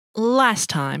Last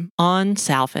time on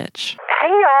Salvage. Hey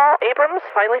y'all, Abrams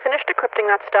finally finished decrypting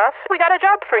that stuff. We got a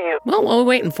job for you. Well, what are we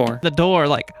waiting for? The door,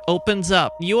 opens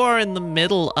up. You are in the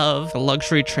middle of a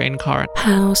luxury train car.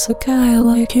 How's a guy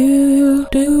like you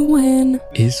doing?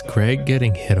 Is Greg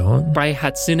getting hit on? By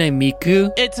Hatsune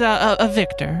Miku? It's a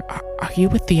Victor. Are you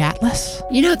with the Atlas?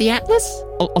 You know the Atlas?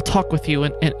 I'll talk with you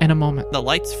in a moment. The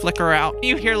lights flicker out.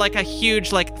 You hear a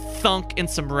huge thunk and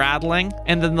some rattling,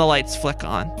 and then the lights flick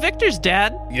on. Victor's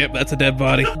dead. Yep, that's a dead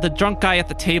body. The drunk guy at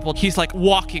the table, he's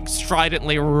walking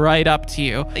stridently right up to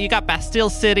you. You got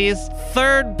Bastille City's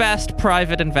third best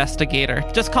private investigator.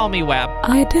 Just call me Webb.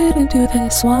 I didn't do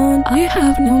this one. I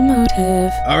have no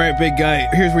motive. All right, big guy,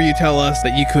 here's where you tell us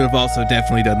that you could have also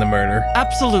definitely done the murder.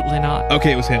 Absolutely not.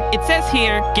 Okay, it was him. It says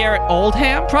here, Garrett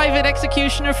Oldham, private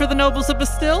executioner for the nobles of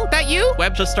Bastille. That you?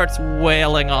 Webb just starts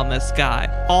wailing on this guy.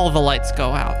 All the lights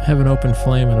go out. I have an open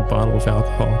flame and a bottle of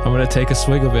alcohol. I'm going to take a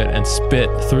swig of it and spit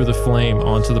through the flame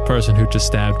onto the person who just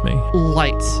stabbed me.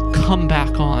 Lights come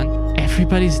back on.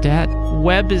 Everybody's dead.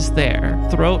 Webb is there,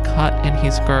 throat cut, and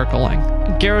he's gurgling.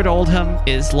 Garrett Oldham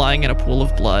is lying in a pool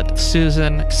of blood.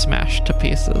 Susan smashed to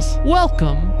pieces.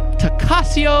 Welcome to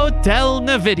Casio del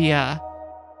Navidia.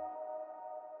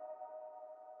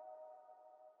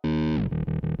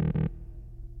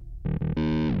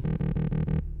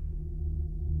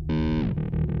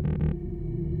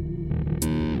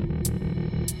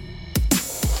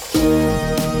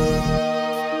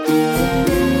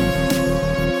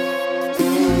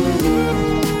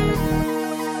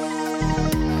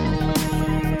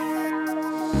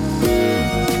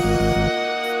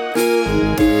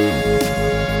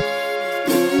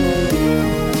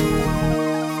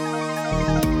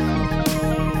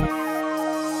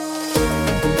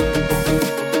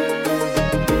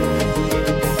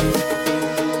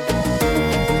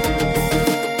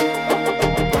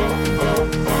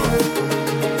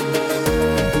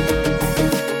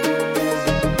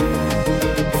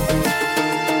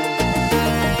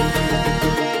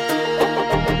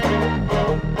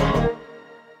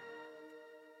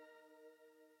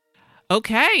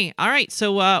 Okay, all right.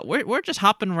 So we're just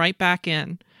hopping right back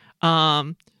in.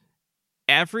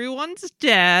 Everyone's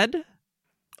dead,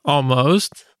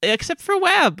 Almost. except for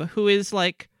Webb, who is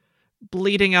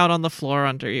bleeding out on the floor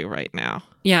under you right now.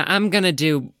 Yeah, I'm gonna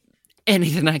do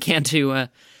anything I can to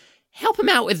help him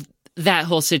out with that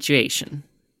whole situation.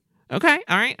 Okay,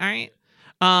 all right.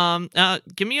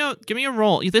 Give me a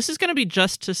roll. This is gonna be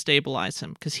just to stabilize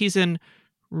him because he's in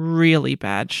really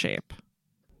bad shape.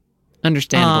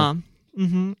 Understandable.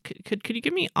 Could you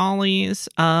give me Ollie's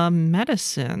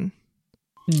medicine?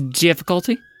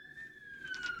 Difficulty?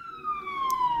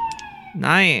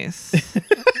 Nice.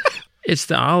 It's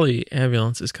the Ollie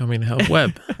ambulance is coming to help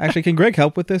Webb. Actually, can Greg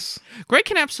help with this? Greg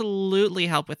can absolutely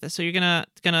help with this. So you're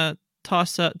gonna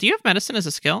toss a. Do you have medicine as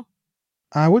a skill?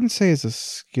 I wouldn't say it's a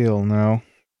skill, no.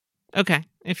 Okay,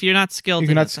 if you're not skilled, If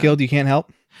you're not skilled, you can't help?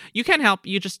 You can help.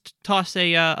 You just toss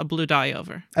a blue die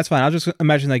over. That's fine. I'll just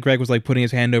imagine that Greg was putting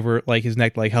his hand over his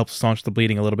neck to help staunch the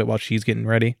bleeding a little bit while she's getting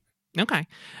ready. Okay.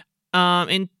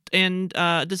 And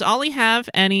does Ollie have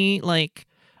any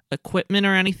equipment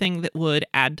or anything that would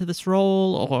add to this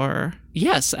role, or?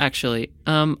 Yes, actually.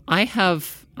 I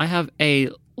have a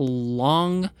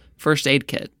long first aid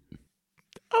kit.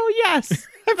 Oh yes,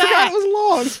 I forgot it was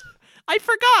long. I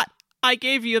forgot. I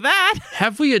gave you that.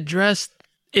 Have we addressed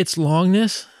its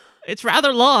longness? It's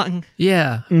rather long.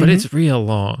 Yeah, but it's real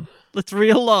long. It's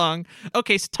real long.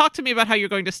 Okay, so talk to me about how you're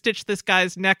going to stitch this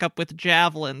guy's neck up with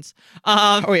javelins.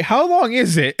 Wait, how long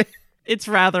is it? It's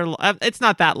rather. It's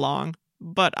not that long,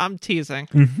 but I'm teasing.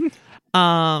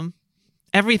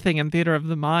 Everything in Theater of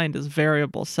the Mind is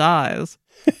variable size.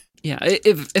 Yeah,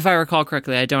 if I recall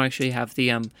correctly, I don't actually have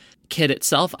the kit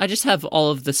itself. I just have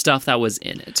all of the stuff that was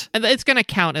in it. And it's going to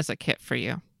count as a kit for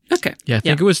you. Okay. Yeah, I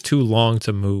think it was too long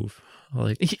to move. Out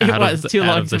of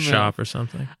the shop or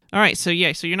something. All right, so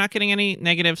you're not getting any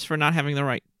negatives for not having the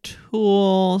right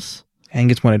tools. And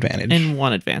gets one advantage. And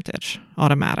one advantage.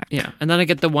 Automatic. Yeah, and then I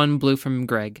get the one blue from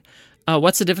Greg.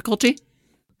 What's the difficulty?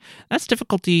 That's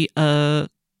difficulty, I'm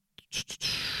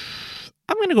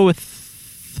going to go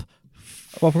with...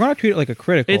 Well, if we're going to treat it like a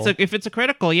critical... If it's a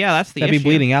critical, yeah, that's the that'd issue.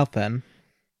 be bleeding out then.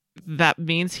 That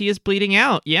means he is bleeding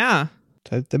out, yeah.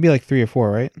 That'd be 3 or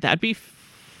 4, right? That'd be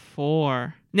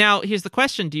 4. Now, here's the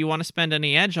question. Do you want to spend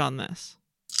any edge on this?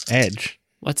 Edge?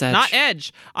 What's edge? Not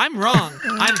edge. I'm wrong.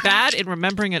 I'm bad in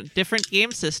remembering a different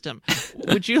game system.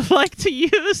 Would you like to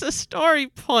use a story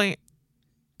point?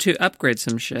 To upgrade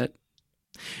some shit.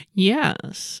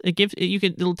 Yes.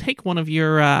 It'll take one of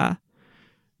your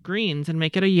greens and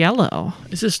make it a yellow.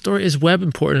 Is Web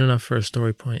important enough for a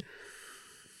story point?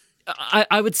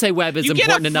 I would say web is You get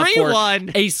a important enough free for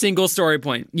one. a single story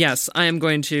point. Yes, I'm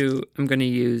going to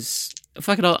use.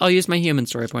 Fuck it, I'll use my human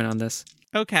story point on this.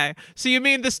 Okay. So you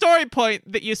mean the story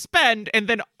point that you spend and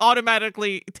then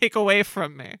automatically take away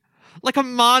from me? Like a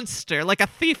monster, like a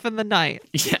thief in the night.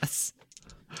 Yes.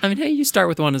 I mean, hey, you start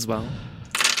with one as well.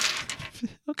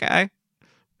 Okay.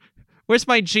 Where's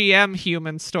my GM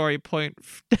human story point?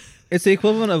 It's the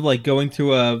equivalent of like going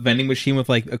to a vending machine with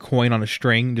like a coin on a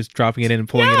string, just dropping it in and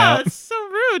pulling it out. It's so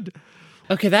rude.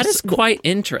 Okay, that is quite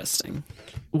interesting.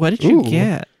 What did you Ooh.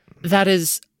 get? That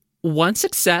is 1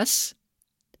 success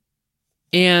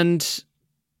and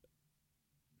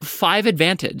 5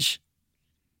 advantage.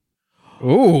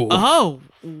 Ooh. Oh,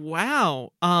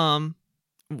 wow.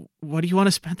 What do you want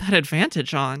to spend that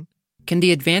advantage on? Can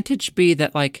the advantage be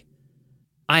that, like,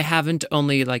 I haven't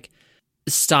only, like,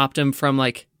 stopped him from,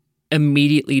 like,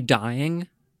 immediately dying,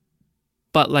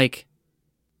 but, like,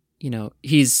 you know,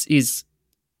 he's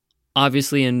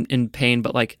obviously in pain,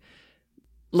 but, like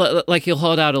he'll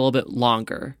hold out a little bit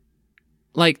longer.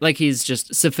 Like he's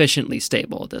just sufficiently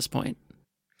stable at this point.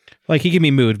 Like he can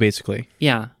be moved, basically.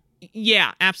 Yeah.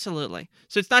 Yeah, absolutely.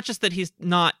 So it's not just that he's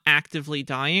not actively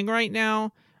dying right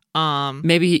now.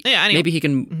 Maybe anyway. maybe he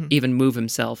can even move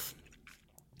himself.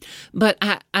 But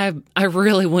I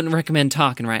really wouldn't recommend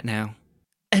talking right now.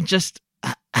 And just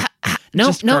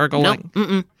Just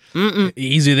gurgling.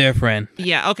 Easy there, friend.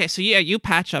 Yeah, okay, so yeah, you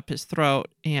patch up his throat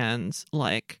and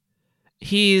like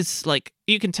he's like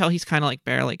you can tell he's kind of like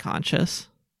barely conscious.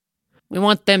 We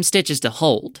want them stitches to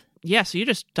hold. Yeah, so you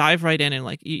just dive right in and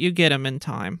like you get him in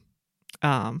time.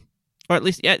 Or at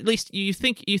least you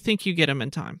think you get him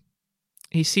in time.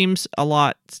 He seems a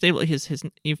lot stable. His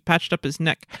you've patched up his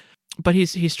neck, but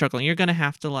he's struggling. You're gonna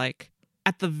have to like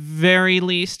at the very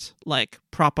least like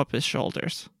prop up his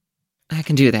shoulders. I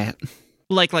can do that.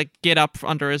 Like get up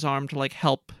under his arm to like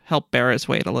help bear his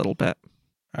weight a little bit.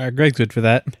 Greg's good for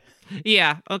that.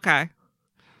 Yeah, okay.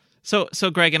 So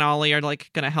Greg and Ollie are like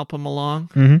gonna help him along.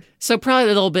 Mm-hmm. So probably a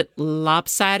little bit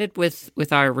lopsided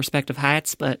with our respective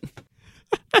heights, but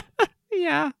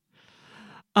Yeah.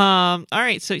 All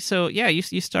right. So yeah,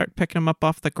 you start picking him up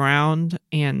off the ground,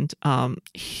 and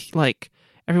he, like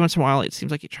every once in a while, it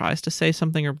seems like he tries to say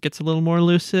something or gets a little more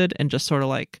lucid, and just sort of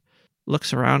like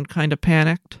looks around, kind of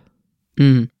panicked.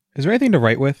 Is there anything to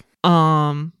write with?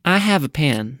 I have a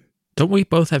pen. Don't we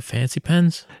both have fancy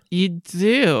pens? You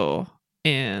do,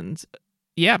 and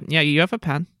yeah, you have a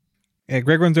pen. Yeah,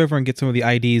 Greg runs over and gets some of the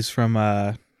IDs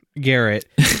from Garrett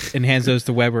and hands those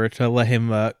to Weber to let him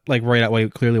like write out what he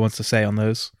clearly wants to say on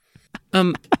those.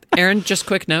 Aaron, just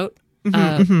quick note.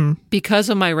 Because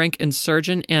of my rank in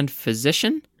surgeon and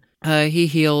physician, he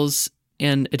heals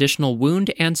an additional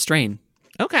wound and strain.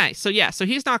 Okay, so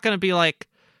he's not going to be like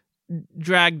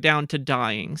dragged down to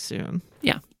dying soon.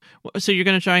 Yeah. So you're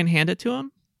going to try and hand it to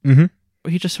him? Mm-hmm. Or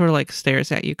he just sort of like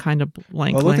stares at you kind of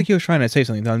blankly? Well, it looked like he was trying to say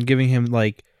something. So I'm giving him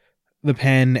like the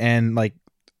pen and like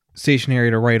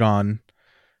stationery to write on,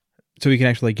 so he can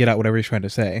actually like, get out whatever he's trying to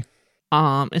say.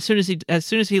 As soon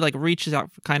as he like reaches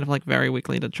out kind of like very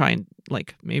weakly to try and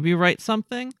like maybe write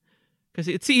something,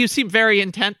 because you seem very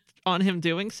intent on him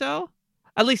doing so,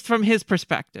 at least from his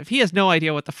perspective. He has no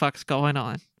idea what the fuck's going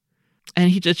on, and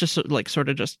he just like sort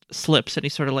of just slips, and he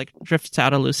sort of like drifts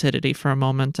out of lucidity for a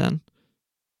moment, and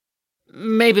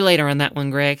Maybe later on that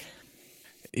one, Greg.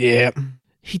 Yeah.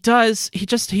 he does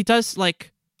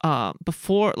like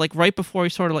right before he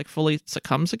sort of like fully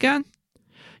succumbs again,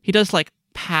 he does like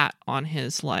pat on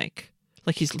his like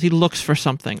he looks for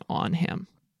something on him,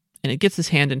 and it gets his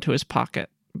hand into his pocket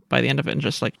by the end of it and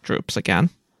just like droops again.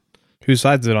 Whose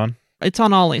side's it on? It's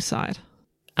on Ollie's side.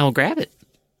 I'll grab it.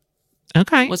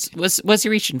 Okay. What's he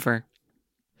reaching for?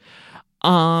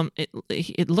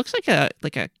 It looks like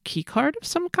a key card of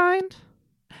some kind.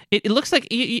 It looks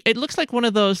like one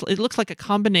of those. It looks like a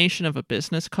combination of a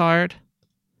business card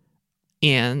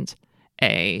and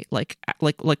a like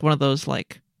one of those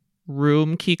like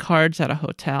room key cards at a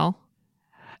hotel.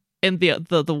 And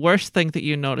the worst thing that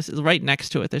you notice is right next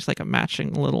to it, there's like a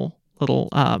matching little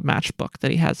matchbook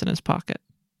that he has in his pocket.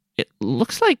 It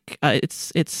looks like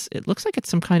it looks like it's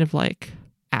some kind of like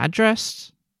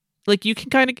address. Like you can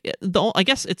kind of I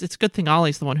guess it's a good thing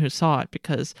Ollie's the one who saw it,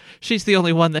 because she's the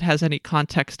only one that has any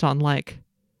context on like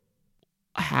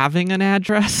having an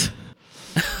address.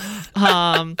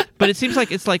 But it seems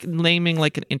like it's like naming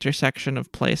like an intersection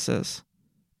of places.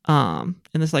 And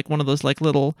there's like one of those like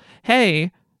little,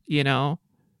 hey, you know,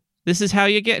 this is how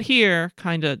you get here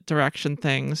kind of direction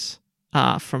things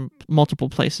from multiple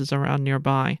places around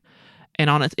nearby. And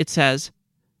on it, it says,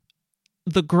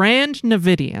 the Grand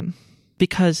Navidian.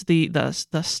 because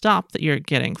the stop that you're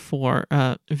getting for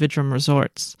Vidrum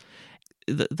Resorts,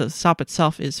 the stop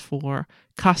itself is for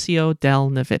Casio del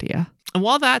Nvidia. And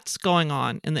while that's going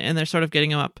on, and they're sort of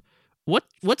getting him up,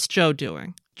 what's Joe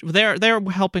doing? They're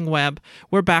helping Webb.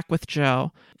 We're back with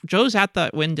Joe. Joe's at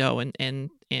the window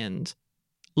and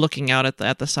looking out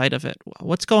at the side of it.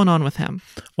 What's going on with him?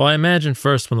 Well, I imagine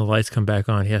first when the lights come back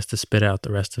on, he has to spit out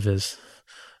the rest of his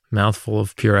mouthful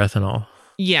of pure ethanol.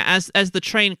 Yeah, as the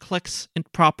train clicks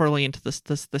properly into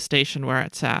the station where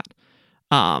it's at,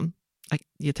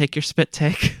 you take your spit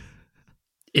take.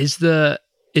 Is the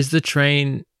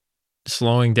train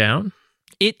slowing down?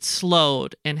 It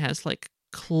slowed and has like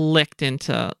clicked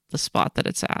into the spot that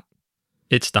it's at.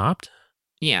 It stopped?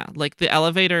 Yeah, like the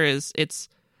elevator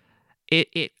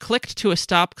it clicked to a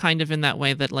stop kind of in that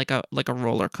way that like a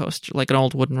roller coaster, like an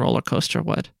old wooden roller coaster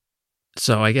would.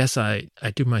 So I guess I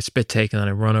do my spit take and then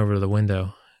I run over to the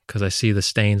window because I see the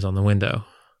stains on the window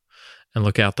and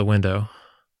look out the window.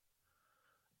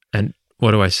 And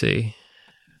what do I see?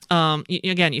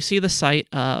 Again, you see the site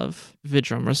of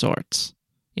Vidrum Resorts,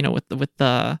 with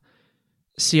the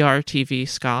CRTV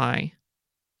sky,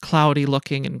 cloudy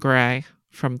looking and gray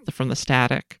from the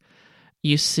static.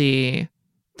 You see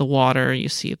the water. You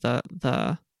see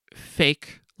the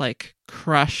fake like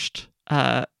crushed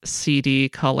CD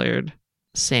colored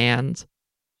sand.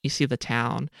 You see the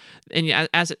town, and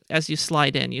as you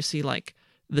slide in, you see like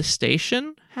the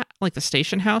station, like the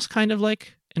station house, kind of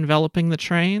like enveloping the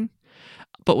train.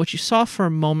 But what you saw for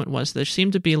a moment was there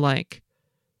seemed to be like,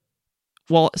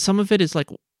 well, some of it is like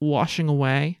washing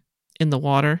away in the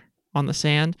water on the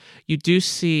sand. You do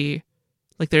see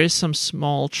like there is some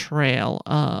small trail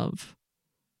of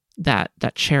that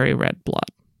cherry red blood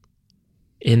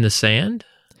in the sand.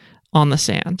 On the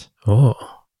sand. Oh.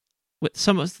 With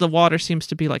some of the water seems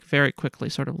to be like very quickly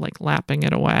sort of like lapping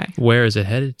it away. Where is it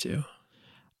headed to?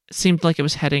 It seemed like it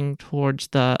was heading towards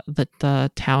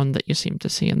the town that you seem to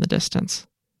see in the distance.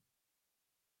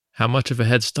 How much of a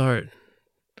head start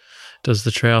does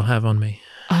the trail have on me?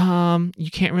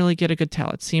 You can't really get a good tell.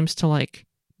 It seems to like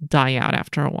die out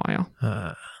after a while.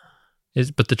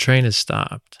 But the train has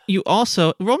stopped. You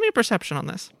also roll me a perception on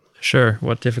this. Sure.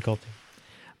 What difficulty?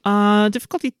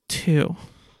 Difficulty 2.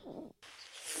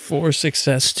 4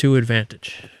 success, 2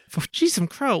 advantage. For jeez, some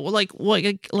crow. Well, like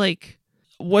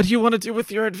what do you want to do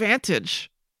with your advantage,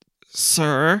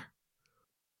 sir?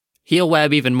 Heal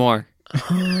Webb even more.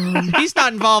 He's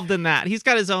not involved in that. He's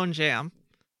got his own jam.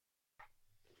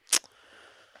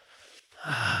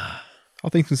 All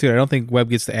things considered, I don't think Webb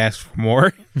gets to ask for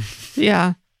more.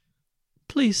 Yeah.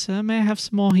 Please, sir, may I have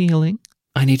some more healing?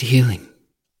 I need healing.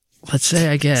 Let's say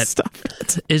I get... Stop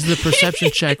it. Is the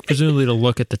perception check presumably to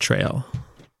look at the trail?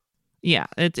 Yeah,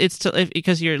 it's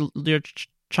because you're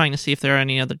trying to see if there are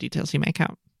any other details you make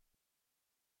out.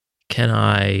 Can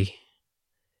I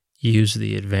use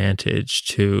the advantage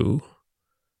to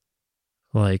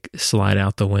like slide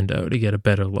out the window to get a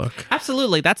better look?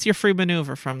 Absolutely, that's your free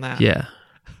maneuver from that. Yeah.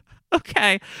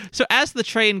 Okay, so as the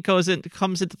train comes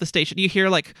into the station, you hear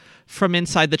like from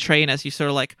inside the train as you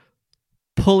sort of like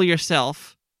pull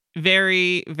yourself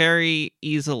very, very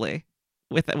easily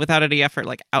without any effort,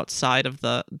 like outside of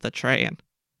the train.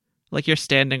 Like you're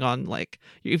standing on like,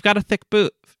 you've got a thick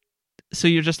boot, so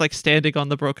you're just like standing on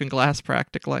the broken glass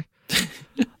practically.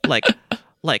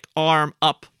 like arm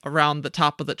up around the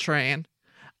top of the train.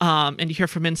 And you hear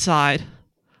from inside,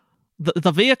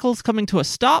 the vehicle's coming to a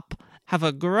stop. Have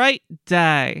a great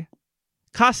day.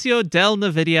 Casio del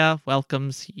Nvidia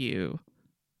welcomes you.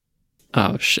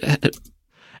 Oh, shit.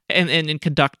 And in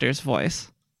conductor's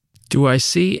voice. Do I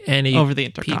see any over the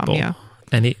intercom? People? Yeah.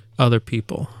 Any other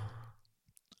people?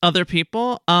 Other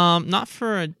people? Not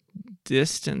for a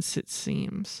distance, it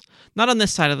seems. Not on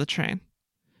this side of the train.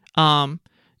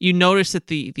 You notice that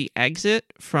the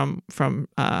exit from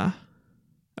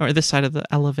or this side of the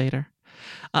elevator,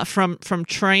 from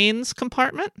train's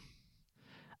compartment,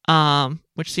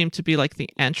 which seemed to be like the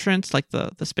entrance, like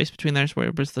the space between there is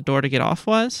where the door to get off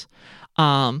was,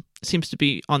 seems to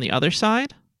be on the other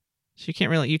side. So you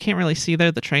can't really see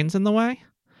there. The train's in the way.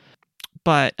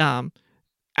 But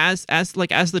as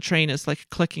the train is like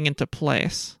clicking into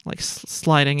place, like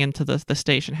sliding into the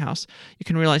station house, you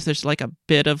can realize there's like a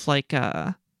bit of like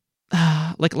a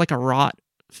wrought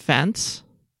fence,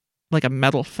 like a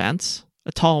metal fence,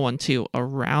 a tall one too,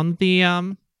 around the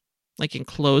like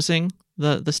enclosing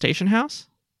the station house.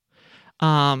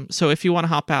 So if you want to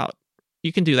hop out,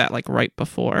 you can do that like right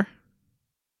before.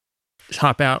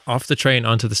 Hop out off the train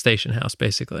onto the station house,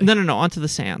 basically. No, onto the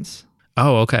sands.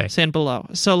 Oh, okay. Sand below.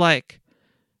 So like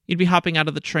you'd be hopping out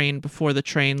of the train before the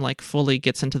train like fully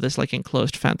gets into this like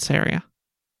enclosed fence area.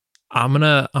 I'm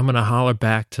gonna holler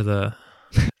back to the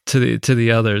to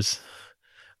the others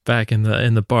back in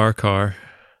the bar car.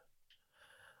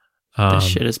 This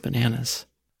shit is bananas.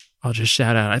 I'll just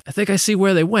shout out, I think I see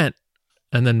where they went,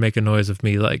 and then make a noise of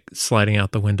me like sliding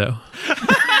out the window.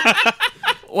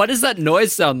 What does that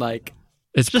noise sound like?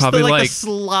 It's Just probably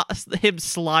him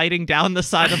sliding down the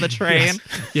side of the train. Yes.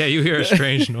 Yeah, you hear a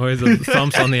strange noise of the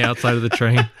thumps on the outside of the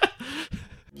train.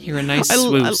 Hear a nice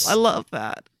swoosh. I love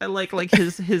that. I like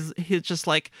his just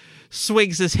like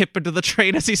swings his hip into the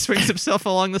train as he swings himself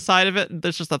along the side of it, and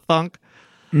there's just a thunk.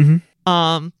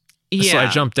 Mm-hmm. Yeah. So I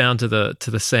jump down to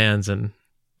the sands and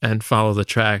follow the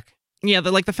track. Yeah,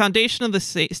 the foundation of the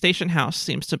station house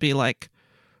seems to be like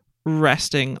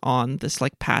resting on this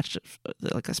like patch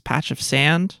of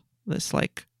sand, this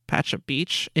like patch of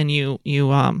beach, and you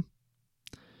can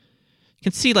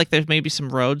see like there's maybe some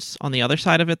roads on the other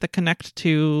side of it that connect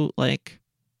to like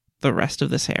the rest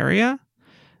of this area,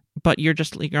 but you're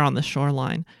on the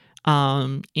shoreline.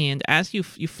 And as you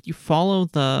follow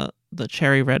the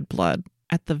cherry red blood,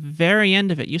 at the very end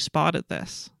of it, you spotted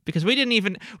this because we didn't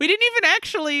even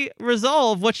actually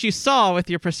resolve what you saw with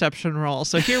your perception roll.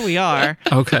 So here we are.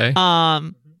 Okay.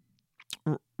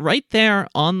 Right there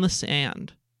on the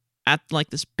sand, at like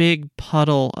this big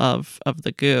puddle of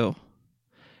the goo,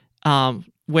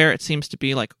 where it seems to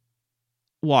be like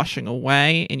washing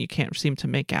away, and you can't seem to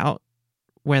make out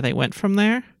where they went from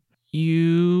there.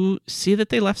 You see that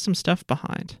they left some stuff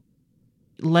behind.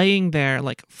 Laying there,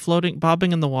 like floating,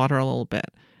 bobbing in the water a little bit,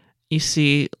 you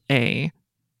see a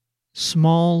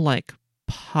small, like,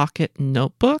 pocket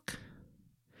notebook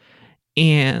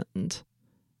and,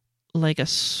 like, a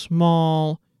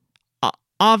small,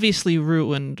 obviously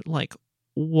ruined, like,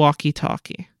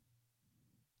 walkie-talkie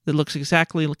that looks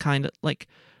exactly kind of like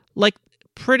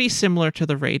pretty similar to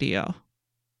the radio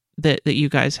that you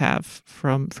guys have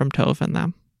from Tove and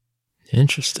them.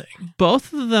 Interesting.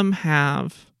 Both of them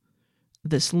have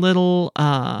this little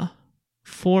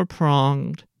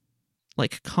 4-pronged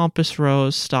like compass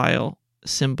rose style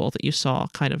symbol that you saw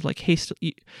kind of like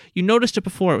hastily. You noticed it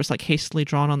before. It was like hastily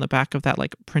drawn on the back of that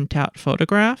like printout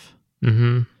photograph.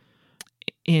 Mm-hmm.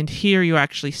 And here you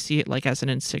actually see it like as an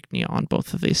insignia on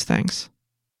both of these things.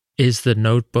 Is the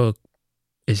notebook,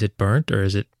 is it burnt, or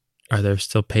are there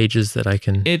still pages that I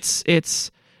can... It's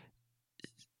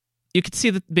you could see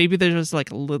that maybe there's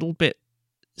like a little bit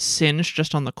singed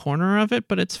just on the corner of it,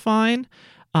 but it's fine.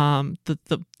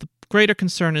 The greater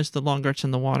concern is the longer it's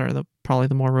in the water, probably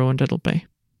the more ruined it'll be.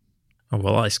 Oh,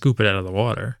 well, I scoop it out of the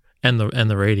water and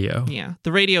the radio. Yeah,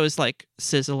 the radio is like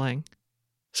sizzling.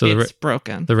 So it's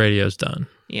broken. The radio's done.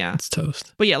 Yeah, it's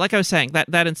toast. But yeah, like I was saying,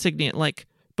 that insignia, like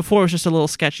before it was just a little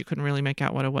sketch, you couldn't really make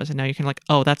out what it was, and now you can like,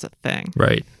 oh, that's a thing.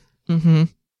 Right. Mm-hmm.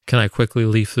 Can I quickly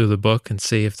leaf through the book and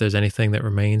see if there's anything that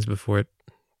remains before it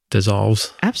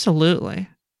dissolves? Absolutely.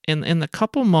 In the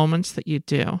couple moments that you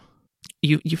do,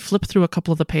 you flip through a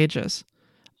couple of the pages,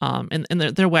 and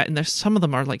they're wet, and there's some of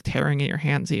them are like tearing at your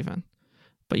hands even,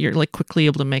 but you're like quickly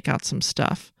able to make out some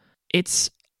stuff. It's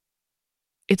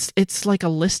like a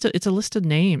list of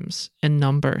names and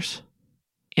numbers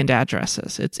and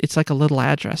addresses. It's like a little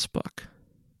address book.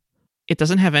 It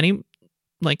doesn't have any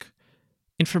like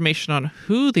information on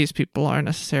who these people are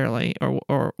necessarily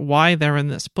or why they're in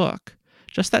this book.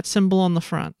 Just that symbol on the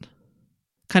front.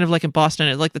 Kind of like in Boston,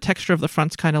 it's like the texture of the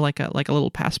front's kind of like a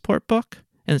little passport book,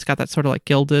 and it's got that sort of like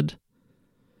gilded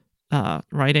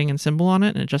writing and symbol on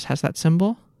it, and it just has that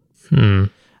symbol. And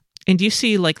you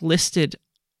see like listed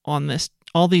on this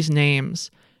all these names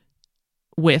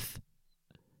with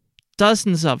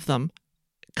dozens of them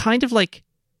kind of like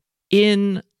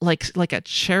in like a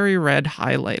cherry red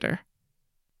highlighter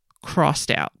crossed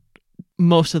out.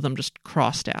 Most of them just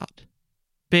crossed out.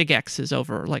 Big X's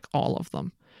over like all of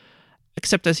them.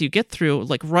 Except as you get through,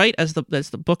 like right as the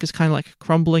book is kind of like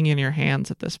crumbling in your hands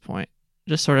at this point,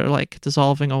 just sort of like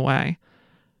dissolving away.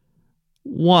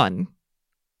 One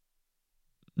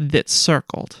that's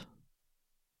circled.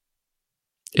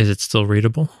 Is it still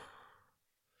readable?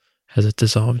 Has it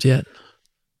dissolved yet?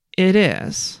 It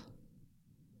is.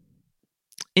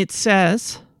 It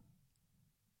says,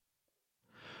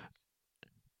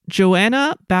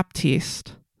 Joanna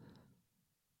Baptiste.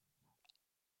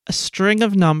 A string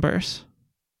of numbers.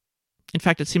 In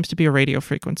fact, it seems to be a radio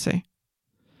frequency.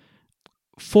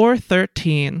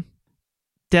 413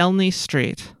 Delny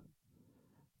Street,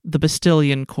 the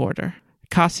Bastillion Quarter,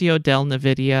 Casio del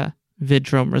Navidia,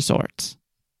 Vidrome Resorts.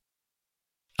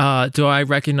 Do I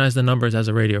recognize the numbers as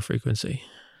a radio frequency?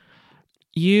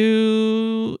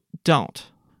 You don't.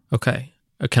 Okay.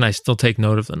 Can I still take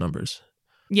note of the numbers?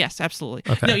 Yes,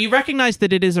 absolutely. Okay. No, you recognize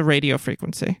that it is a radio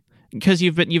frequency because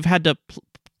you've had to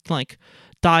like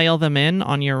dial them in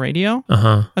on your radio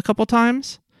a couple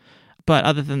times, but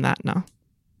other than that, no.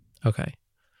 Okay.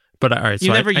 But all right, You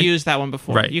so never I used that one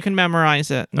before. Right. You can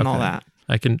memorize it and all Okay. that.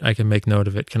 I can make note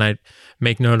of it. Can I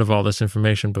make note of all this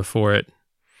information before it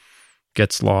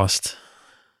gets lost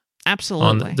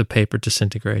Absolutely. on the paper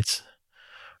disintegrates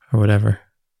or whatever?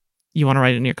 You want to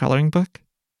write it in your coloring book?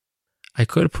 I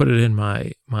could have put it in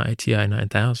my TI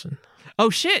 9000. Oh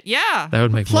shit! Yeah, That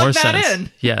would make Plug more that sense.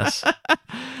 in. Yes. All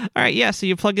right, yeah. So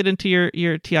you plug it into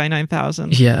your TI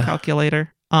 9000 Yeah.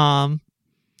 calculator.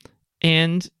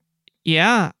 And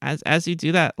yeah, as you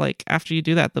do that, like after you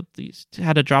do that, you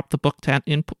had to drop the book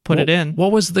put it in.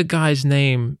 What was the guy's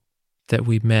name that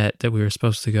we met that we were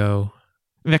supposed to go?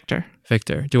 Victor.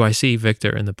 Victor. Do I see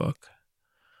Victor in the book?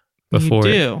 Before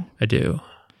You do. I do.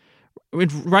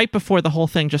 Right before the whole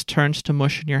thing just turns to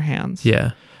mush in your hands.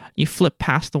 Yeah. You flip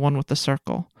past the one with the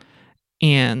circle,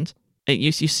 and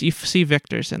you see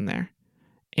Victor's in there,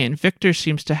 and Victor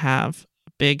seems to have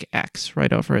a big X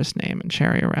right over his name in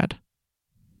cherry red.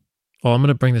 Well, I'm going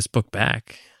to bring this book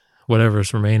back.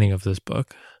 Whatever's remaining of this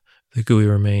book, the gooey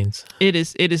remains. It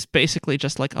is basically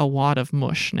just like a wad of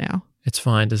mush now. It's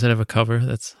fine. Does it have a cover?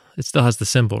 It still has the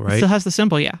symbol, It right? still has the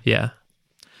symbol, yeah. Yeah.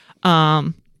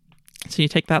 So you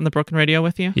take that in the broken radio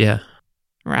with you? Yeah.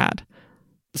 Rad.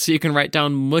 So you can write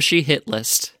down mushy hit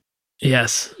list.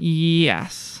 Yes.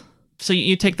 Yes. So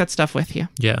you take that stuff with you.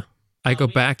 Yeah. I go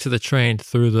back to the train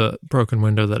through the broken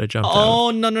window that I jumped out. Oh,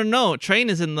 no. Train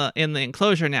is in the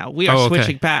enclosure now. We are Oh, okay.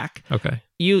 switching back. Okay.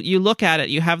 You look at it,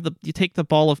 you take the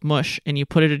ball of mush and you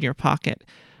put it in your pocket.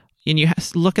 And you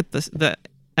look at the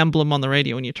emblem on the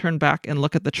radio, and you turn back and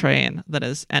look at the train that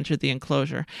has entered the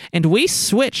enclosure. And we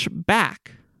switch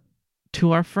back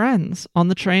to our friends on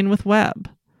the train with Webb.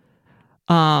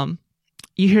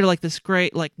 You hear like this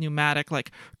great like pneumatic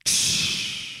like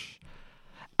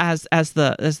as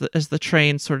the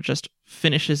train sort of just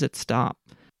finishes its stop,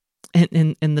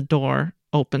 and the door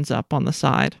opens up on the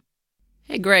side.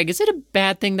 Hey, Greg, is it a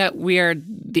bad thing that we are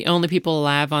the only people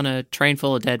alive on a train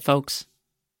full of dead folks?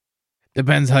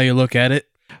 Depends how you look at it.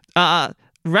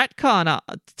 Retcon,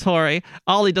 Tori.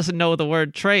 Ollie doesn't know the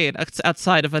word train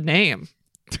outside of a name.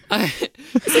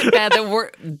 Is it bad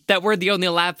that we're the only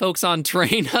alive folks on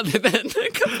train other than a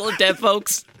couple of dead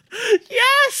folks?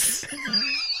 Yes.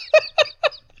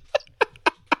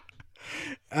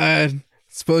 I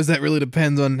suppose that really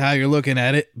depends on how you're looking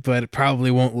at it, but it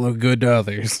probably won't look good to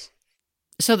others.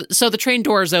 So the train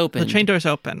door is open. The train door's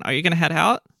open. Are you going to head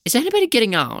out? Is anybody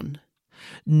getting on?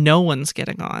 No one's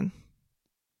getting on.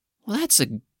 Well, that's a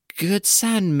good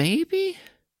sign, maybe?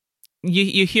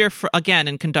 You hear, again,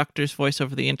 in conductor's voice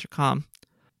over the intercom,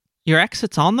 your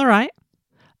exit's on the right,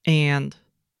 and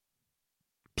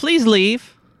please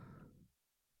leave.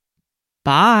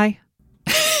 Bye.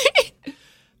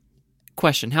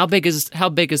 Question, how big is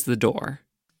the door?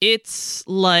 It's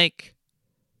like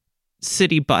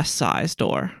city bus size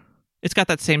door. It's got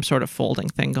that same sort of folding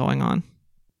thing going on.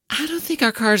 I don't think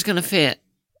our car's gonna fit.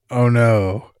 Oh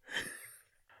no.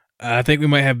 I think we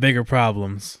might have bigger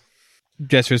problems.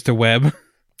 Gestures to Webb.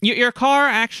 Your car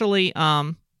actually is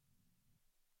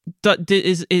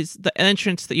the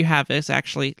entrance that you have is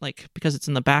actually like, because it's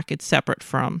in the back, it's separate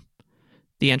from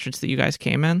the entrance that you guys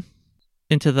came in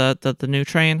into the new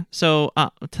train. So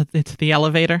to the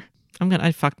elevator.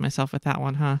 I fucked myself with that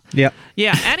one, huh? Yeah.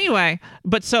 Yeah. Anyway,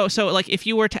 but so like if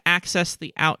you were to access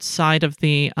the outside of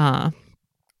the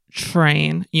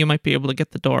train, you might be able to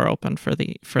get the door open for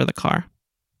the car.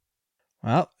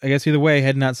 Well, I guess either way,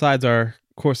 heading outside's our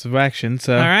course of action.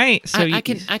 So All right. So I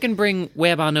can bring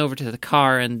Webb on over to the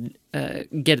car and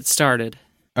get it started.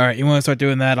 all right, you want to start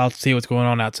doing that? I'll see what's going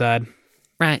on outside.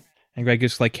 Right. And Greg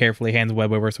just like carefully hands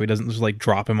Webb over so he doesn't just like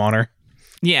drop him on her.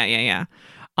 Yeah.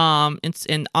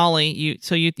 And Ollie,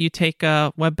 you take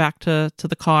Webb back to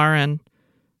the car and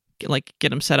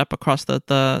get him set up across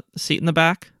the seat in the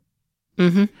back.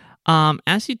 Mm-hmm.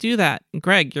 As you do that,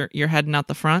 Greg, you're heading out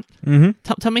the front. Mm-hmm.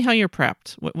 Tell me how you're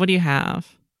prepped. What do you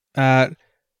have?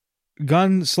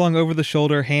 Gun slung over the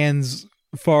shoulder, hands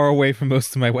far away from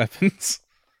most of my weapons.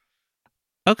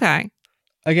 Okay.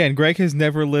 Again, Greg has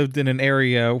never lived in an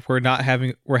area where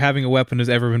having a weapon has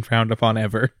ever been frowned upon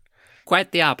ever.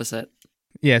 Quite the opposite.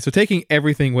 Yeah, so taking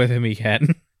everything with him he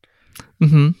can.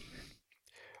 Mm-hmm.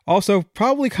 Also,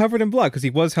 probably covered in blood because he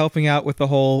was helping out with the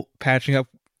whole patching up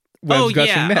Webb's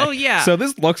guts and neck. Oh, yeah. So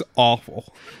this looks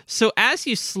awful. So as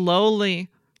you slowly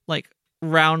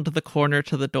round the corner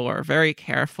to the door, very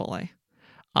carefully,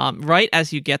 right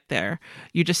as you get there,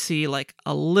 you just see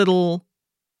a little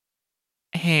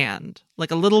hand,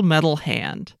 a little metal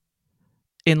hand,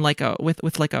 in like a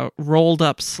with like a rolled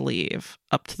up sleeve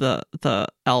up to the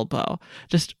elbow.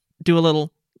 Just do a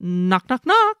little knock knock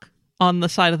knock on the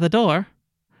side of the door,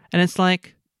 and it's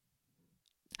like,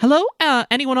 "Hello,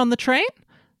 anyone on the train?"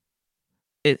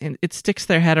 It sticks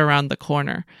their head around the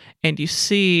corner, and you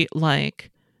see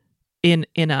like in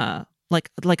a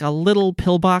like a little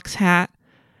pillbox hat,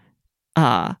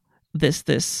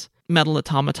 this metal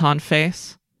automaton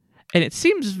face, and it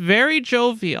seems very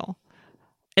jovial.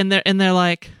 And they're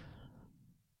like,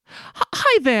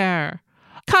 "Hi there,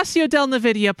 Casio del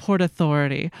Navidia Port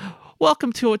Authority.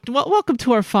 Welcome to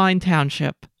our fine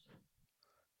township.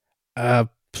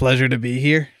 Pleasure to be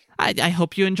here. I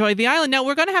hope you enjoy the island. Now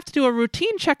we're going to have to do a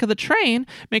routine check of the train.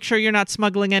 Make sure you're not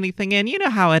smuggling anything in. You know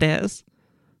how it is."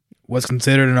 What's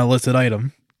considered an illicit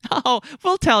item? Oh,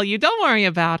 we'll tell you. Don't worry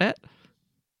about it.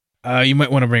 You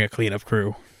might want to bring a cleanup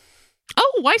crew.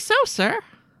 Oh, why so, sir?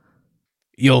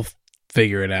 You'll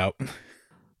figure it out.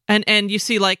 And you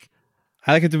see, like,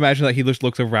 I like to imagine that he just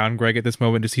looks around Greg at this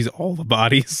moment and just sees all the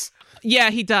bodies. yeah,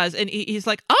 he does, and he's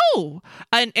like, "Oh,"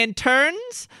 and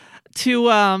turns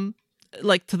to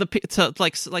like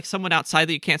someone outside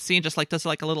that you can't see, and just like does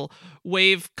like a little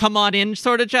wave, "Come on in"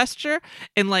 sort of gesture,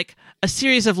 and like a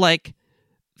series of like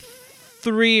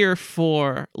 3 or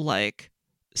 4 like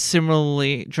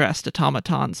similarly dressed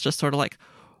automatons just sort of like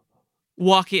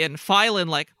walk in, file in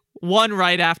like one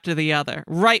right after the other,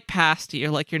 right past you,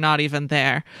 like you're not even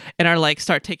there, and are like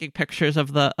start taking pictures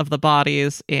of the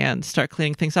bodies and start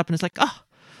cleaning things up. And it's like, "Oh,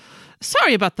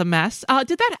 sorry about the mess. When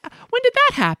did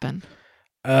that happen?"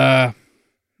 Yeah,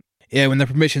 when the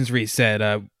permissions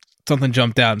reset, something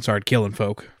jumped out and started killing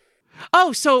folk.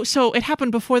 Oh, so it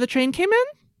happened before the train came in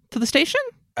to the station?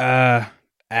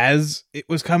 As it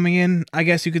was coming in, I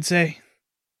guess you could say.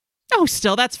 Oh,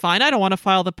 still, that's fine. I don't want to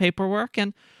file the paperwork,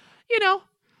 and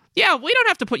yeah, we don't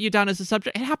have to put you down as a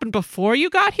subject. It happened before you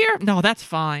got here? No, that's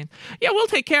fine. Yeah, we'll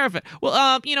take care of it.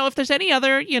 Well, if there's any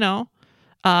other,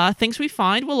 things we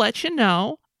find, we'll let you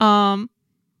know. Yeah,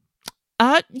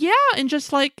 and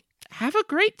just like have a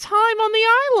great time on the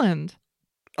island.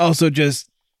 Also, just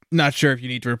not sure if you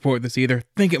need to report this either.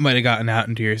 Think it might have gotten out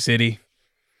into your city.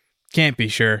 Can't be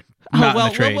sure. Not in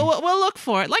the train. We'll look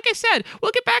for it. Like I said,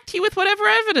 we'll get back to you with whatever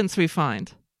evidence we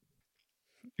find.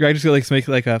 Greg just like make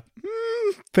like a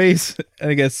face,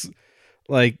 and I guess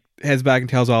like heads back and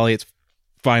tells Ollie it's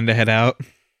fine to head out.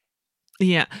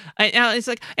 Yeah, it's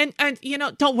like, and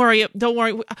don't worry.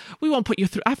 We won't put you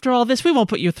through. After all this, we won't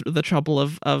put you through the trouble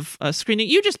of screening.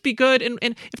 You just be good, and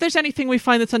if there's anything we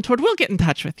find that's untoward, we'll get in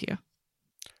touch with you.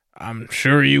 I'm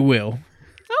sure you will.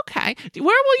 Okay,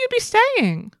 where will you be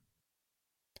staying?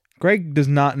 Greg does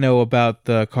not know about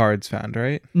the cards found,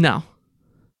 right? No.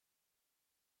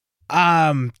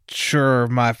 I'm sure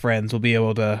my friends will be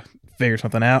able to figure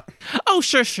something out. Oh,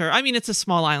 sure. I mean, it's a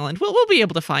small island. We'll be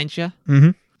able to find you.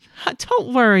 Mm-hmm.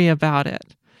 Don't worry about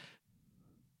it.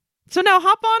 So now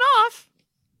hop on off,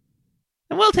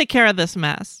 and we'll take care of this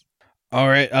mess. All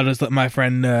right, I'll just let my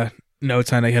friend know it's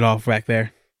time to hit off back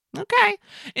there. Okay,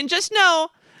 and just know,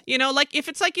 like if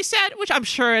it's like you said, which I'm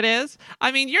sure it is.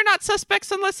 I mean, you're not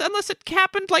suspects unless it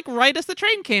happened like right as the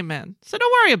train came in. So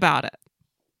don't worry about it.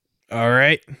 All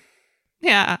right.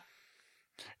 Yeah.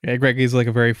 Yeah, Greg gives like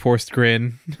a very forced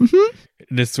grin.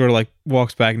 Mm-hmm. Just sort of like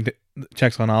walks back and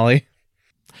checks on Ollie.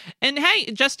 And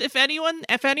hey, just if anyone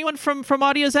from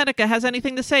Audio Zeneca has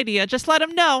anything to say to you, just let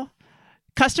them know.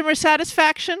 Customer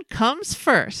satisfaction comes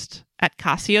first at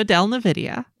Casio del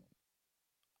Navidia.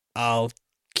 I'll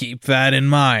keep that in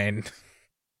mind.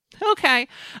 Okay.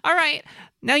 All right.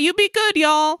 Now you be good,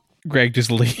 y'all. Greg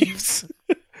just leaves.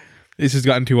 This has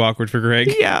gotten too awkward for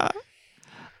Greg. Yeah.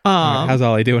 How's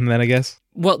Ollie doing then, I guess?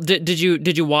 Well, did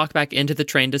you walk back into the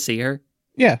train to see her?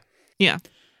 Yeah. Yeah.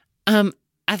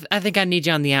 I think I need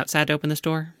you on the outside to open this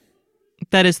door.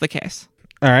 That is the case.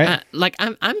 All right.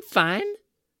 I'm fine,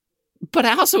 but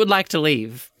I also would like to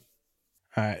leave.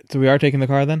 All right. So we are taking the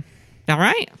car then? All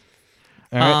right.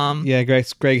 All right. Yeah,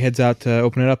 Greg heads out to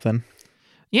open it up then.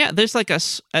 Yeah, there's like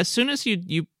as soon as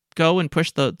you go and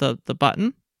push the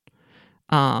button,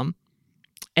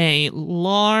 a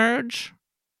large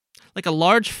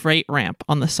freight ramp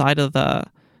on the side of the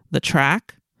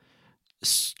track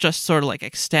just sort of like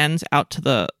extends out to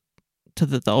the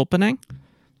opening,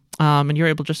 and you're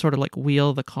able to just sort of like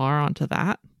wheel the car onto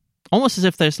that, almost as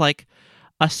if there's like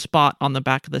a spot on the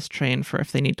back of this train for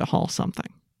if they need to haul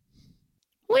something.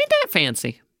 Well, ain't that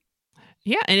fancy?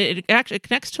 Yeah, and it actually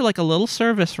connects to like a little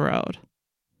service road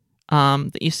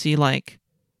that you see like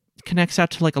connects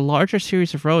out to like a larger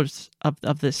series of roads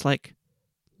of this like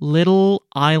little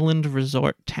island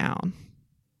resort town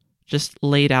just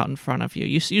laid out in front of you.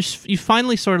 You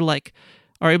finally sort of like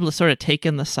are able to sort of take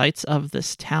in the sights of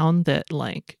this town that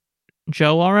like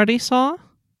Joe already saw.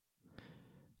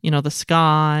 You know, the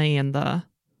sky and the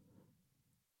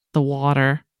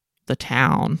water, the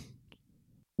town.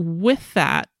 With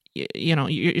that, you know,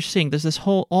 you're seeing there's this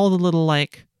whole, all the little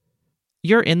like,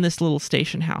 you're in this little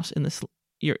station house in this,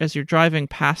 as you're driving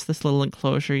past this little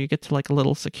enclosure, you get to like a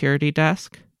little security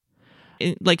desk.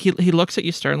 Like he looks at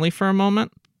you sternly for a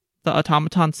moment, the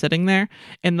automaton sitting there,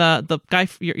 and the guy,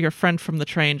 your friend from the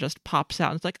train, just pops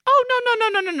out and it's like,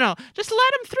 oh, no, just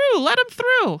let him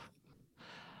through.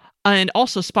 And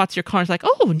also spots your car and is like,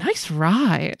 oh, nice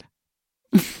ride.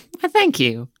 Thank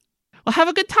you. Well, have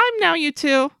a good time now, you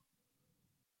two.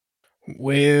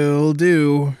 Will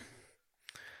do.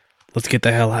 Let's get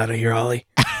the hell out of here, Ollie.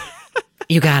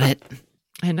 You got it.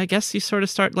 And I guess you sort of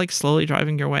start like slowly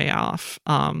driving your way off.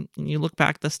 And you look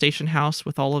back at the station house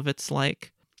with all of its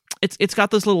like, it's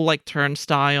got those little like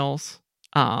turnstiles,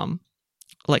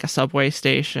 like a subway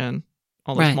station,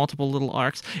 all those multiple little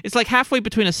arcs. It's like halfway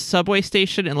between a subway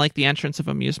station and like the entrance of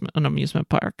an amusement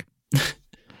park.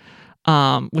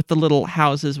 With the little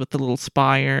houses with the little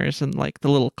spires and like the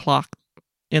little clock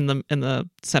in the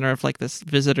center of like this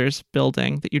visitors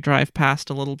building that you drive past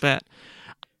a little bit.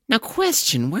 Now,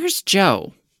 question, where's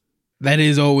Joe? That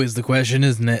is always the question,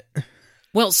 isn't it?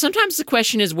 Well, sometimes the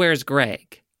question is, where's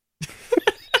Greg?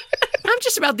 I'm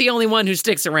just about the only one who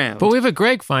sticks around. But we have a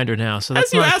Greg finder now, so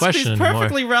that's not a question these anymore.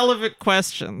 Perfectly relevant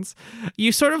questions.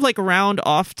 You sort of like round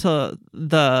off to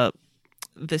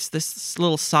this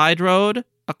little side road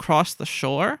across the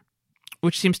shore,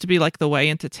 which seems to be like the way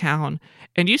into town.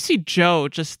 And you see Joe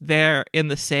just there in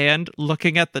the sand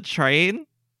looking at the train.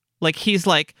 Like he's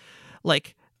like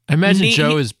I imagine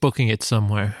Joe is booking it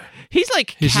somewhere. He's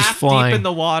like He's just half flying. deep in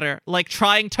the water, like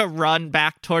trying to run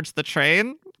back towards the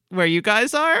train where you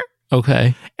guys are.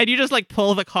 Okay. And you just like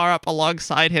pull the car up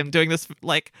alongside him, doing this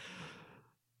like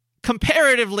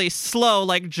comparatively slow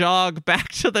like jog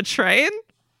back to the train.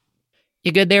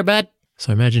 You good there, bud?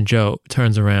 So I imagine Joe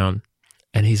turns around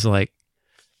and he's like,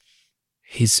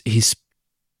 he's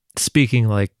speaking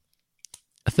like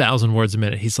 1,000 words a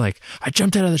minute. He's like, I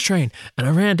jumped out of the train and I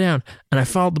ran down and I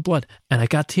followed the blood and I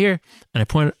got to here and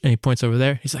he points over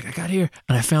there. He's like, I got here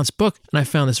and I found this book and I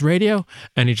found this radio,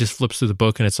 and he just flips through the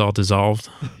book and it's all dissolved.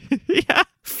 Yeah.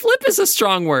 Flip is a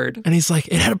strong word. And he's like,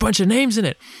 it had a bunch of names in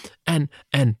it. And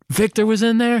Victor was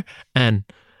in there and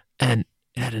it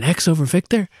had an X over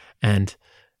Victor and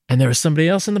there was somebody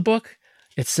else in the book.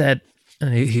 It said,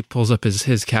 and he pulls up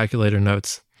his calculator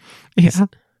notes. Yeah.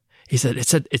 He said,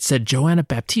 it said Joanna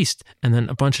Baptiste, and then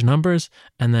a bunch of numbers,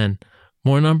 and then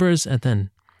more numbers, and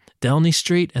then Delney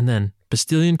Street, and then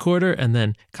Bastilian Quarter, and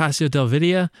then Casio del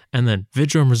Vidia, and then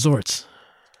Vidrum Resorts.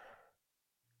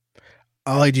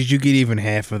 Ollie, did you get even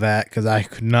half of that? Because I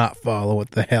could not follow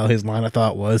what the hell his line of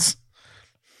thought was.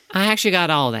 I actually got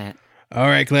all that. All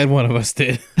right, glad one of us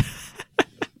did.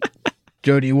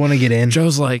 Joe, do you want to get in?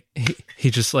 Joe's like, he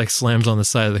just like slams on the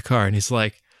side of the car, and he's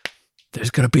like,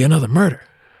 there's going to be another murder.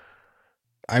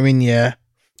 I mean, yeah.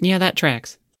 Yeah, that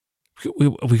tracks.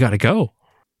 We got to go.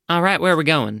 All right, where are we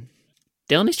going?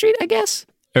 Delney Street, I guess?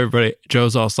 Everybody,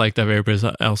 Joe's all psyched up.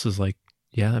 Everybody else is like,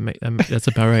 yeah, that's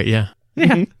about right, yeah.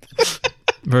 Yeah.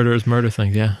 Murder is murder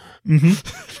thing, yeah.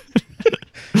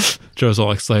 Mm-hmm. Joe's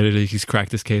all excited. He's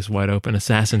cracked his case wide open.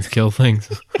 Assassins kill things.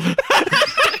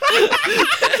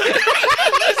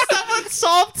 Someone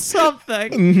solved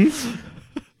something. Mm-hmm.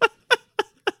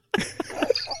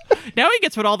 Now he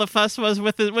gets what all the fuss was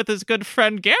with his good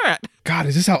friend Garrett. God,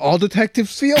 is this how all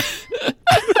detectives feel?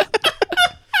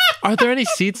 Are there any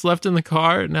seats left in the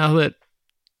car now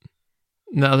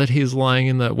that he's lying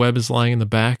in the Webb is lying in the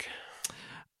back?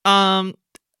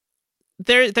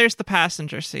 There's the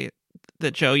passenger seat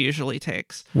that Joe usually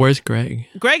takes. Where's Greg?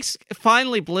 Greg's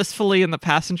finally blissfully in the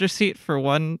passenger seat for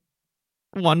one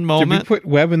moment. Did we put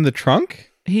Webb in the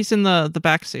trunk? He's in the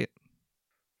back seat.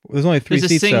 There's only three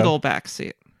There's seats. a single back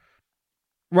seat.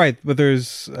 Right, but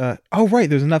there's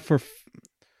there's enough for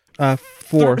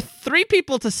four. Three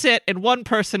people to sit and one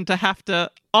person to have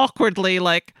to awkwardly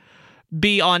like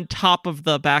be on top of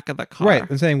the back of the car. Right,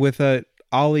 I'm saying with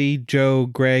Ollie, Joe,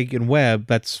 Greg, and Webb,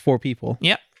 that's four people.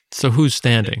 Yep. So who's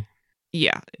standing?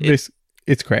 Yeah. It's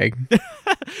Greg.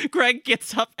 Greg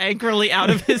gets up angrily out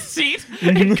of his seat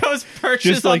and goes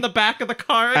perches Just, like, on the back of the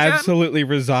car again. Absolutely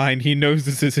resigned. He knows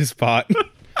this is his spot.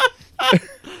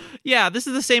 Yeah, this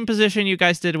is the same position you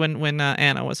guys did when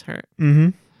Anna was hurt.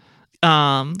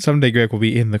 Mm-hmm. Someday Greg will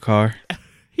be in the car.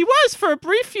 He was for a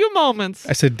brief few moments.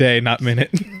 I said day, not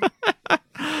minute.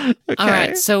 Okay. All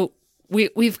right, so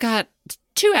we've got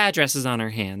two addresses on our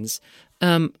hands.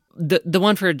 The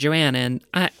one for Joanna, and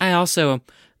I also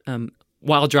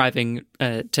while driving,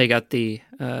 take out the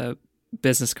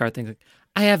business card thing. Like,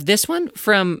 I have this one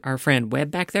from our friend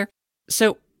Webb back there.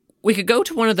 So we could go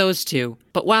to one of those two,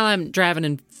 but while I'm driving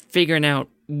and figuring out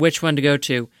which one to go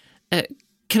to,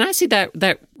 can I see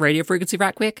that radio frequency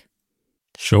right quick?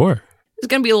 Sure. It's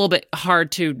going to be a little bit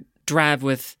hard to drive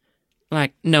with,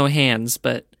 like, no hands,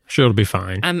 but Sure, it'll be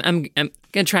fine. I'm going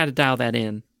to try to dial that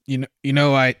in. You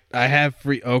know, I have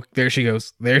free. Oh, there she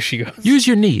goes. Use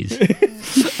your knees.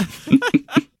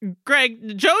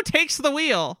 Greg, Joe takes the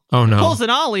wheel. Oh, no. Pulls an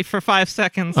ollie for 5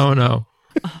 seconds. Oh, no.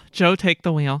 Joe, take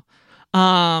the wheel.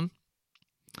 Okay,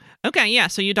 yeah,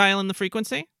 so you dial in the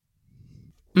frequency?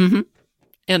 Mm-hmm.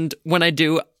 And when I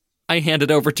do, I hand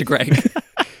it over to Greg.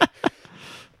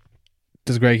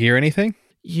 Does Greg hear anything?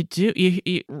 You do.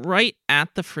 You right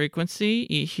at the frequency,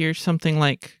 you hear something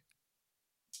like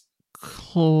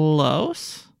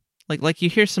close. Like you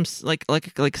hear some like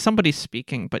somebody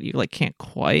speaking, but you like can't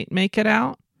quite make it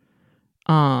out.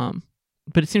 But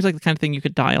it seems like the kind of thing you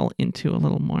could dial into a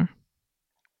little more.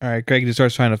 All right, Greg just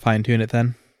starts trying to fine tune it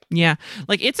then. Yeah,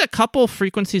 like it's a couple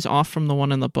frequencies off from the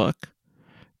one in the book,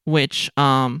 which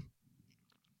there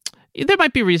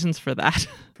might be reasons for that.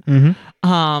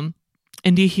 Mm-hmm.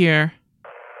 And you hear,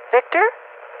 Victor?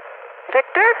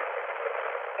 Victor?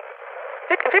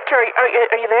 Victor,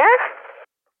 are you there?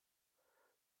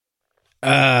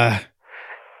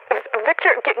 Victor,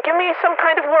 give me some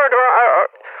kind of word,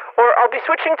 or I'll be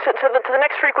switching to the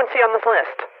next frequency on this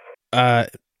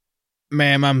list.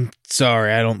 Ma'am, I'm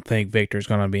sorry. I don't think Victor's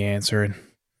gonna be answering.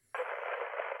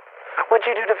 What'd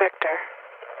you do to Victor?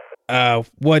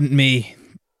 Wasn't me.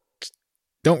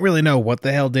 Don't really know what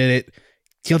the hell did it.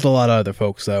 Killed a lot of other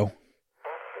folks, though.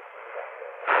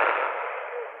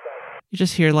 you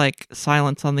just hear like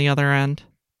silence on the other end.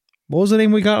 What was the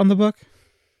name we got on the book?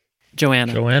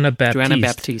 Joanna. Joanna Baptiste. Joanna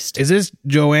Baptiste. Is this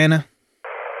Joanna?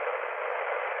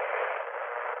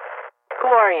 Who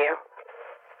are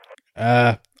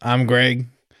you? I'm Greg.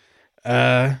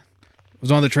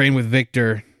 Was on the train with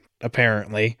Victor,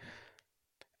 apparently.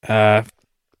 You're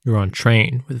on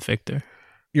train with Victor.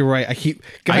 You're right. I keep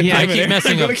I damn it, keep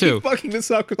messing I'm up, gonna too. Keep fucking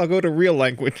this up because I'll go to real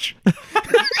language.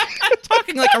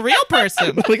 Talking like a real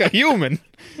person. Like a human.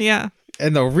 Yeah.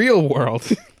 In the real world.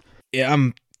 Yeah,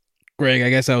 I'm Greg. I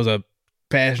guess I was a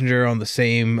passenger on the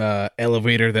same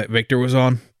elevator that Victor was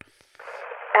on.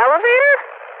 Elevator?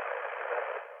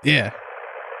 Yeah.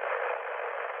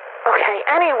 Okay,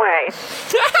 anyway.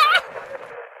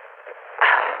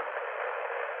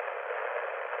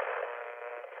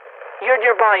 You're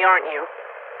nearby, aren't you?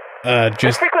 The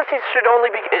Just frequencies would only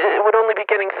be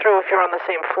getting through if you're on the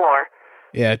same floor.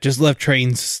 yeah, just left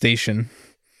train station.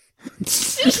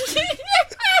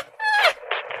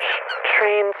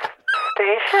 Train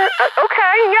station?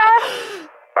 Okay, yeah.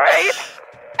 Right.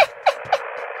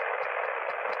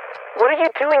 What are you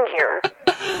doing here?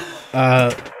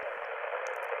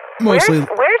 Mostly.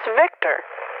 Where's Victor?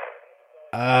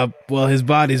 Well, his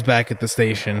body's back at the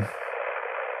station.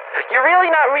 You're really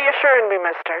not reassuring me,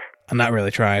 mister. I'm not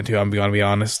really trying to. I'm gonna be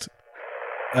honest.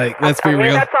 Like, let's be I mean,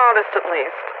 real. that's honest at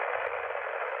least.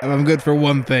 If I'm good for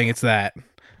one thing, it's that.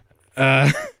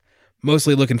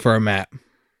 Mostly looking for a map.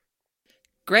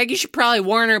 Greg, you should probably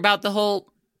warn her about the whole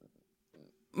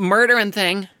murdering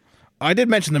thing. I did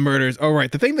mention the murders. Oh, right.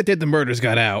 The thing that did the murders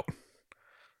got out.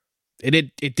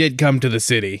 It did come to the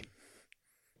city.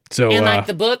 So, And like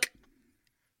the book.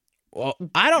 well,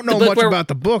 I don't know book much where- about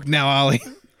the book now, Ollie.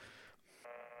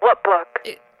 What book?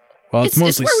 Well, It's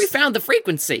where we found the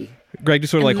frequency. Greg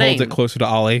just sort of like and holds name. it closer to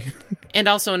Ollie. And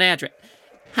also an address.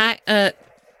 Hi,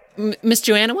 Miss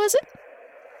Joanna, was it?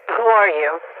 Who are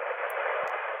you?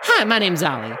 Hi, my name's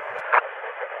Ollie. I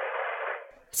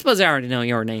suppose I already know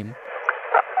your name.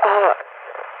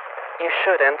 You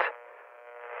shouldn't.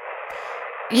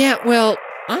 Yeah, well,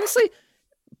 honestly,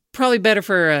 probably better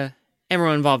for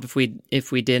everyone involved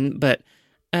if we didn't. But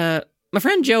my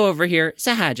friend Joe over here,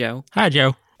 say hi, Joe. Hi,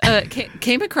 Joe.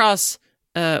 Came across.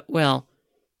 Well,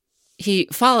 he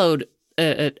followed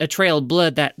a trail of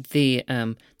blood that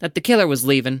the killer was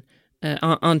leaving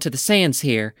onto the sands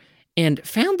here, and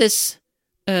found this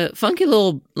funky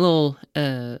little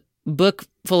book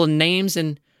full of names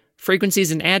and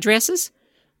frequencies and addresses.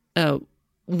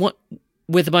 What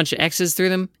with a bunch of X's through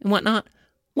them and whatnot.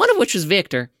 One of which was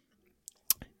Victor.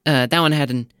 That one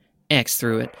had an X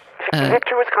through it.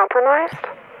 Victor was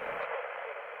compromised?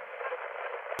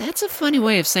 That's a funny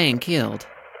way of saying killed.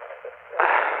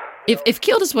 If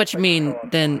killed is what you mean,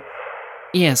 then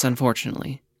yes,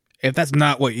 unfortunately. If that's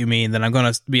not what you mean, then I'm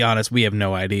gonna be honest. We have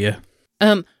no idea.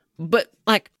 But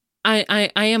like, I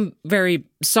am very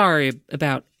sorry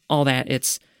about all that.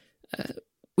 It's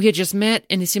we had just met,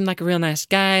 and he seemed like a real nice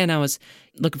guy, and I was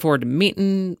looking forward to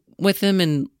meeting with him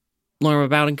and learn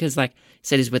about him because, like, he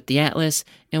said he's with the Atlas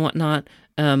and whatnot.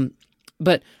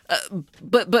 But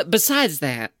besides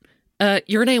that,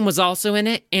 your name was also in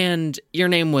it, and your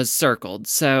name was circled.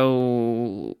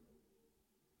 So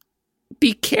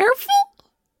be careful.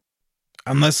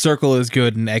 Unless circle is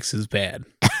good and X is bad.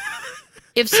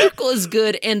 If circle is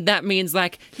good and that means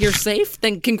like you're safe,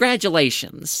 then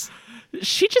congratulations.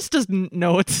 She just doesn't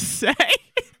know what to say.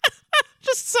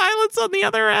 Just silence on the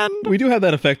other end. We do have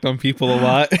that effect on people a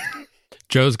lot.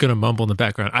 Joe's gonna mumble in the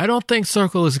background. I don't think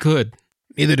circle is good.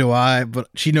 Neither do I, but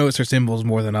she knows her symbols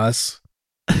more than us.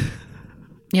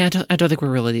 Yeah, I don't think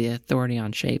we're really the authority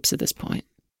on shapes at this point.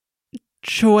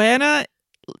 Joanna,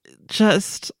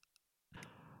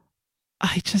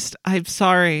 I'm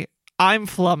sorry. I'm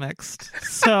flummoxed.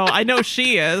 So I know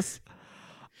she is.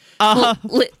 Well,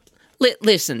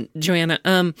 listen, Joanna,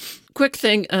 quick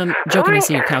thing, Joe, can I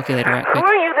see your calculator right Who quick?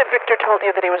 are you that Victor told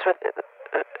you that he was with?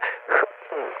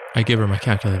 I give her my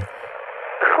calculator.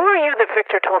 Who are you that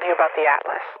Victor told you about the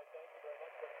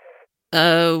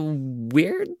Atlas?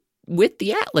 We're with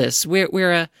the Atlas. We're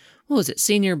what was it,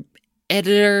 senior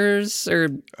editors or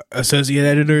Associate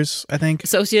editors, I think.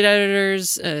 associate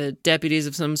editors, deputies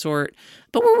of some sort.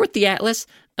 But we're with the Atlas.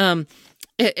 At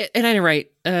any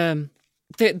rate,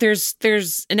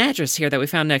 there's an address here that we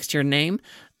found next to your name.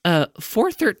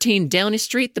 413 Downey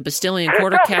Street, the Bastilian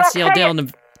Quarter, Castiel Dale.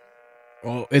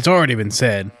 Well, it's already been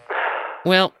said.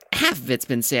 Well, half of it's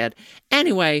been said.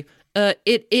 Anyway,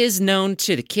 it is known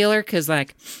to the killer because,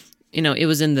 like, you know, it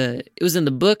was in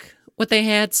the book what they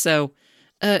had. So,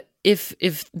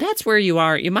 if that's where you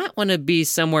are, you might want to be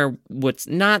somewhere what's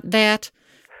not that.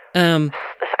 I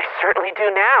certainly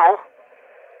do now.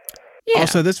 Yeah.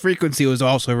 Also, this frequency was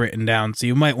also written down, so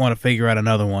you might want to figure out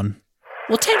another one.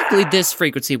 Well, technically, this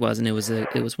frequency wasn't. It was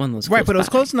one of those. Right, but it was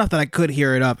by. close enough that I could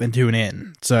hear it up and tune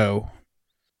in. So,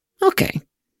 Okay.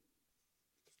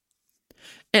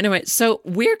 Anyway, so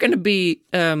we're going to be.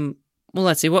 Well,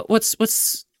 let's see. What's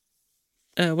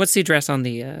the address on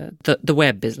the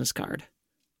web business card?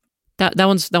 That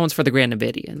one's for the Grand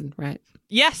Navidian, right?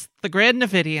 Yes, the Grand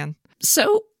Navidian.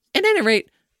 So, at any rate,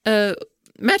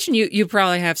 imagine you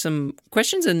probably have some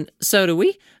questions, and so do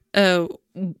we.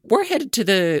 We're headed to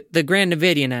the Grand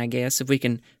Navidian, I guess, if we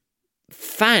can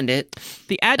find it.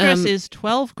 The address is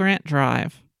 12 Grant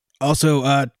Drive.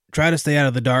 also, try to stay out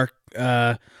of the dark.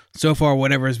 So far,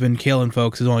 whatever has been killing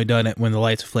folks has only done it when the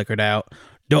lights flickered out.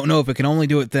 Don't know if it can only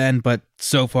do it then, but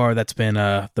so far that's been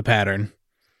the pattern.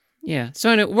 Yeah. So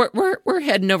anyway, we're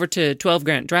heading over to 12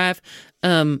 Grant Drive.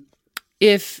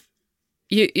 If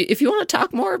you want to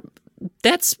talk more,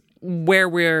 that's where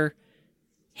we're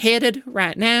headed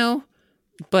right now.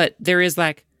 But there is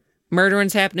like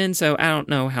murderings happening, so I don't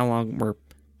know how long we're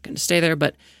going to stay there.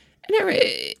 But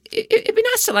anyway, it'd be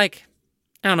nice to like,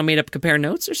 I don't know, meet up, compare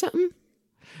notes or something.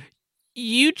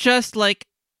 You just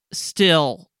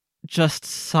just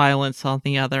silence on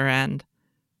the other end.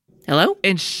 Hello?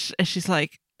 And she's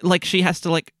like she has to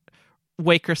like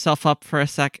wake herself up for a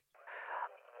sec.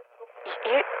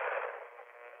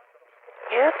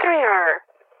 You three are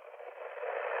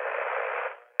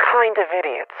kind of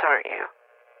idiots, aren't you?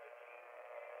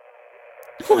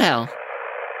 Well,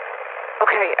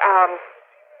 Okay,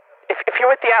 if you're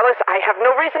with the Atlas, I have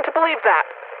no reason to believe that.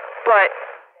 But,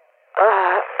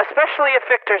 especially if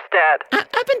Victor's dead.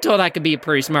 I've been told I could be a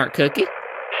pretty smart cookie.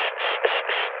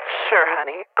 Sure,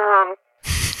 honey.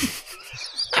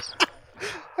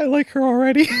 I like her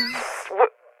already.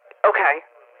 Okay.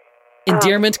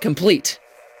 Endearment complete.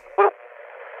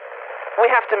 We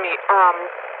have to meet.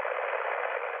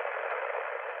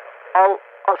 I'll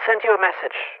send you a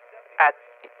message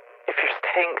if you're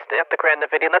staying at the Grand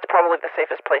Navidian. That's probably the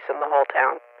safest place in the whole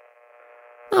town.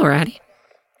 Alrighty.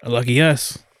 Lucky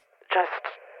us. Just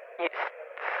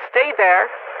stay there.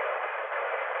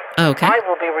 Okay. I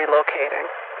will be relocating.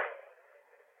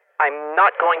 I'm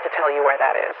not going to tell you where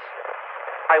that is.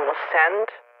 I will send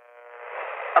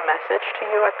a message to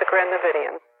you at the Grand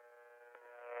Navidian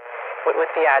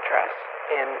with the address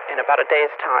in about a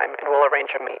day's time, and we'll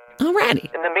arrange a meet.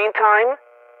 Alrighty. In the meantime,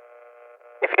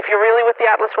 if you're really with the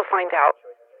Atlas, we'll find out.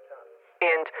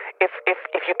 And if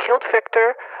you killed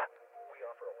Victor,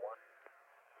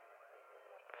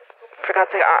 for God's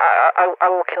sake, I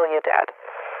will kill you dead.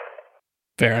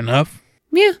 Fair enough.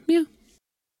 Yeah.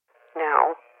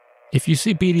 Now, If you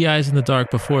see beady eyes in the dark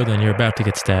before then, you're about to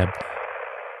get stabbed.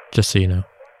 Just so you know.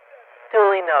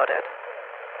 duly noted.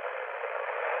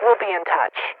 We'll be in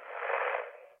touch.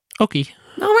 Okay.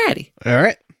 Alrighty. All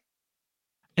right.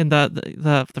 And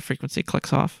the frequency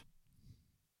clicks off.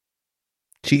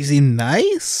 She seemed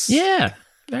nice. Yeah,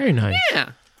 very nice.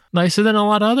 Yeah. Nicer than a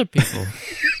lot of other people.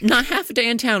 Not half a day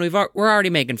in town. We're already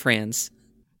making friends.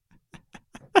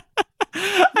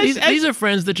 These are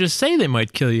friends that just say they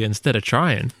might kill you instead of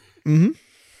trying. Mm-hmm.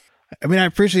 I mean, I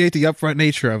appreciate the upfront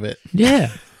nature of it.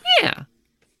 Yeah. Yeah.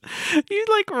 You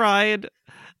like ride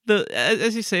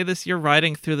as you say this, you're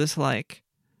riding through this like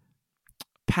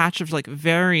patch of like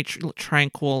very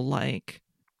tranquil, like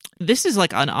this is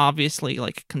like an obviously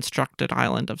like constructed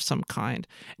island of some kind,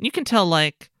 and you can tell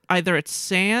like either it's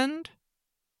sand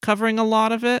covering a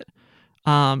lot of it.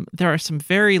 There are some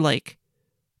very like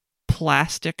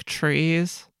plastic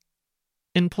trees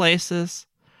in places,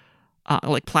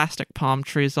 like plastic palm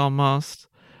trees almost.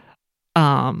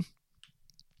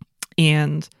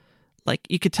 And like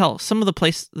you could tell some of the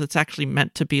place that's actually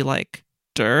meant to be like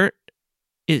dirt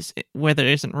is where there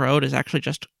isn't road is actually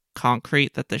just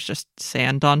concrete that there's just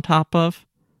sand on top of.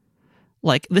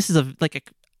 Like this is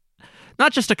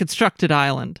not just a constructed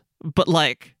island, but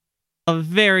like a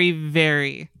very,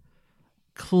 very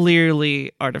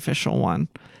clearly artificial one.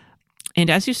 And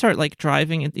as you start like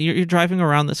driving, you're driving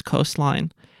around this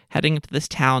coastline, heading into this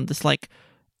town, this like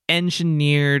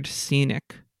engineered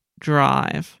scenic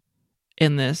drive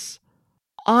in this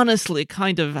honestly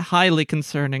kind of highly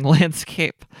concerning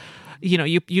landscape. You know,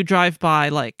 you drive by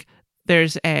like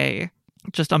there's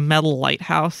just a metal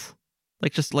lighthouse,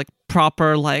 like just like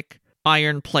proper like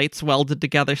iron plates welded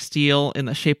together steel in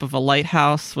the shape of a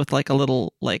lighthouse with like a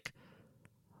little like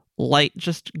light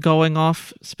just going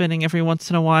off spinning every once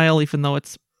in a while, even though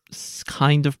it's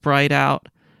kind of bright out.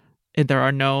 And there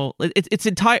are no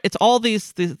it's all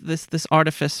this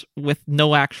artifice with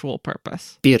no actual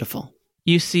purpose. Beautiful.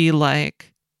 You see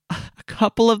like a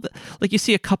couple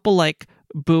like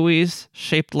buoys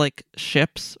shaped like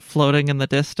ships floating in the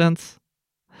distance.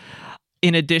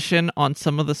 In addition, on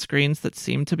some of the screens that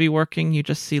seem to be working, you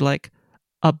just see like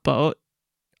a boat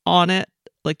on it,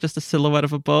 like just a silhouette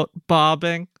of a boat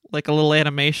bobbing, like a little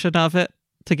animation of it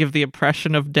to give the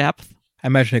impression of depth. I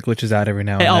imagine it glitches out every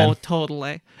now and then. Oh,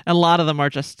 totally. And a lot of them are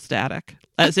just static,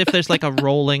 as if there's like a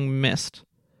rolling mist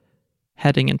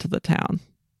heading into the town.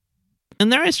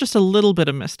 And there is just a little bit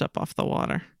of mist up off the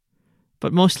water,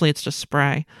 but mostly it's just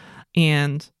spray.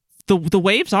 And the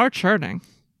waves are churning.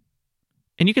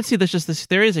 And you can see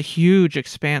there is a huge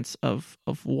expanse of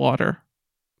water,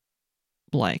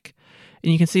 like,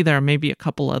 and you can see there are maybe a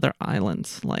couple other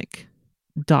islands, like,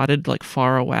 dotted, like,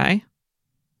 far away.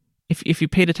 If you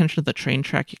paid attention to the train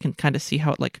track, you can kind of see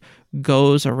how it, like,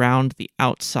 goes around the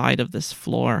outside of this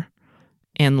floor.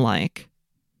 And, like,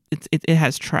 it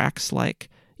has tracks, like,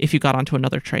 if you got onto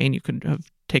another train, you could have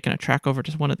taken a track over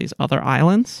to one of these other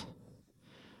islands.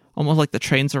 Almost like the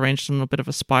train's arranged in a bit of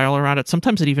a spiral around it.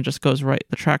 Sometimes it even just goes right.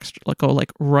 The tracks go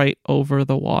like right over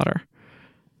the water.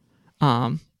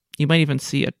 You might even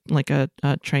see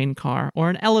a train car or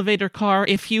an elevator car,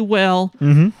 if you will,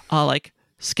 like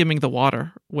skimming the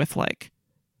water with like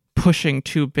pushing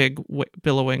two big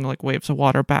billowing like waves of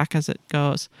water back as it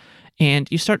goes. And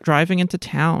you start driving into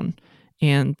town,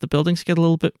 and the buildings get a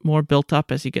little bit more built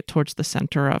up as you get towards the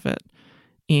center of it.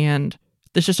 And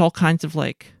there's just all kinds of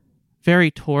like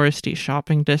very touristy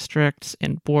shopping districts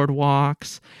and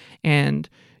boardwalks, and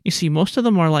you see most of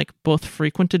them are like both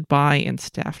frequented by and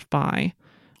staffed by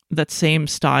that same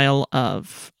style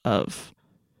of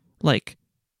like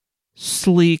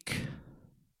sleek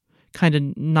kind of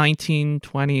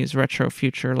 1920s retro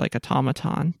future like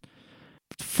automaton,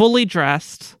 fully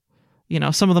dressed, you know,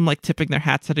 some of them like tipping their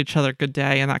hats at each other, good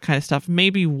day, and that kind of stuff.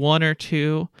 Maybe one or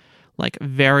two like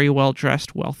very well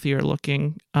dressed, wealthier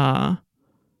looking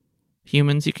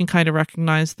humans. You can kind of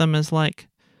recognize them as like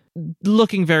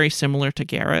looking very similar to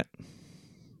Garrett.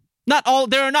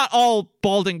 They're not all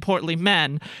balding, portly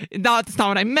men. That's not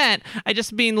what I meant. I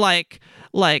just mean like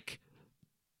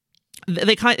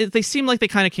they seem like they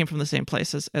kind of came from the same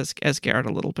place as Garrett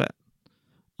a little bit.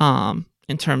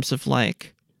 In terms of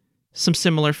like some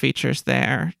similar features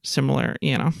there, similar,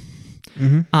 you know.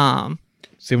 Mm-hmm.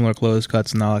 Similar clothes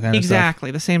cuts and all that kind of stuff.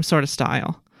 Exactly, the same sort of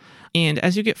style. And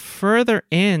as you get further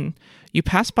in, you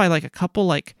pass by like a couple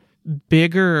like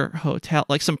bigger hotel,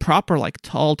 like some proper like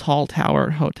tall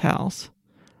tower hotels.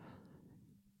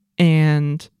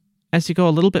 And as you go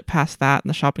a little bit past that and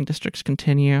the shopping districts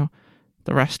continue,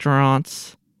 the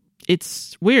restaurants,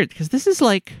 it's weird because this is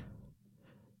like,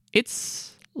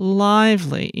 it's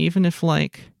lively, even if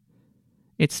like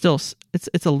it's still,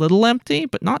 it's a little empty,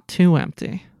 but not too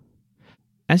empty.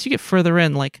 As you get further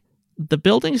in, like the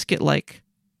buildings get like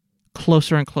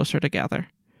closer and closer together.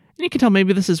 And you can tell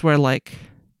maybe this is where like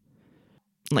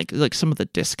some of the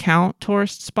discount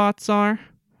tourist spots are.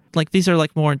 like these are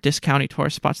like more discounty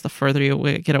tourist spots the further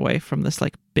you get away from this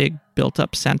like big built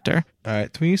up center. All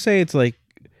right. So when you say it's like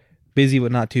busy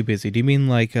but not too busy, do you mean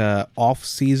like off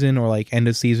season or like end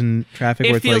of season traffic?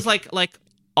 It where feels it's like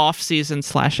off season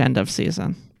 / end of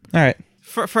season. all right.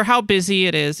 For how busy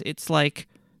it is, it's like,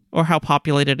 or how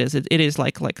populated it is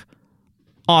like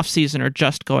off season or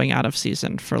just going out of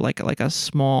season for like a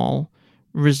small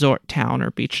resort town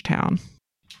or beach town.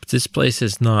 But this place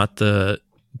is not the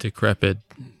decrepit,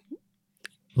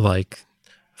 like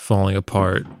falling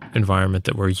apart environment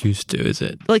that we're used to, is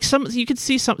it? Like you could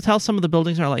tell some of the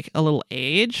buildings are like a little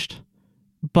aged,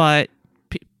 but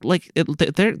like it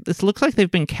looks like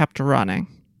they've been kept running.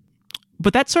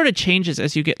 But that sort of changes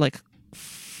as you get like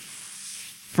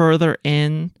further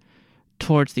in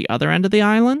towards the other end of the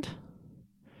island,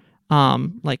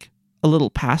 like a little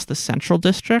past the central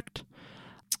district,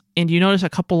 and you notice a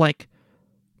couple like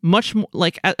much more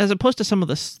like as opposed to some of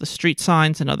the street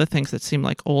signs and other things that seem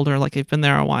like older, like they've been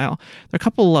there a while. There are a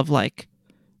couple of like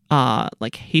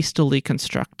hastily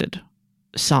constructed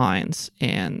signs,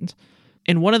 and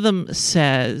one of them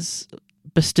says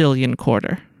Bastilian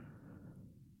Quarter.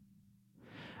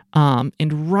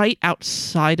 And right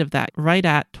outside of that, right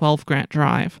at 12 Grant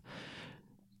Drive,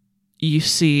 you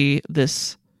see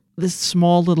this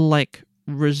small little like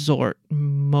resort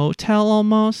motel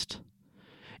almost.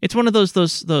 It's one of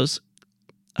those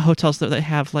hotels that they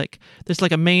have like there's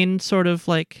like a main sort of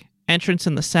like entrance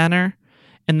in the center,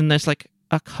 and then there's like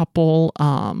a couple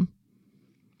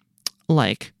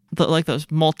like those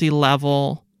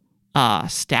multi-level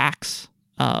stacks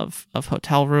of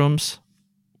hotel rooms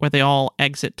where they all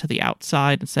exit to the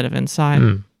outside instead of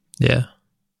inside. Yeah.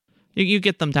 You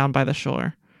get them down by the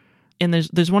shore. And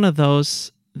there's one of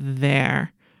those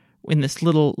there in this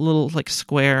little like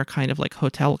square kind of like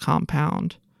hotel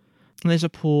compound. And there's a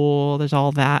pool, there's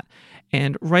all that.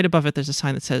 And right above it, there's a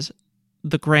sign that says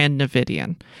the Grand Navidian.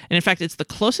 And in fact, it's the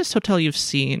closest hotel you've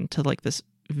seen to like this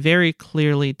very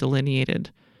clearly delineated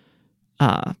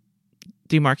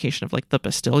demarcation of like the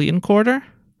Bastilian Quarter.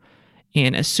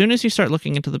 And as soon as you start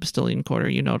looking into the Bastilian Quarter,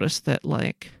 you notice that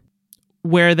like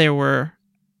where there were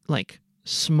like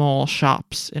small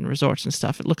shops and resorts and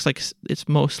stuff, it looks like it's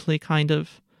mostly kind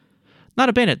of not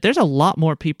abandoned. There's a lot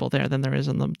more people there than there is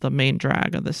in the main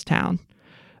drag of this town.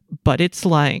 But it's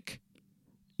like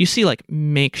you see like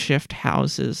makeshift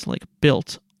houses like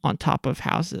built on top of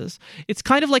houses. It's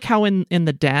kind of like how in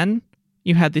the Den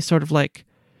you had these sort of like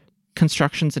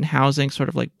constructions and housing sort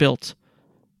of like built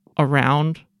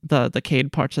around the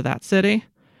cade parts of that city.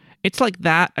 It's like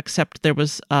that, except there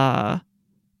was a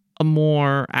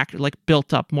more like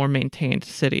built up, more maintained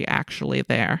city actually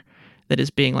there that is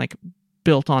being like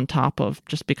built on top of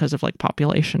just because of like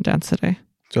population density.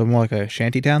 So more like a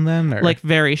shanty town then, or? Like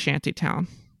very shanty town.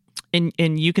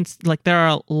 And you can like there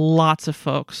are lots of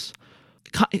folks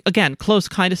again close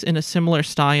kind of in a similar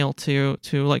style to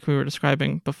like we were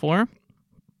describing before,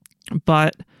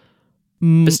 but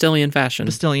Bastilian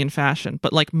fashion,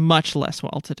 but like much less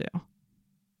well-to-do.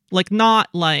 Like not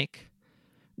like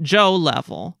Joe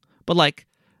level, but like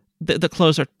the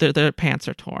clothes are their pants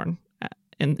are torn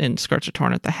and skirts are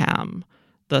torn at the hem.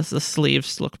 The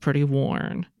sleeves look pretty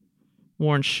worn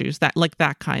shoes, that like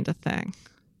that kind of thing.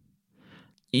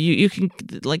 You can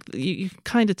like you can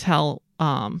kind of tell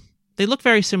they look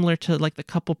very similar to like the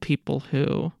couple people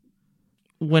who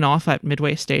went off at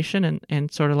Midway Station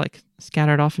and sort of like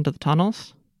scattered off into the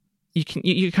tunnels.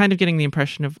 You're kind of getting the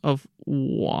impression of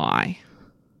why.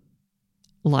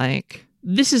 Like,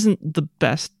 this isn't the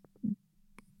best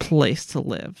place to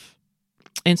live.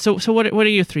 And so what are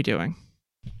you three doing?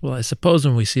 Well, I suppose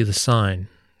when we see the sign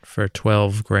for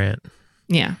 12 Grant.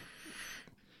 Yeah.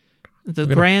 The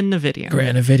Grand Navidian.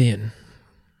 Grand Navidian.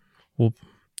 We'll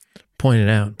point it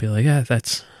out and be like, yeah,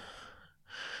 that's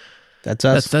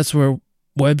us. That's where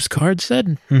Webb's card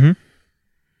said? Mm-hmm.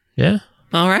 Yeah?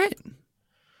 All right.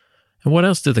 And what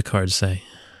else did the card say?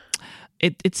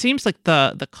 It seems like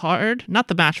the card, not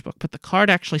the matchbook, but the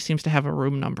card actually seems to have a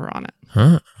room number on it.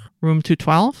 Huh? Room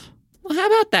 212? Well, how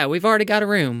about that? We've already got a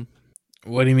room.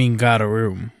 What do you mean got a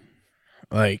room?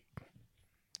 Like,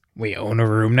 we own a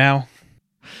room now?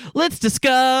 Let's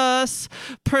discuss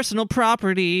personal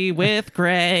property with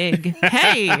Greg.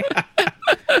 Hey!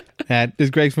 This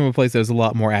Greg's from a place that was a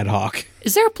lot more ad hoc.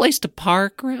 Is there a place to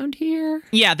park around here?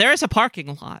 Yeah, there is a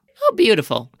parking lot. Oh,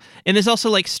 beautiful. And there's also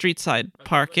like street side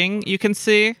parking you can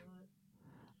see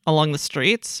along the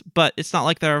streets, but it's not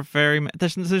like there are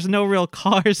there's no real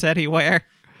cars anywhere.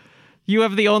 You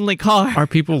have the only car. Are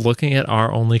people looking at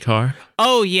our only car?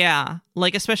 Oh yeah.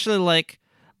 Like especially like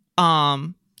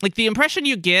the impression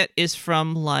you get is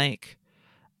from like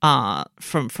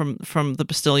from the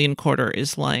Bastilian Quarter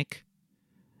is like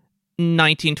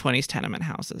 1920s tenement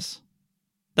houses.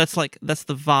 That's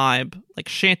the vibe, like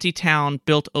shanty town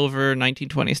built over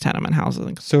 1920s tenement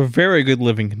houses. So very good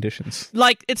living conditions.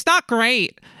 Like, it's not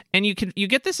great, and you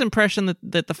get this impression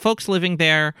that the folks living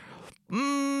there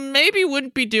maybe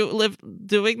wouldn't be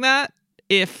doing that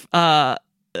if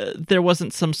there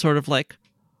wasn't some sort of like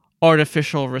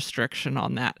artificial restriction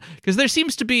on that, because there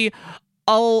seems to be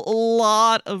a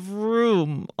lot of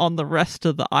room on the rest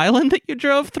of the island that you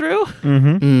drove through.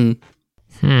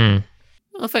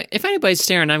 Well, if anybody's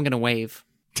staring, I'm gonna wave.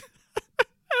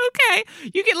 Okay,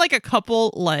 you get like a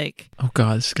couple like Oh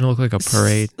God, this is gonna look like a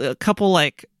parade. a couple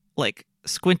like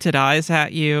squinted eyes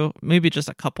at you, maybe just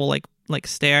a couple like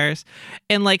stares,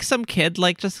 and like some kid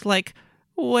like just like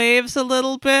waves a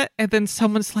little bit, and then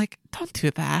someone's like, "Don't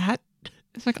do that."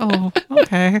 It's like, "Oh,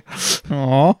 okay."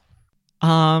 Aw.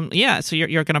 Yeah. So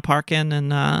you're gonna park in,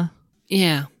 and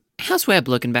Yeah. How's Webb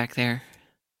looking back there?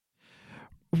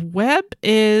 Webb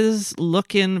is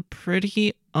looking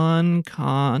pretty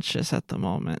unconscious at the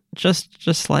moment.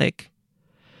 Just like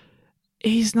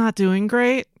he's not doing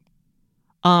great.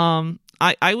 I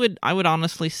would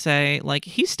honestly say like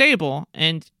he's stable,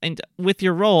 and with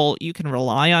your role you can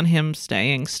rely on him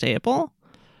staying stable,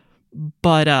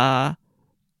 but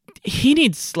he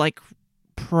needs like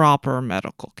proper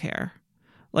medical care,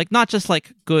 like not just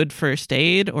like good first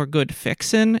aid or good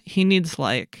fixin'. He needs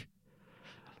some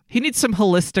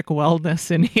holistic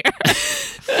wellness in here.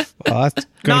 Well, that's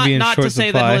going to be in not short to say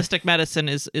supply. that holistic medicine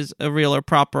is a real or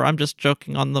proper. I'm just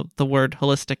joking on the word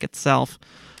holistic itself.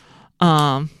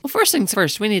 Well, first things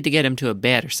first, we need to get him to a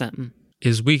bed or something.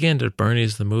 Is Weekend at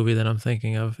Bernie's the movie that I'm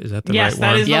thinking of? Is that the Yes, right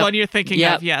that one? is the one you're thinking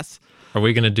of. Yes. Are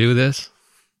we gonna do this?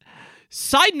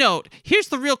 Side note, here's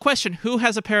the real question. Who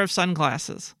has a pair of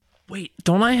sunglasses? Wait,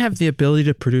 don't I have the ability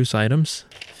to produce items?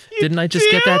 Didn't I just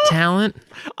get that talent?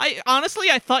 I honestly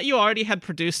thought you already had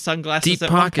produced sunglasses Deep at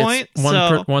pockets, one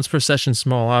point. once per session,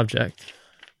 small object.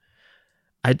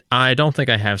 I don't think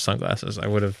I have sunglasses. I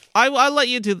would have. I'll let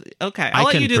you do. Okay, I'll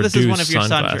let you do this as one of your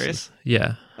sundries.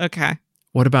 Yeah. Okay.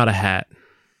 What about a hat?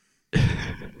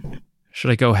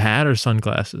 Should I go hat or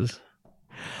sunglasses?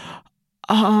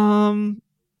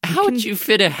 How would you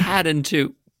fit a hat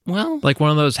into? Well, Like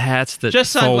one of those hats that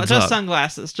Just folds up.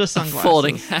 sunglasses. Just a sunglasses.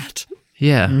 folding hat.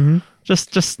 Yeah. Mm-hmm.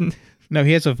 Just. No,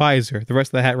 he has a visor. The rest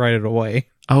of the hat right it away.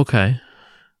 Okay.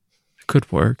 Could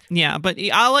work. Yeah, but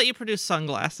I'll let you produce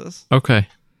sunglasses Okay.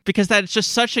 because that's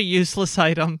just such a useless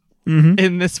item Mm-hmm.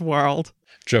 in this world.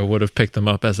 Joe would have picked them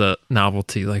up as a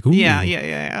novelty. Like, ooh. Yeah.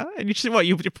 And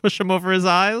you push him over his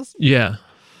eyes? Yeah.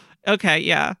 Okay,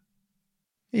 yeah.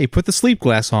 Hey, put the sleep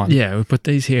glass on. Yeah, we put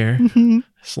these here,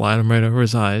 slide them right over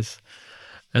his eyes,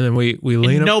 and then we lean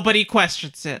And him. nobody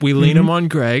questions it. We lean him on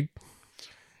Greg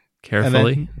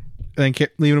carefully. And then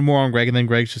leave it more on Greg, and then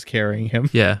Greg's just carrying him.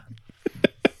 Yeah,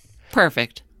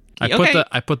 Perfect.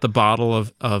 I put the bottle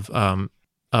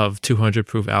of 200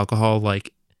 proof alcohol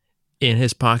like in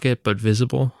his pocket, but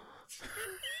visible.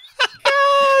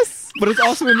 But it's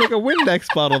also in like a Windex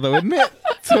bottle, though, isn't it?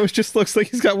 So it just looks like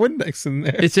he's got Windex in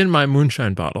there. It's in my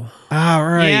moonshine bottle. Ah,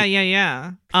 right.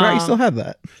 Yeah. Right, you still have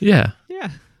that. Yeah, Yeah.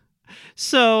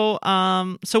 So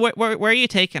where are you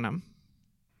taking him?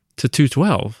 to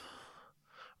 212.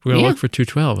 We're gonna Yeah. look for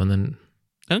 212, and then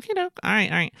Okay, no. All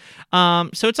right.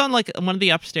 So it's on like one of the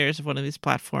upstairs of one of these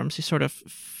platforms. You sort of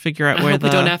figure out I where hope we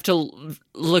don't have to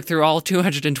look through all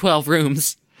 212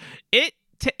 rooms.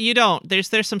 you don't. There's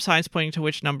some signs pointing to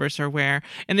which numbers are where,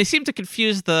 and they seem to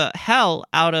confuse the hell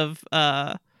out of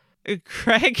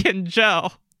Craig and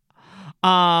Joe.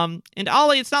 And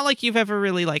Ollie, it's not like you've ever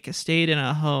really like stayed in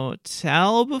a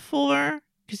hotel before,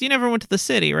 because you never went to the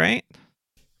city, right?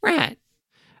 Right.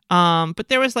 But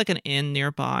there was like an inn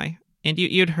nearby, and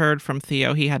you'd heard from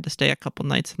Theo he had to stay a couple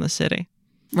nights in the city.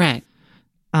 Right.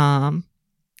 And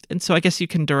so I guess you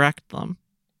can direct them.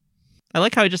 I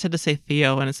like how I just had to say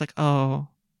Theo, and it's like, oh.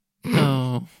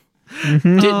 Oh.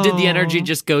 Mm-hmm. Did the energy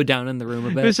just go down in the room a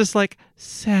It bit? was just like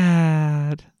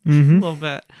sad Mm-hmm. a little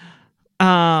bit.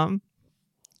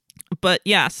 But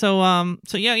yeah, so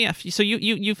yeah. So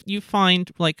you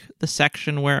find like the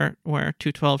section where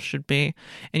 212 should be,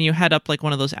 and you head up like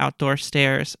one of those outdoor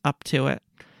stairs up to it,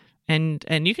 and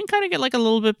you can kind of get like a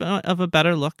little bit of a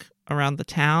better look around the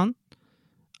town.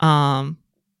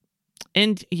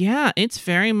 And yeah, it's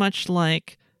very much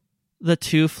like the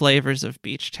two flavors of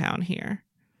Beach Town here.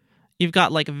 You've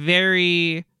got like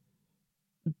very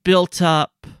built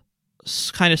up,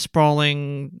 kind of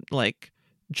sprawling, like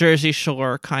Jersey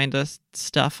Shore kind of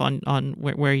stuff on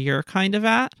where you're kind of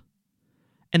at.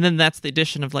 And then that's the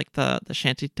addition of like the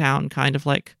shanty town kind of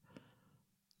like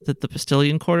that the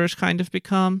Postilion quarters kind of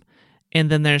become. And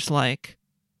then there's like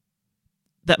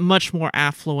that much more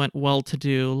affluent,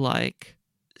 well-to-do, like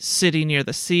city near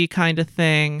the sea kind of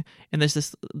thing. And there's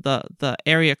this, the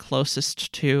area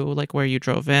closest to like where you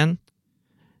drove in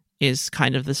is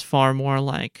kind of this far more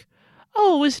like,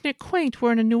 oh, isn't it quaint?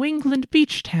 We're in a New England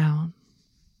beach town.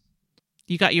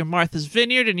 You got your Martha's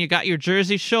Vineyard, and you got your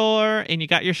Jersey Shore, and you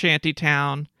got your shanty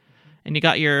town, and you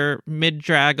got your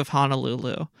mid-drag of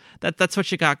Honolulu. That's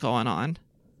what you got going on.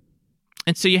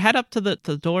 And so you head up to the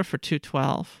door for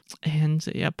 212,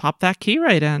 and pop that key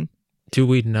right in. Do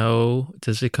we know,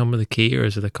 does it come with a key or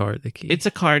is it a card, the key? It's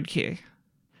a card key.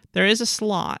 There is a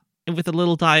slot with a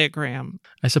little diagram.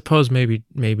 I suppose maybe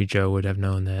Joe would have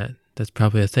known that. That's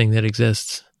probably a thing that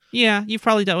exists. Yeah, you've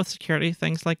probably dealt with security,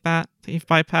 things like that you've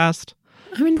bypassed.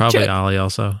 I mean, Probably Ollie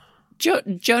also. Joe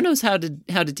knows how to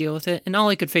deal with it, and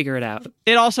Ollie could figure it out.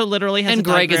 It also literally has And a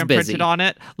Greg is diagram busy. printed on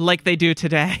it, like they do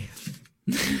today.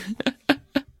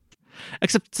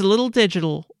 Except it's a little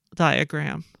digital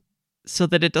diagram, so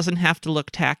that it doesn't have to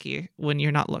look tacky when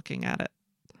you're not looking at it.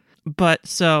 But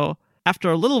so after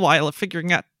a little while of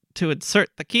figuring out to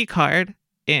insert the key card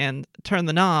and turn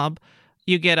the knob,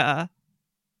 you get a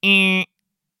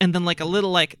and then like a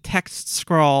little like text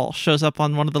scroll shows up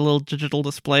on one of the little digital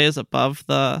displays above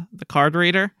the card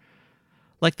reader,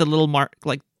 like the little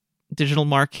digital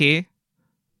marquee,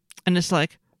 and it's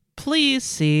like, please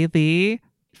see the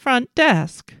front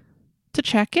desk to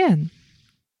check in.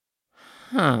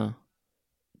 Huh.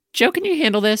 Joe, can you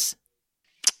handle this?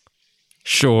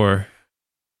 Sure.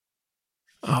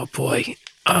 Oh boy.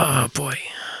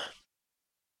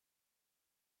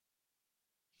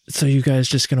 So you guys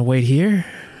just gonna wait here?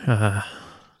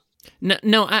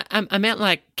 No, I meant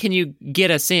like, can you get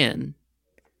us in?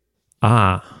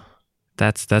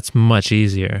 That's much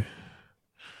easier.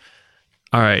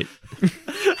 All right.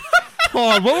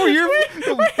 Hold on, what were your...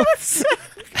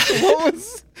 what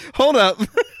was... Hold up.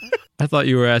 I thought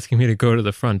you were asking me to go to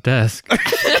the front desk.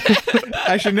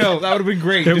 Actually, no, that would have been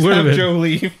great. It Just would have have been. Joe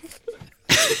leave.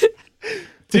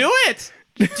 Do it!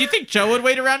 Do you think Joe would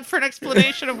wait around for an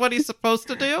explanation of what he's supposed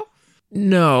to do?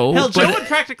 No. Hell, Joe but would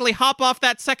practically hop off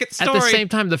that second story. at the same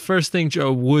time, the first thing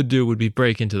Joe would do would be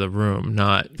break into the room,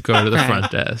 not go to the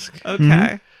front desk.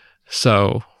 Okay.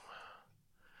 So,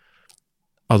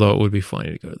 although it would be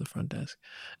funny to go to the front desk.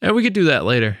 And we could do that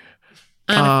later.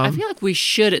 I feel like we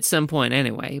should at some point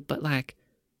anyway, but like,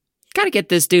 gotta get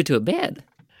this dude to a bed.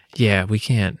 Yeah, we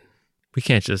can't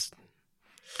just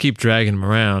keep dragging him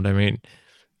around. I mean,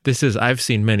 I've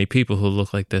seen many people who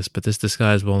look like this, but this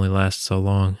disguise will only last so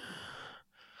long.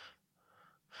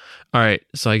 All right,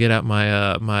 so I get out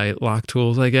my my lock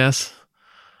tools, I guess.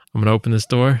 I'm gonna open this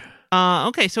door.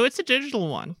 Okay, so it's a digital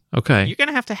one. Okay. You're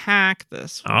gonna have to hack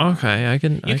this. Okay, I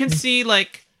can. You can see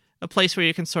like a place where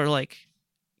you can sort of like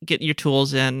get your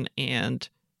tools in and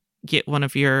get one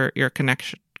of your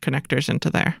connectors into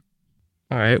there.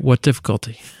 All right. What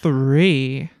difficulty?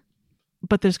 3.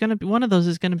 But there's gonna be one of those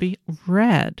is gonna be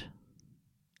red,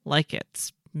 like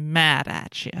it's mad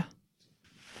at you.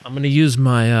 I'm gonna use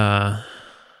my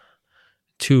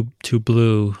two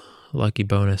blue lucky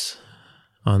bonus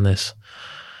on this.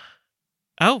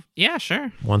 Oh yeah,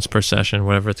 sure. Once per session,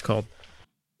 whatever it's called.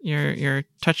 Your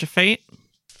touch of fate.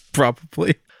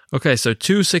 Probably. Okay, so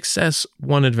 2 success,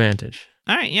 1 advantage.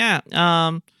 All right, yeah.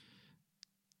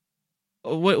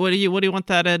 What do you want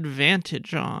that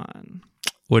advantage on?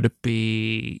 Would it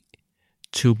be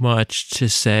too much to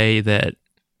say that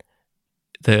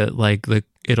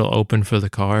it'll open for the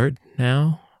card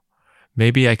now?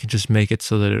 Maybe I could just make it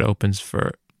so that it opens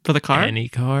for For the card? any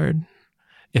card.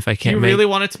 If I Do can't you make really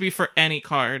want it to be for any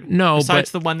card? No,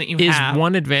 besides but the one that you is have.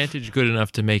 one advantage good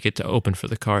enough to make it to open for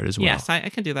the card as well? Yes, I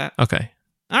can do that. Okay.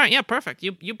 All right, yeah, perfect.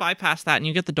 You bypass that and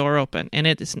you get the door open, and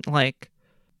it isn't like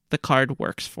the card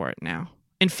works for it now.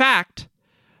 In fact,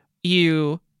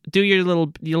 you do your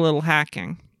little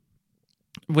hacking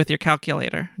with your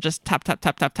calculator. Just tap tap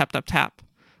tap tap tap tap tap,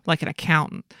 like an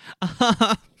accountant.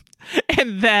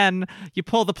 And then you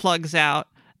pull the plugs out.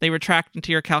 They retract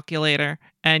into your calculator,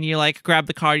 and you like grab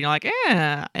the card. And you're like,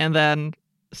 and then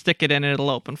stick it in, and it'll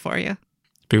open for you.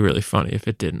 It'd be really funny if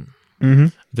it didn't. Mm-hmm.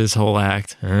 This whole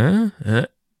act.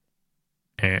 It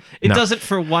No. does it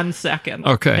for 1 second.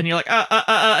 Okay. And you're like,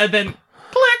 and then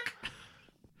click.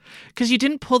 Because you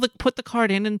didn't put the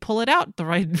card in and pull it out at the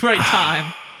right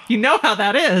time. You know how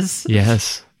that is.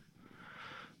 Yes.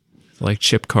 Like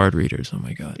chip card readers. Oh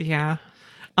my God. Yeah.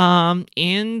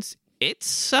 And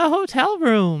it's a hotel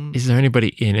room. Is there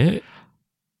anybody in it?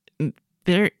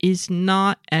 There is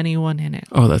not anyone in it.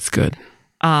 Oh, that's good.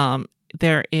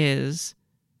 There is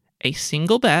a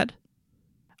single bed,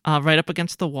 right up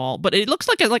against the wall. But it looks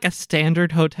like a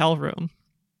standard hotel room.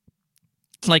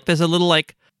 Like there's a little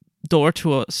like door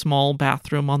to a small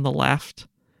bathroom on the left,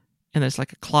 and there's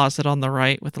like a closet on the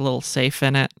right with a little safe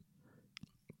in it.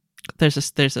 There's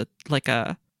a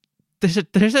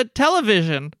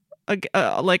television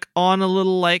like on a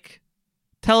little like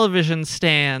television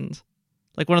stand,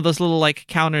 like one of those little like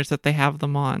counters that they have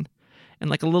them on, and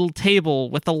like a little table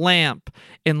with a lamp,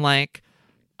 and like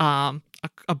a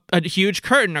huge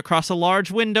curtain across a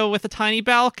large window with a tiny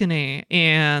balcony.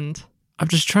 And I'm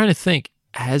just trying to think,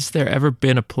 has there ever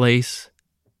been a place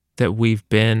that we've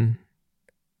been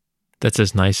that's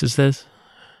as nice as this?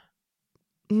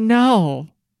 no,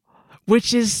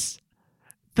 which is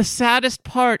the saddest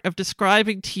part of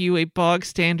describing to you a bog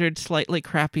standard, slightly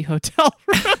crappy hotel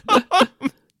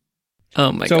room.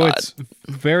 Oh my so god. it's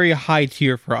very high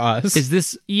tier for us. Is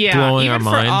this Yeah, blowing even our for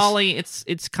minds? Ollie,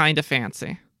 it's kind of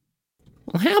fancy.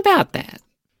 Well, how about that?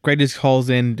 Greg just calls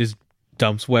in, just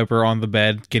dumps Weber on the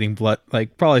bed, getting blood,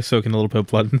 like probably soaking a little bit of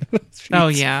blood. In the sheets. Oh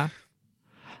yeah,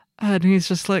 and he's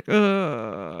just like, You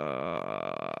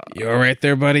all right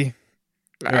there, buddy?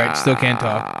 All right, still can't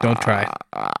talk. Don't try.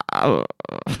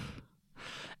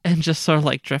 and just sort of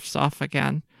like drifts off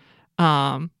again.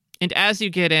 And as you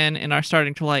get in and are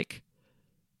starting to like,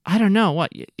 I don't know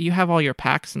what you have all your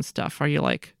packs and stuff. Are you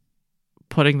like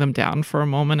putting them down for a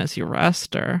moment as you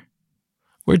rest, or?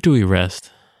 Where do we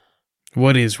rest?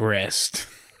 What is rest?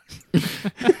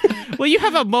 Well, you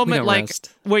have a We moment don't like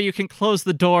rest. where you can close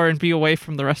the door and be away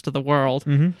from the rest of the world.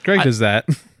 Greg does that.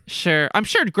 Sure. I'm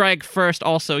sure Greg first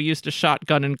also used a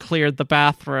shotgun and cleared the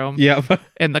bathroom Yep.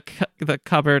 and the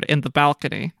cupboard and the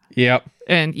balcony. Yep.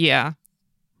 And yeah.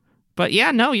 But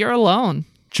yeah, no, you're alone.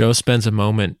 Joe spends a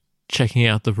moment checking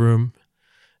out the room,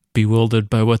 bewildered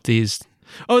by what these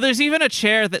Oh, there's even a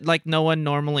chair that like no one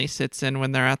normally sits in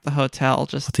when they're at the hotel,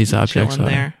 just What these objects chilling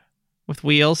are. there with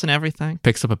wheels and everything.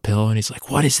 picks up a pillow and he's like,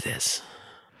 "What is this?"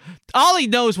 Ollie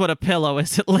knows what a pillow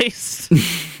is, at least.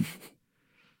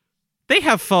 They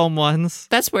have foam ones.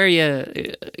 That's where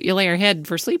you lay your head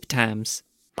for sleep times.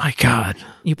 My God.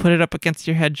 You put it up against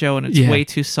your head, Joe, and it's Yeah. way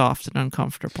too soft and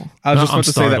uncomfortable. I was No, just I'm about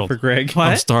to say that startled. for Greg. What?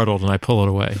 I'm startled and I pull it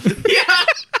away.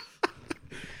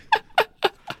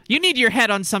 You need your head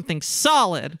on something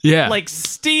solid. Yeah. Like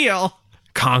steel.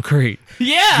 Concrete.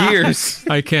 Yeah. Years.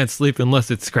 I can't sleep unless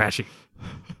it's scratchy.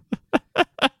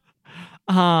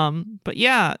 But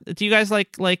yeah, do you guys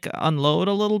like unload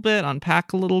a little bit,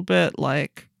 unpack a little bit,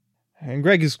 like And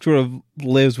Greg is sort of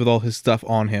lives with all his stuff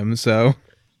on him, so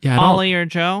Yeah, I don't. Ollie or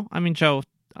Joe? I mean Joe,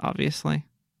 obviously.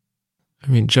 I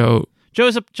mean, Joe.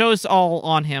 Joe's all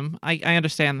on him. I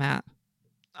understand that.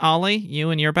 Ollie, you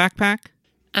and your backpack?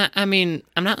 I mean,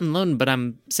 I'm not unloading, but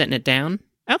I'm setting it down.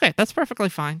 Okay, that's perfectly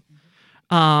fine.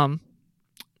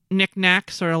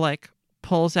 Knick-knack sort of like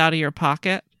pulls out of your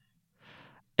pocket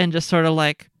and just sort of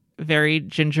like very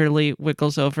gingerly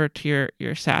wiggles over to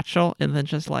your satchel and then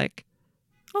just like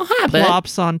Oh, hi, bud.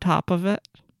 plops on top of it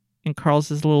and curls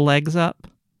his little legs up.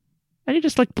 And he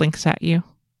just like blinks at you.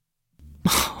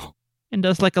 And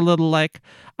does like a little like,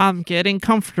 I'm getting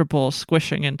comfortable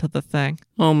squishing into the thing.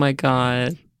 Oh my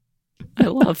god. I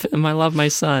love him. I love my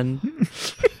son.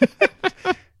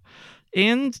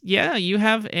 And yeah, you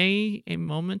have a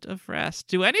moment of rest.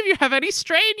 Do any of you have any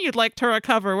strain you'd like to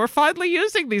recover? We're finally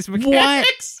using these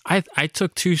mechanics. I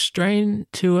took 2 strain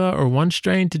to or 1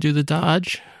 strain to do the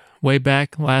dodge way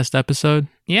back last episode.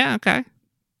 Yeah, okay.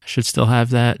 I should still have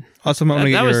that. also I'm gonna That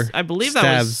get was- your I believe that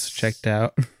stabs was- checked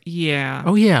out. Yeah.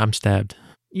 Oh yeah, I'm stabbed.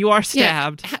 You are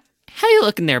stabbed. Yeah. How you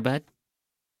looking there, bud?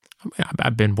 I mean,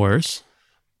 I've been worse,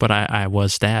 but I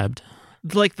was stabbed.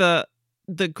 Like the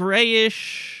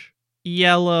grayish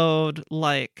yellowed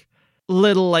like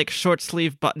little like short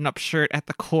sleeve button up shirt at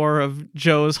the core of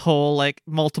Joe's whole like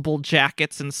multiple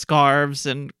jackets and scarves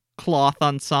and cloth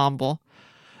ensemble.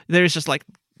 There's just like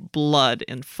blood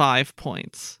in 5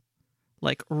 points,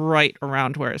 like right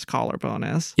around where his collarbone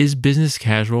is. Is business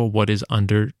casual what is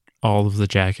under all of the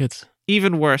jackets?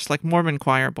 Even worse, like Mormon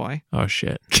choir boy. Oh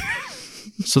shit.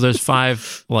 So there's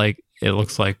 5 like it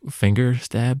looks like finger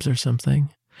stabs or something.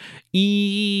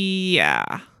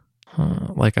 Yeah,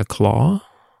 Like a claw?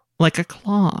 like a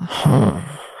claw. Huh.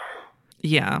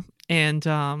 Yeah, and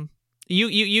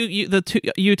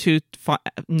you two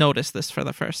notice this for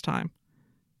the first time,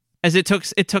 as it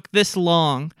took this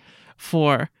long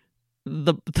for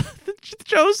the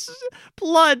Joe's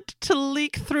blood to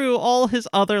leak through all his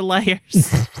other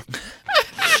layers.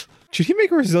 Should he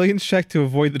make a resilience check to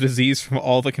avoid the disease from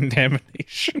all the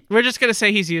contamination? We're just gonna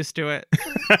say he's used to it.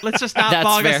 Let's just not That's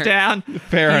bog us fair. down.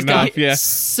 Fair He's enough, got yeah.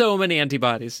 so many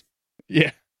antibodies.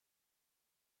 Yeah.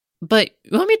 But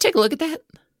you want me to take a look at that?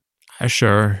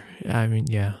 Sure. I mean,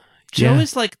 yeah. Joe Yeah.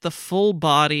 is like the full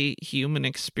body human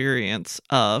experience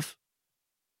of,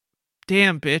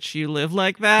 damn, bitch, you live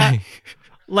like that?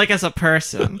 Like as a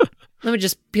person. Let me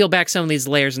just peel back some of these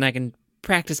layers and I can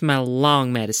practice my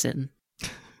long medicine.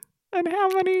 And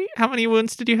how many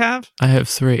wounds did you have? I have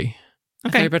 3. I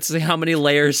thought you were about to say, how many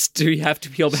layers do you have to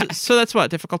peel back? So that's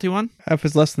what, difficulty 1? If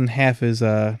it's less than half his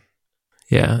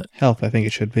Yeah. health, I think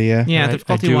it should be, yeah. Yeah, I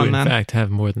difficulty do, 1 in then. fact,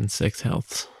 have more than 6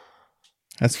 healths.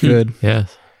 That's good.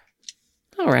 Yes.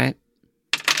 All right.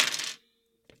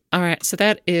 So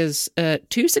that is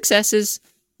 2 successes,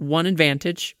 1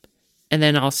 advantage, and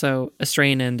then also a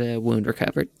strain and a wound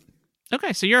recovered.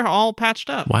 Okay, so you're all patched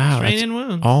up. Wow. Strain That's and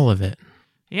wounds. all of it.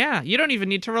 Yeah, you don't even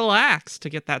need to relax to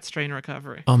get that strain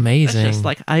recovery. Amazing. That's just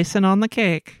like icing on the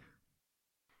cake.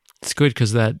 It's good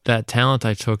because that talent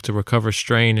I took to recover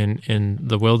strain in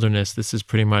the wilderness, this is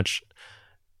pretty much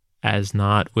as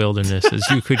not wilderness as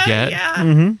you could get. Yeah.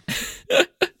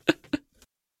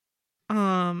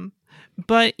 Mm-hmm.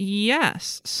 But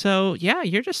yes, so yeah,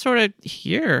 you're just sort of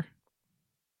here.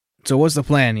 So what's the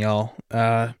plan, y'all?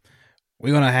 We're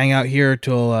gonna hang out here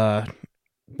till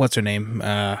what's her name?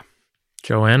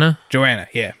 Joanna? Joanna,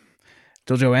 yeah.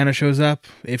 Till Joanna shows up,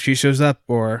 if she shows up,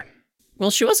 or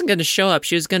Well, she wasn't going to show up.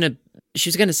 She was going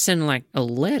to send like a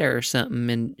letter or something,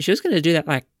 and she was going to do that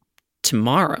like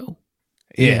tomorrow.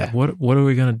 yeah. What are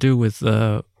we gonna do with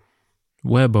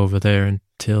Webb over there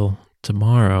until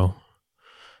tomorrow?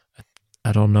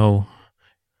 I don't know.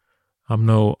 I'm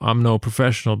no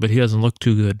professional, but he doesn't look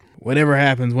too good. Whatever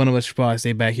happens, one of us should probably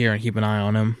stay back here and keep an eye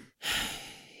on him.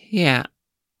 Yeah,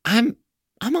 I'm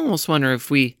almost wondering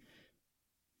if we.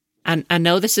 I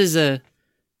know this is a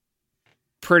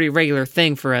pretty regular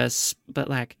thing for us, but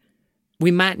like, we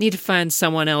might need to find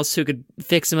someone else who could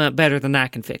fix him up better than I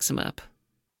can fix him up.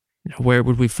 Where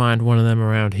would we find one of them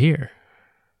around here?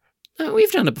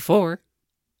 We've done it before.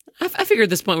 I figure at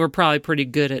this point we're probably pretty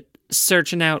good at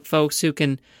searching out folks who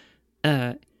can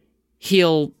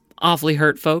heal awfully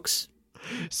hurt folks.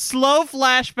 Slow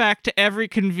flashback to every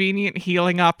convenient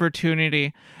healing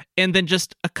opportunity, and then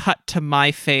just a cut to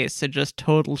my face and just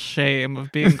total shame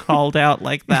of being called out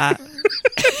like that.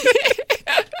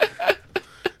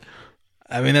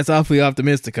 I mean, that's awfully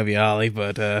optimistic of you, Ollie,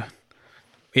 but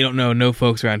we don't know no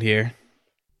folks around here.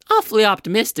 Awfully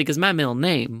optimistic is my middle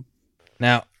name.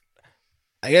 Now,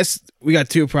 I guess we got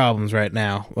 2 problems right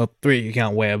now. Well, 3 if you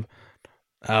count Webb.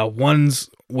 One's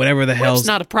whatever the Webb's hell's...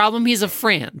 not a problem, he's a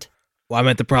friend. Well, I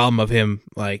meant the problem of him,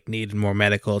 like, needing more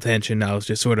medical attention. I was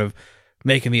just sort of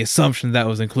making the assumption that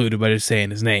was included by just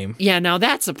saying his name. Yeah, now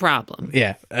that's a problem.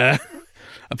 Yeah.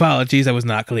 Apologies, I was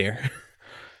not clear.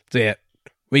 So, yeah.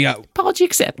 We got Apology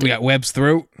accepted. Webb's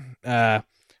throat. We got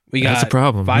That's a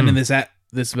problem. finding this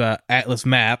Atlas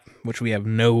map, which we have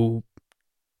no...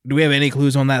 Do we have any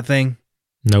clues on that thing?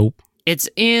 Nope. It's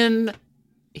in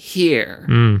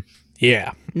here.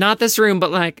 Yeah. Not this room,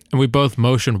 but like, And we both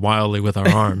motioned wildly with our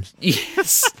arms.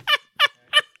 yes.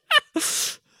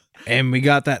 And we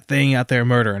got that thing out there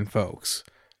murdering folks.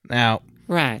 Now,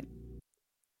 Right.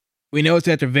 we know it's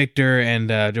after Victor and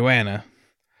Joanna,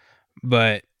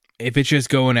 but if it's just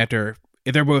going after...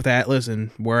 If they're both Atlas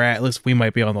and we're Atlas, we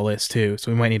might be on the list too,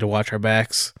 so we might need to watch our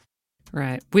backs.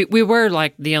 Right. We were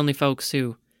like the only folks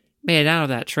who made it out of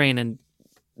that train, and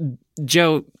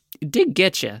Joe did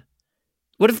get you.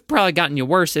 Would have probably gotten you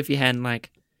worse if you hadn't,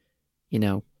 like, you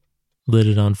know. Lit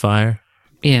it on fire.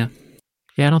 Yeah.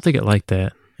 Yeah, I don't think it like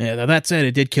that. Yeah, now that said,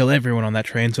 it did kill everyone on that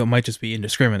train, so it might just be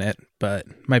indiscriminate, but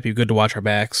it might be good to watch our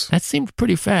backs. That seemed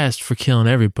pretty fast for killing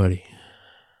everybody.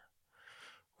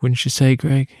 Wouldn't you say,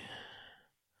 Greg?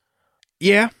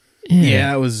 Yeah.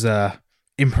 Yeah, it was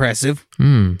impressive.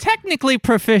 Technically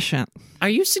proficient. Are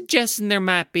you suggesting there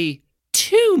might be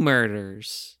 2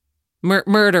 murders?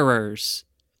 Murderers?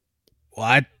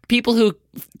 What? People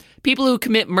who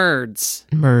commit murds.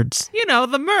 Merds. You know,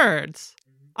 the merds.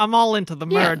 I'm all into the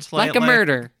merds like a lately.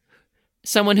 murder.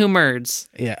 Someone who murds.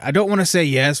 Yeah, I don't want to say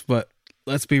yes, but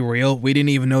let's be real. We didn't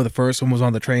even know the first one was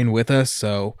on the train with us,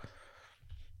 so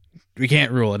we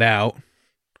can't rule it out.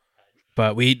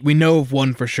 But we know of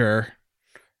one for sure.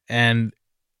 And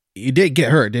you did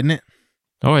get hurt, didn't it?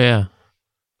 Oh, yeah.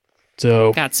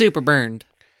 So Got super burned.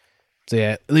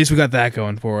 yeah, at least we got that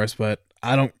going for us, but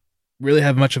I don't really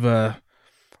have much of a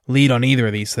lead on either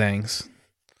of these things.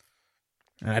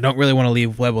 And I don't really want to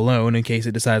leave Webb alone in case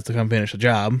it decides to come finish the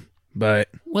job, but...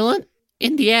 Well,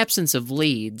 in the absence of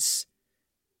leads,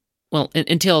 well,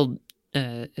 until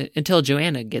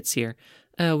Joanna gets here,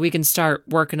 we can start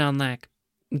working on, like,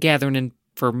 gathering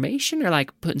information or,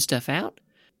 like, putting stuff out.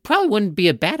 Probably wouldn't be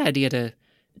a bad idea to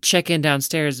check in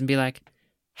downstairs and be like,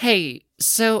 hey,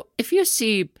 So if you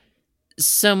see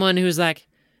someone who's like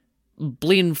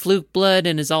bleeding fluke blood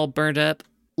and is all burnt up,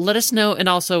 let us know and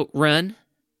also run.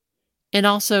 And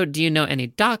also, do you know any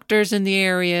doctors in the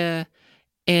area?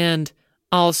 And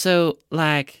also,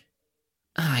 like,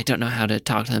 I don't know how to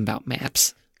talk to them about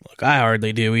maps. Look, I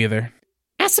hardly do either.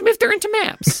 Ask them if they're into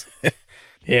maps.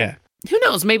 Yeah. Who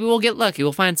knows? Maybe we'll get lucky.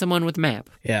 We'll find someone with a map.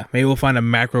 Yeah, maybe we'll find a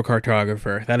macro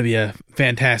cartographer. That'd be a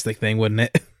fantastic thing, wouldn't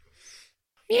it?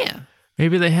 Yeah,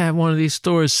 Maybe they have one of these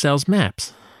stores sells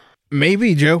maps.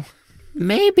 Maybe, Joe.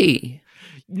 maybe.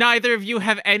 Neither of you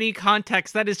have any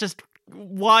context. That is just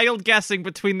wild guessing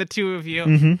between the two of you.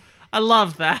 Mm-hmm. I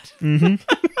love that. Mm-hmm.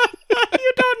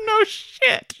 You don't know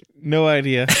shit. No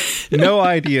idea. No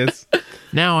ideas.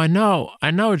 Now I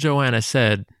know Joanna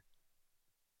said,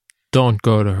 don't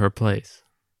go to her place.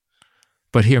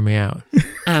 But hear me out.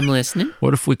 I'm listening.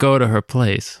 What if we go to her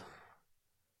place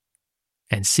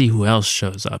and see who else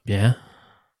shows up, yeah?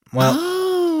 Well,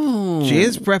 Oh. she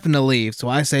is prepping to leave, so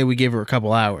I say we give her a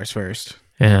couple hours first.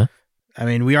 Yeah. I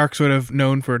mean, we are sort of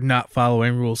known for not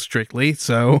following rules strictly,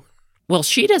 so Well,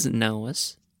 she doesn't know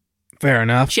us. fair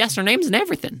enough. She asked our names and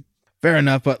everything. Fair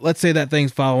enough, but let's say that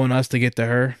thing's following us to get to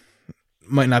her.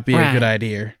 Might not be a Right. good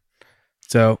idea.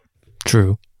 So,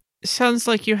 True. Sounds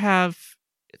like you have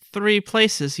 3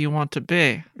 places you want to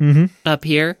be Up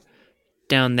here,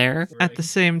 down there. at the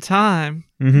same time.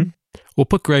 We'll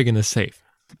put Greg in the safe.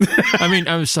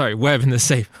 I'm sorry, Webb in the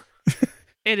safe.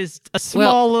 It is a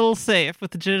small little safe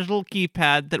with a digital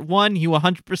keypad that you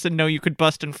 100% know you could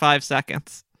bust in 5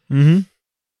 seconds.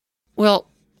 Well,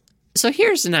 so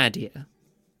here's an idea.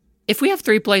 If we have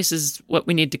 3 places what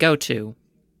we need to go to,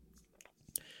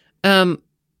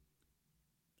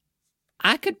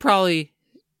 I could probably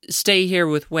stay here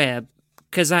with Webb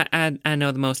because I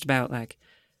know the most about like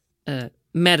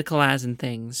medicalizing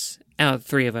things out of the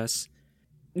 3 of us.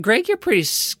 Greg, you're pretty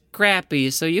scrappy,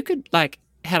 so you could like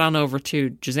head on over to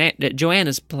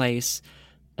Joanna's place,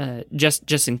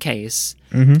 just in case.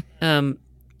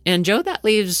 And Joe, that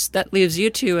leaves you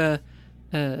to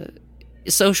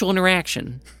social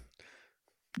interaction.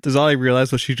 Does Ollie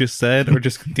realize what she just said, or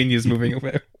just continues moving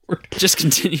away? Just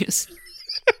continues.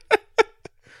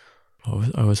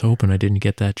 I was hoping I didn't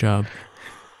get that job.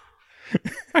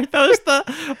 Are those the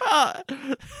are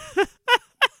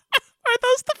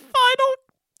those the final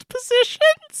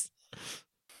positions?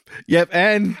 Yep,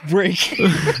 and break.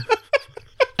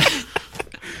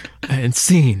 And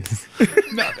scene.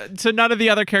 So none of the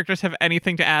other characters have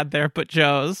anything to add there but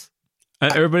Joe's.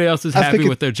 Everybody else is I was happy thinking-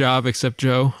 with their job except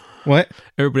Joe. What?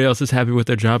 Everybody else is happy with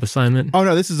their job assignment. Oh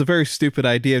no, this is a very stupid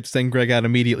idea to send Greg out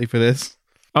immediately for this.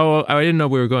 Oh, I didn't know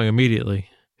we were going immediately.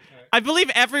 I believe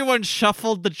everyone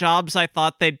shuffled the jobs I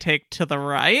thought they'd take to the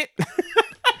right.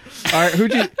 All right, who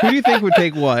do you think would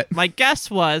take what? My guess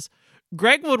was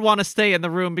Greg would want to stay in the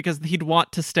room because he'd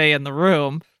want to stay in the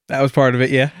room. That was part of it,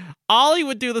 yeah. Ollie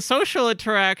would do the social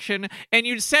interaction, and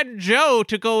you'd send Joe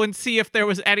to go and see if there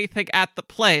was anything at the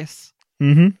place.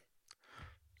 Mm-hmm.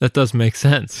 That does make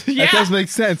sense. Yeah, That does make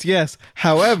sense, yes.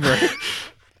 However,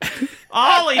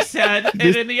 Ollie said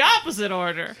it in the opposite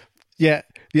order. yeah,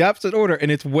 the opposite order,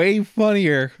 and it's way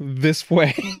funnier this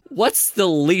way. What's the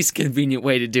least convenient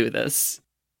way to do this?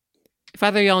 If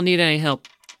either of y'all need any help,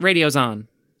 radio's on.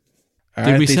 All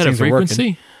Did right, we these set a things are working.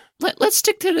 frequency? Let's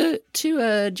stick to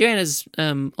Joanna's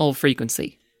old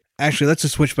frequency. actually, let's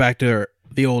just switch back to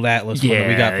the old Atlas one that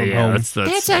we got from home.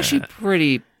 That's actually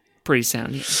pretty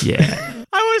sound. Yeah.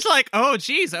 I was like, oh,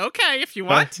 geez, okay, if you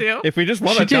want to. If we just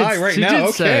want She to die did- right she now, did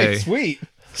okay, say- sweet.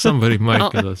 Somebody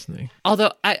might be listening.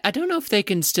 Although I don't know if they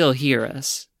can still hear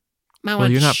us. Might Well,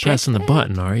 wanna you're not check pressing the that.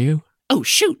 button, are you? Oh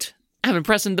shoot! I've been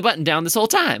pressing the button down this whole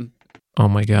time. Oh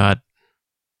my god.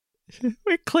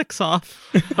 It clicks off.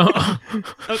 Oh.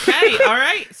 Okay, all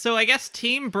right. So I guess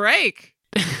team break.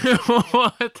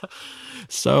 What? the-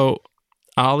 So,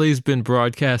 Ollie's been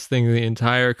broadcasting the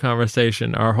entire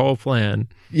conversation, our whole plan,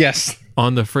 Yes.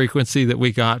 on the frequency that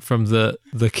we got from the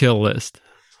kill list.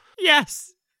 Yes.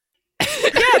 Yeah,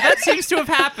 that seems to have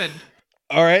happened.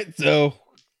 All right, so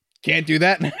can't do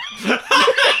that now.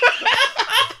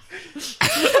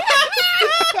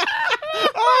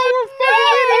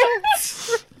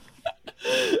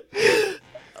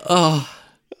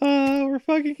 Oh, we're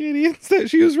fucking idiots. That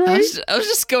she was I right. was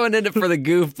just going in it for the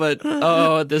goof, but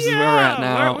oh, this is where we're at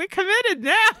now. We committed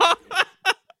now.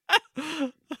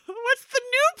 What's the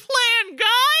new plan,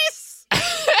 guys?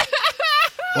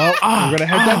 Well, we're gonna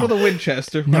head down to the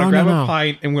Winchester. We're No, gonna grab no, no. a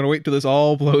pint, and we're gonna wait till this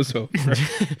all blows over.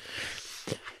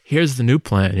 Here's the new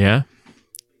plan, yeah?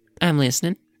 I'm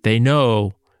listening. They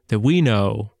know that we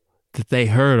know that they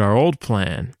heard our old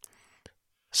plan.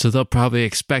 So they'll probably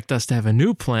expect us to have a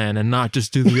new plan and not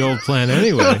just do the old plan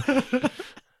anyway.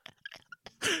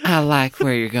 I like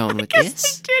where you're going with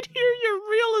this. did hear your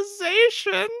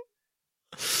realization.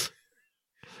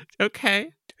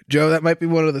 Okay. Joe, that might be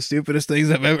one of the stupidest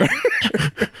things I've ever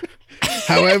heard.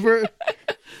 However,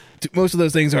 most of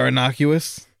those things are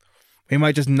innocuous. We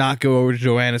might just not go over to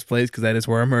Joanna's place because that is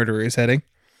where a murderer is heading.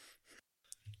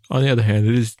 On the other hand,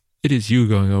 it is you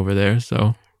going over there,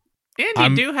 so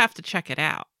And you do have to check it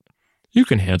out. you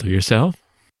can handle yourself.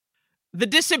 The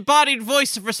disembodied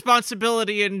voice of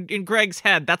responsibility in Greg's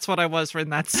head. That's what I was in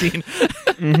that scene.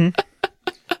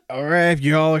 All right, if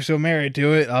you all are so married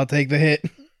to it, I'll take the hit.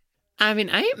 I mean,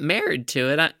 I ain't married to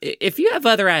it. If you have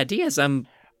other ideas, I'm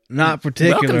Not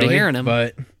particularly, welcome to hearing them.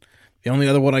 but the only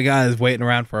other one I got is waiting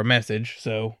around for a message,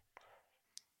 so...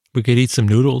 We could eat some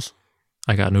noodles.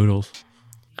 I got noodles.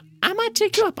 I might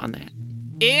take you up on that.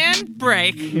 And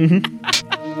break.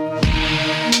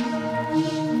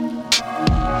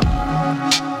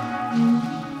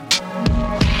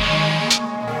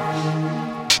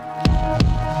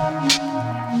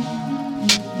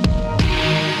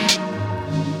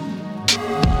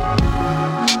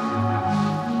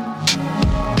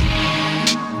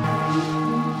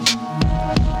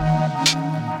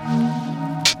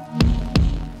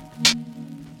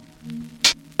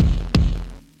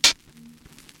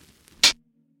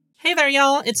 Hey there,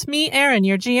 y'all. It's me, Aaron,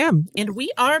 your GM, and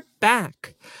we are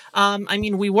back.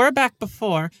 We were back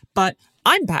before, but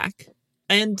I'm back.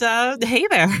 And, hey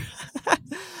there.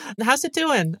 How's it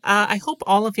doing? I hope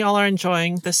all of y'all are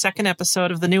enjoying the second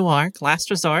episode of the new arc, Last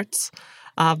Resorts.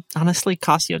 Honestly,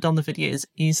 Casio del Nvidia is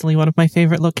easily one of my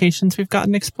favorite locations we've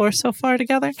gotten to explore so far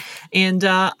together. And,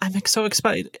 I'm so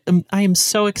excited. I am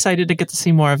so excited to get to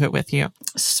see more of it with you.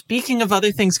 Speaking of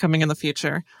other things coming in the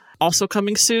future, also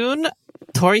coming soon,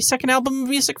 Tori's second album of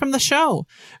music from the show,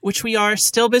 which we are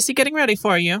still busy getting ready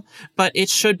for you, but it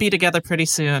should be together pretty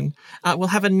soon. We'll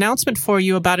have an announcement for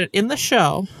you about it in the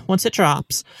show once it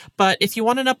drops, but if you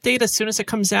want an update as soon as it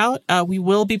comes out, we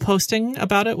will be posting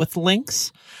about it with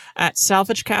links at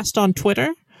SalvageCast on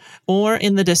Twitter or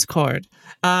in the Discord.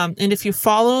 And if you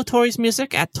follow Tori's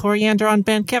music at Toriander on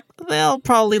Bandcamp, they'll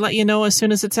probably let you know as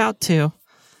soon as it's out too.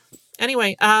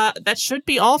 Anyway, that should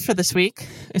be all for this week.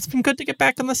 It's been good to get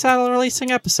back on the saddle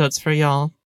releasing episodes for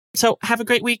y'all. So have a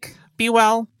great week, be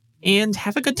well, and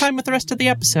have a good time with the rest of the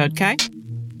episode, okay?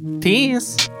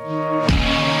 Peace.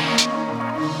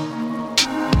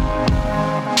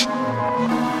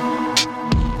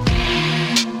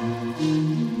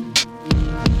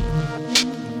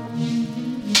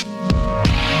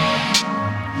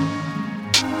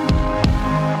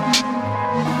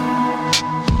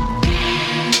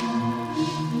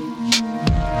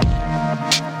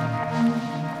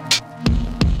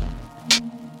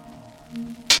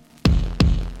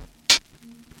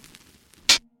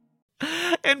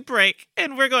 And break,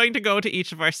 and we're going to go to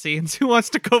each of our scenes. Who wants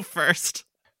to go first?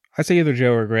 I say either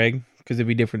Joe or Greg, because it'd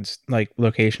be different,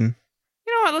 location.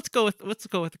 You know what? Let's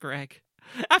go with Greg.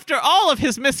 After all of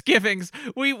his misgivings,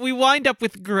 we wind up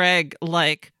with Greg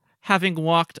having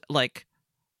walked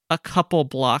a couple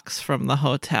blocks from the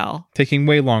hotel. Taking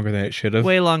way longer than it should have.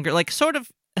 Way longer. Sort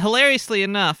of hilariously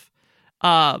enough,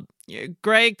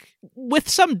 Greg, with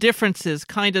some differences,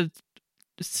 kind of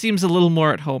seems a little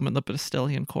more at home in the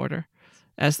Bastilian Quarter.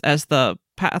 As the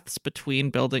paths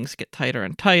between buildings get tighter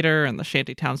and tighter, and the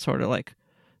shantytown sort of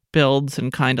builds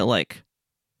and kind of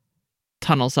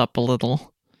tunnels up a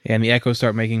little. Yeah, and the echoes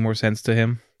start making more sense to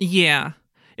him. Yeah,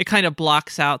 it kind of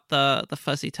blocks out the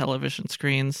fuzzy television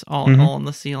screens all in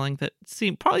the ceiling that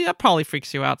probably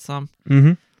freaks you out some.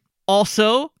 Mm-hmm.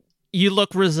 Also, you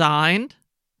look resigned.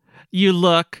 You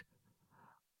look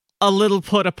a little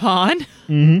put upon.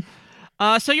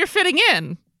 Mm-hmm. So you're fitting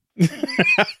in.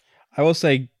 I will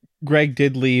say, Greg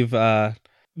did leave the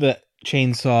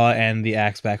chainsaw and the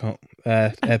axe back home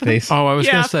at base. Oh, I was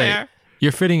going to say, fair.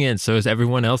 You're fitting in, so is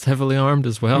everyone else heavily armed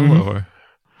as well? Or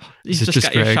You is it just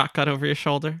got Greg? your shotgun over your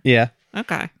shoulder. Yeah.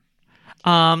 Okay.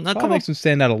 Probably makes him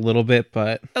stand out a little bit,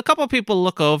 but... A couple people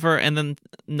look over and then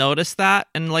notice that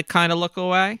and kind of look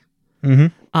away.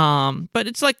 Mm-hmm. But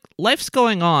it's life's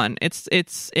going on. It's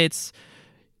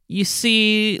you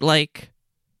see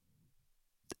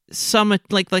some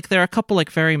there are a couple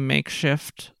very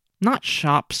makeshift, not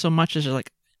shops so much as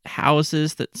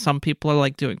houses that some people are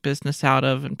doing business out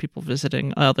of, and people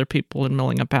visiting other people and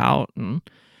milling about, and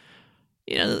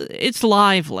it's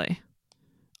lively.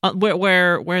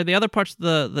 Where the other parts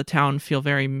of the town feel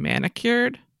very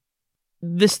manicured,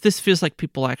 this feels like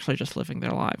people actually just living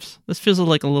their lives. This feels a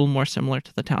little more similar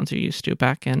to the towns you're used to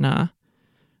back in the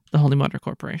Holy Mother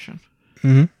Corporation.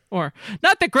 Mm-hmm. Or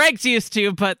not that Greg's used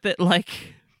to, but that like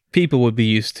People would be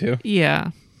used to.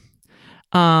 yeah.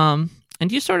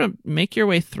 And you sort of make your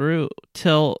way through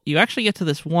till you actually get to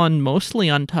this one mostly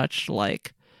untouched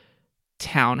like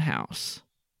townhouse,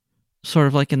 sort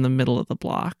of like in the middle of the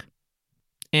block.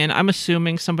 And I'm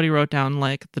assuming somebody wrote down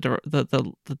like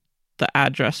the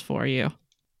address for you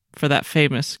for that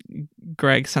famous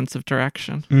Greg sense of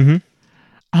direction.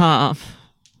 Mm-hmm.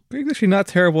 Greg's actually not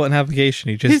terrible at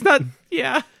navigation. He's not.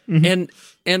 Yeah. And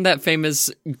that famous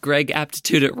Greg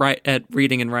aptitude at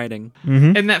reading and writing.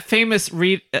 Mm-hmm. And that famous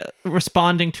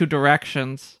responding to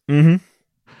directions.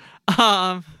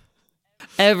 Mm-hmm.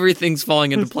 Everything's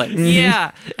falling into place.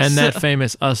 Yeah. And that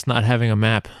famous us not having a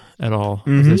map at all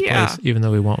of this Yeah. place, even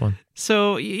though we want one.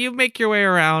 So you make your way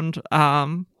around.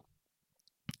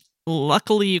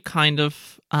 Luckily, you kind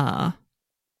of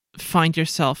find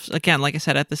yourself, again, like I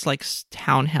said, at this like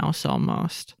townhouse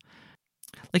almost.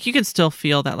 Like you can still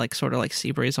feel that like sort of like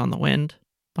sea breeze on the wind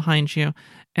behind you,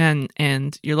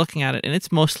 and you're looking at it, and it's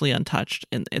mostly untouched.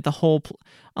 And the whole,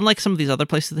 unlike some of these other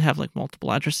places that have like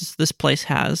multiple addresses, this place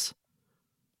has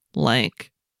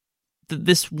like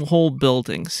this whole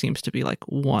building seems to be like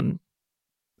one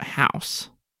house,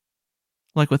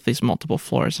 like with these multiple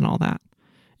floors and all that.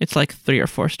 It's like 3 or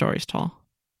 4 stories tall,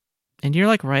 and you're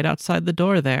like right outside the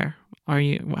door there. What are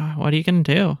you gonna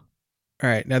do? All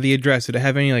right. Now the address. Did it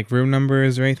have any like room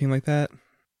numbers or anything like that?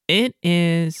 It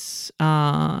is.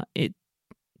 It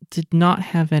did not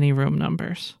have any room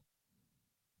numbers.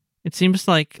 It seems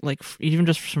like even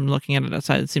just from looking at it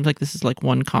outside, it seems like this is like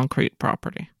one concrete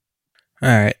property. All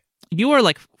right. You are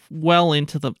like well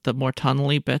into the more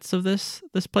tunnely bits of this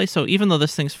place. So even though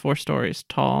this thing's 4 stories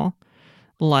tall,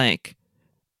 like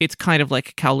it's kind of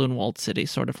like Kowloon Walled City,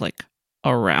 sort of like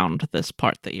around this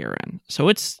part that you're in. So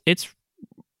it's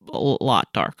a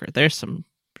lot darker. There's some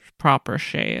proper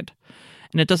shade,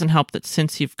 and it doesn't help that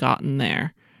since you've gotten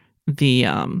there, the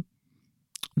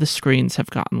screens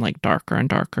have gotten like darker and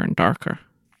darker and darker.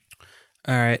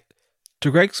 All right.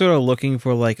 So Greg's sort of looking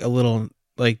for like a little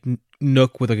like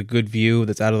nook with like a good view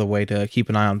that's out of the way to keep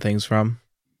an eye on things from.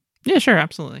 Yeah, sure,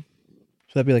 absolutely.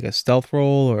 Should that be like a stealth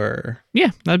roll or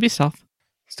Yeah, that'd be stealth.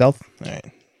 stealth? All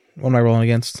right. What am I rolling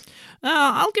against?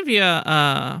 I'll give you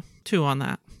a 2 on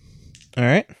that. All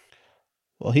right.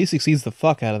 Well, he succeeds the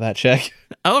fuck out of that check.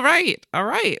 All right.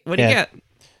 What do you Yeah.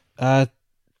 get?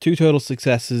 2 total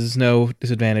successes, no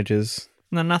disadvantages.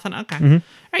 No, nothing. Okay. Mhm. All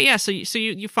right. Yeah. So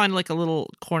you find like a little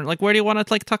corner. Like, where do you want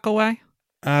to like tuck away?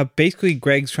 Basically,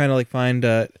 Greg's trying to like find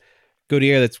good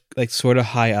air that's like sort of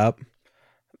high up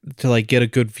to like get a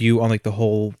good view on like the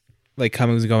whole like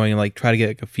comings and going and like try to get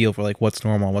like, a feel for like what's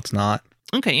normal and what's not.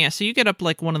 Okay. Yeah. So you get up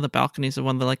like one of the balconies of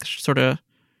one of the like sort of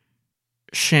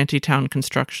shantytown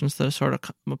constructions that sort of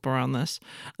come up around this.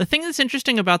 The thing that's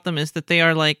interesting about them is that they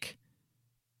are like,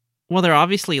 well, they're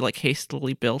obviously like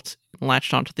hastily built,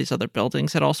 latched onto these other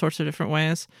buildings in all sorts of different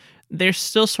ways. They're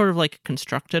still sort of like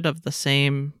constructed of the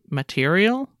same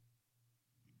material.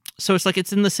 So it's like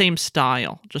it's in the same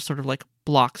style, just sort of like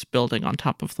blocks building on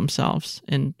top of themselves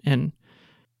in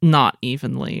not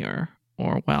evenly or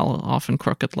well, often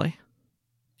crookedly.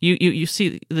 You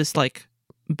see this like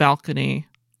balcony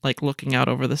like looking out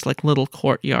over this like little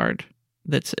courtyard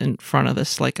that's in front of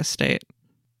this like estate.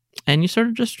 And you sort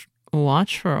of just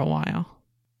watch for a while.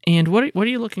 And what are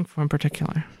you looking for in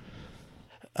particular?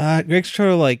 Greg's trying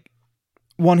to like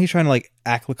he's trying to like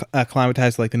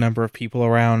acclimatize like the number of people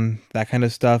around, that kind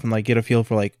of stuff, and like get a feel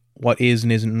for like what is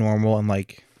and isn't normal and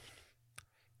like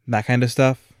that kind of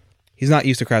stuff. He's not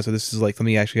used to crowds, so this is like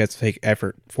something he actually has to take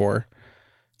effort for.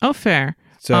 Oh, fair.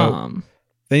 So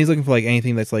then he's looking for like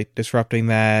anything that's like disrupting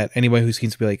that, anybody who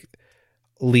seems to be like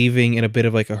leaving in a bit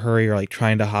of like a hurry or like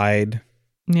trying to hide.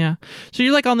 Yeah. So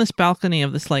you're like on this balcony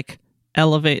of this like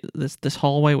this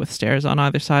hallway with stairs on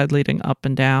either side leading up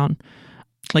and down,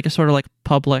 like a sort of like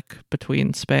public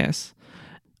between space.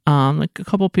 Like a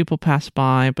couple people pass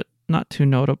by, but not too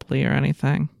notably or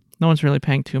anything. No one's really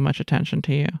paying too much attention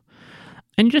to you.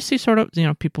 And you just see sort of,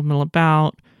 people mill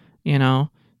about,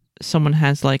 someone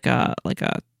has like a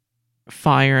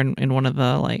fire in one of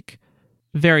the like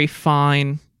very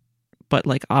fine, but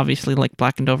like obviously like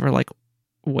blackened over like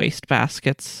waste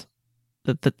baskets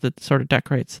that sort of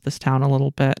decorates this town a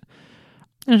little bit.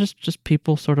 And just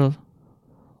people sort of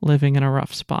living in a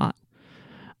rough spot.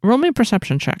 Roll me a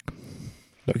perception check.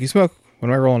 Loki smoke. What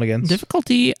am I rolling against?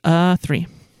 Difficulty 3.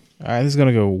 All right, this is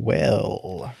gonna go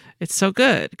well. It's so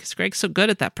good because Greg's so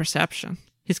good at that perception.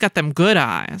 He's got them good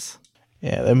eyes.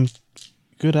 Yeah, them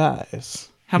good eyes.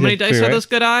 How You many got dice 3, are right? those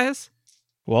good eyes?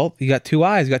 Well, you got 2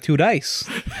 eyes, you got 2 dice.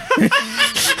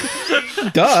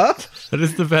 Duh. That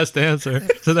is the best answer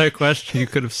to that question you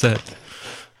could have said.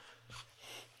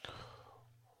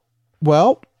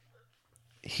 Well,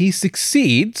 he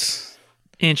succeeds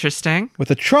Interesting. with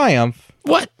a triumph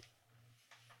What?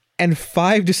 and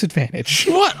 5 disadvantage.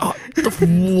 What?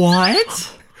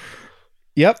 What?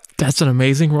 Yep. That's an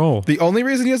amazing roll. The only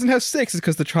reason he doesn't have 6 is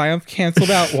because the triumph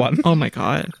canceled out 1. Oh my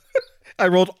god. I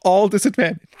rolled all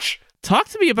disadvantage. Talk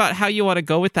to me about how you want to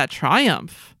go with that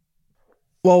triumph.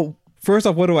 Well, first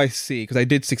off, what do I see? Because I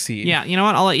did succeed. Yeah, you know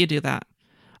what? I'll let you do that.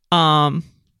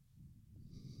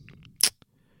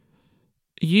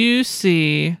 You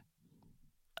see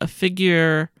a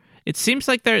figure. It seems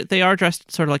like they are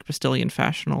dressed sort of like Bastilian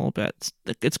fashion a little bit.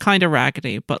 It's kind of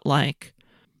raggedy, but like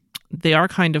they are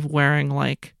kind of wearing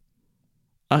like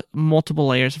multiple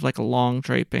layers of like a long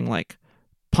draping like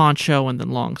poncho and then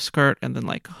long skirt and then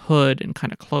like hood and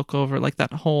kind of cloak over, like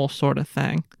that whole sort of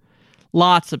thing.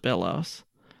 Lots of billows.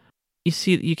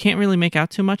 You can't really make out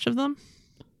too much of them,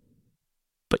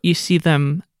 but you see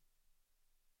them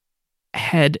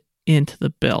head into the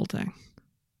building.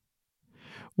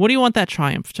 What do you want that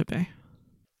triumph to be?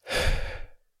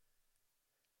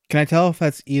 Can I tell if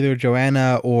that's either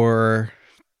Joanna or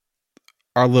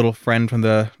our little friend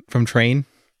from train?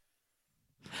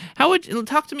 How would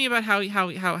talk to me about how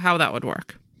that would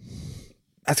work?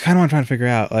 That's kind of what I'm trying to figure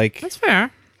out. Like, That's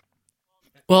fair.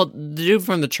 Well, the dude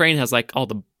from the train has like all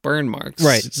the burn marks,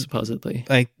 Right. Supposedly.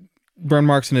 like burn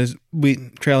marks in his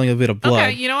trailing a bit of blood.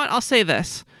 Okay, you know what? I'll say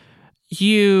this.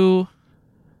 You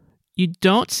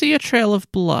don't see a trail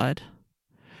of blood,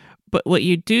 but what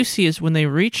you do see is when they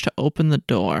reach to open the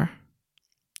door,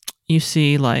 you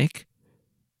see like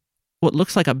what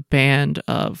looks like a band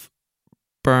of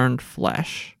burned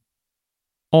flesh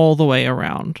all the way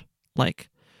around like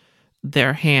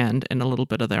their hand and a little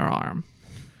bit of their arm.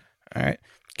 All right.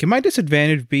 Can my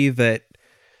disadvantage be that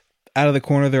out of the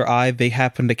corner of their eye, they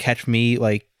happen to catch me,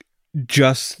 like,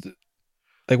 just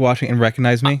like watching and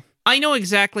recognize me? I know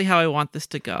exactly how I want this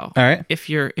to go. All right. If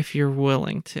you're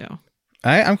willing to. All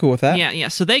right. I'm cool with that. Yeah.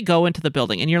 So they go into the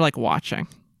building and you're like watching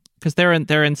because they're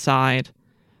inside.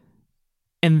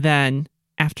 And then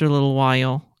after a little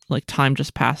while, like time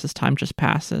just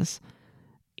passes.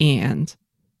 And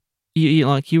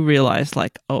you realize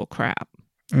like, oh crap.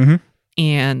 Mm-hmm.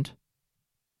 And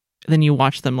then you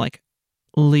watch them like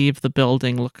leave the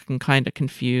building looking kind of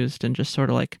confused and just sort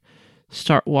of like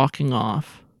start walking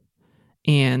off.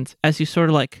 And as you sort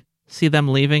of like see them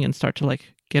leaving and start to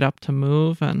like get up to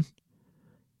move and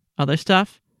other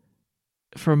stuff,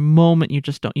 for a moment you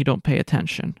don't pay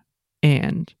attention.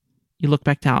 And you look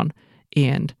back down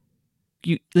and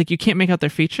you can't make out their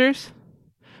features,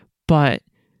 but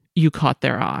you caught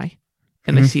their eye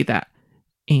and they see that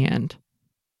and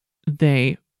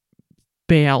they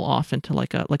bail off into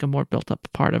like a more built up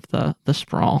part of the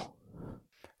sprawl.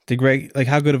 Did Greg, like,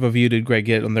 how good of a view did Greg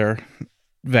get on their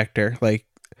vector? Like,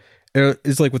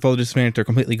 is like with all the disadvantage, they're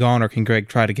completely gone, or can Greg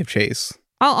try to give chase?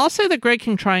 I'll say that Greg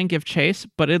can try and give chase,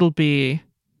 but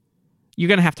you're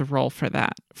gonna have to roll for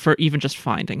that, for even just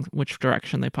finding which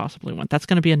direction they possibly went. That's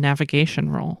gonna be a navigation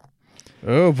roll.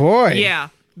 Oh boy. Yeah,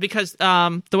 because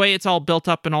the way it's all built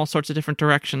up in all sorts of different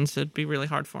directions, it'd be really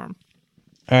hard for him.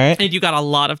 All right. And you got a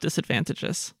lot of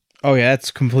disadvantages. Oh yeah,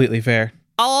 that's completely fair.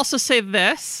 I'll also say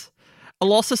this.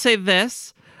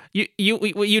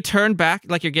 You turn back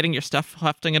like you're getting your stuff,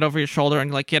 hefting it over your shoulder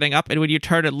and like getting up, and when you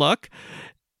turn and look,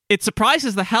 it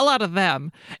surprises the hell out of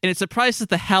them, and it surprises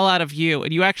the hell out of you,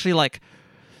 and you actually like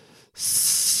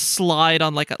slide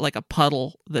on like a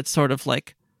puddle that's sort of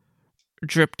like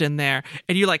dripped in there,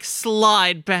 and you like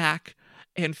slide back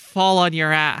and fall on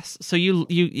your ass. So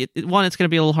one, it's going to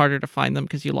be a little harder to find them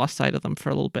because you lost sight of them for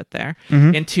a little bit there.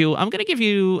 Mhm. And 2, I'm going to give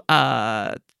you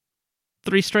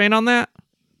 3 strain on that.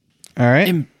 All right.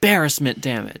 Embarrassment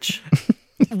damage.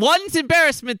 2's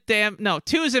embarrassment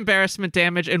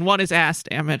damage, and 1 is ass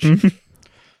damage.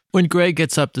 When Greg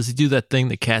gets up, does he do that thing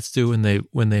that cats do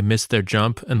when they miss their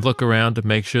jump and look around to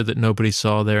make sure that nobody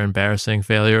saw their embarrassing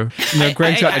failure? No,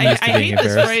 Greg's gotten used to I being hate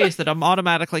this embarrassed. phrase that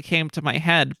automatically came to my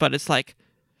head, but it's like,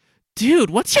 dude,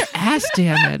 what's your ass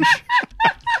damage?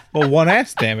 Well, 1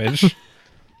 ass damage.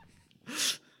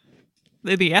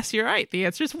 Yes, you're right. The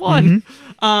answer's 1.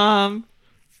 All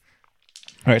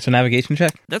right, so navigation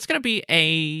check. That's going to be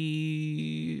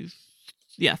a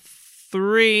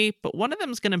 3, but one of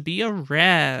them is going to be a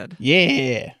red.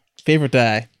 Yeah. Favorite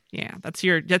die. Yeah, that's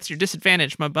your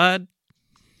disadvantage, my bud.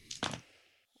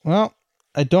 Well,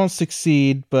 I don't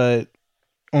succeed, but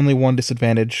only 1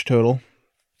 disadvantage total.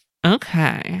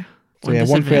 Okay. So yeah,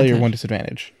 1 failure, 1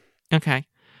 disadvantage. Okay.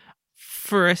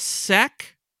 For a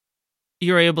sec,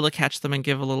 you're able to catch them and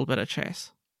give a little bit of chase.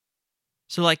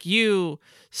 So like you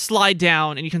slide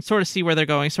down and you can sort of see where they're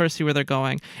going,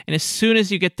 and as soon as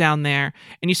you get down there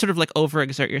and you sort of like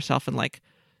overexert yourself and like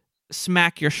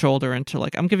smack your shoulder into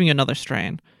like, I'm giving you another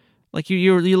strain, like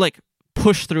you like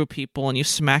push through people and you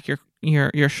smack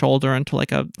your shoulder into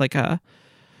like a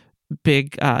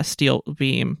big steel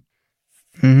beam,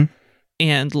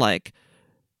 and like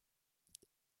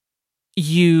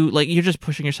you're just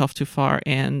pushing yourself too far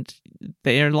and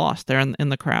they are lost. They're in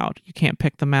the crowd. You can't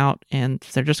pick them out and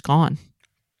they're just gone.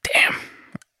 Damn.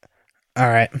 All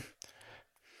right.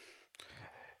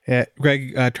 Yeah,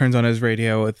 Greg turns on his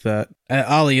radio with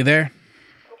Ollie, you there?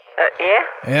 Yeah?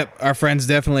 Yep, our friend's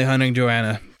definitely hunting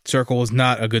Joanna. Circle was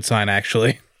not a good sign,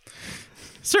 actually.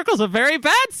 Circle's a very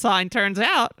bad sign, turns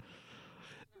out.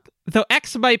 Though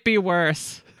X might be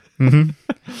worse. Good to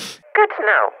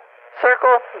know.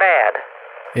 Circle, bad.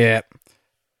 Yeah.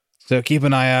 So keep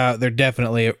an eye out. They're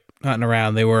definitely hunting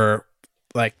around. They were,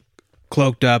 like,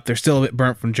 cloaked up. They're still a bit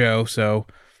burnt from Joe, so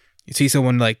you see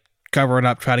someone, like, covering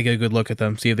up, try to get a good look at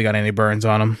them, see if they got any burns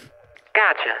on them.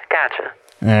 Gotcha.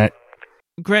 All right.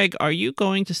 Greg, are you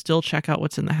going to still check out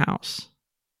what's in the house?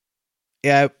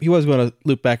 Yeah, he was going to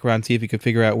loop back around, see if he could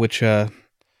figure out which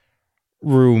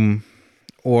room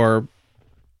or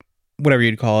whatever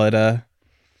you'd call it,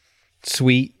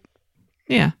 suite.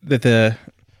 Yeah. That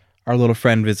our little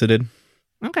friend visited.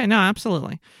 Okay, no,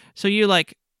 absolutely. So you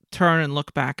like turn and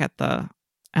look back at the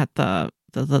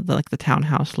like the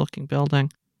townhouse looking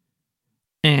building,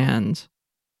 and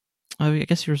I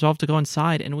guess you resolve to go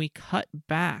inside, and we cut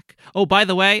back. Oh, by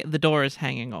the way, the door is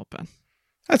hanging open.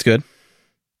 That's good.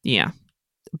 Yeah,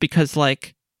 because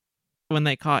like when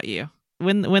they caught you,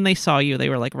 when they saw you, they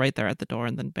were like right there at the door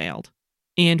and then bailed.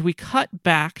 And we cut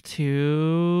back to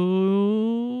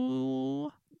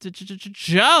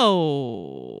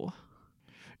Joe.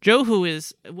 Joe, who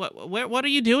is what are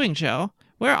you doing, Joe?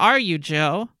 Where are you,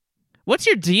 Joe? What's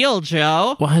your deal,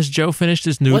 Joe? Well, has Joe finished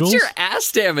his noodles? What's your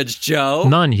ass damage, Joe?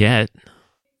 None yet.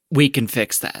 We can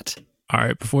fix that. All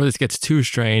right, before this gets too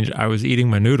strange, I was eating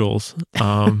my noodles,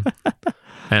 and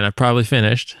I probably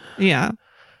finished. Yeah.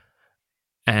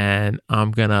 And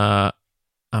I'm gonna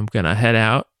head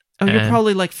out. Oh, you're and-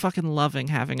 probably like fucking loving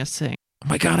having a sink. Oh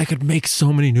my god, I could make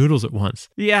so many noodles at once.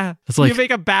 Yeah. It's like- you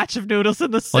make a batch of noodles in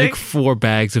the sink. Like 4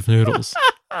 bags of noodles.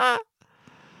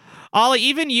 Ollie,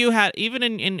 even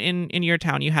in your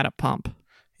town, you had a pump.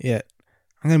 Yeah.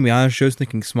 I'm going to be honest, Joe's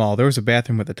thinking small. There was a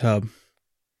bathroom with a tub.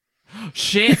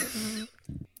 Shit.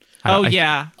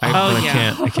 Yeah.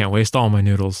 I can't waste all my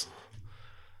noodles.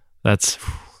 That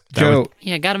Joe, would-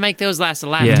 Yeah, gotta make those last a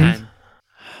lifetime.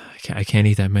 I can't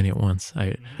eat that many at once.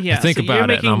 I think so about you're it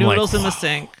making and I'm noodles like, in the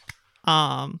sink.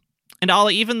 And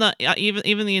Ollie, even the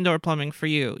indoor plumbing for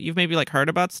you, you've maybe like heard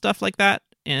about stuff like that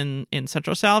in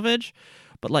Central Salvage,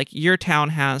 but like your town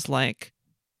has like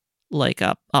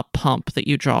a pump that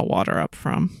you draw water up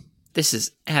from. This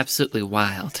is absolutely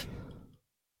wild.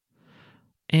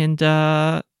 And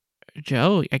Joe,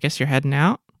 I guess you're heading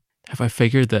out. have I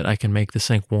figured that I can make the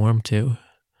sink warm too?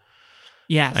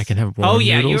 Yes. I can have warm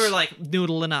you noodles? were like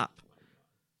noodling up.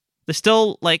 They're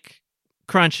still like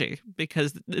crunchy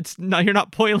because you're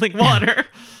not boiling water.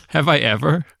 Have I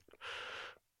ever?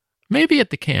 Maybe at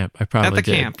the camp. I probably At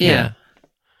the did. camp, yeah.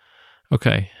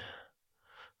 Okay.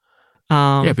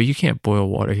 Yeah, but you can't boil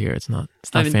water here. It's not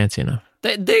I mean- fancy enough.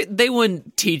 They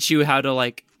wouldn't teach you how to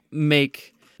like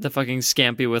make the fucking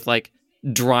scampi with like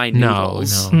dry No,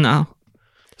 noodles. no. No.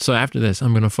 So after this,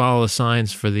 I'm going to follow the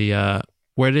signs for the,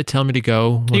 where did it tell me to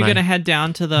go? You're going to head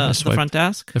down to the swipe. front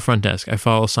desk? The front desk. I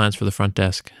follow signs for the front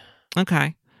desk.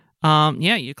 Okay.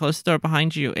 Yeah, you close the door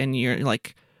behind you and you're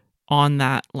like on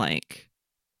that like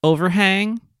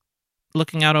overhang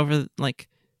looking out over like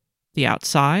the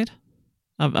outside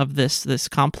of this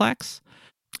complex.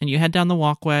 And you head down the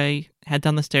walkway, head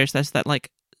down the stairs. That's that like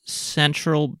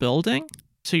central building.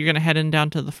 So you're going to head in down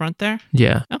to the front there?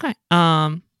 Yeah. Okay.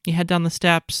 You head down the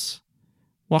steps,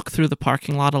 walk through the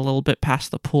parking lot a little bit past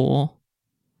the pool,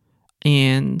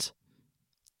 and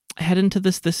head into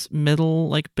this middle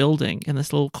like building in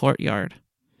this little courtyard,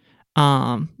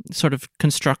 sort of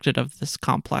constructed of this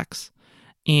complex.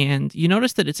 And you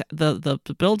notice that it's the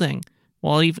building,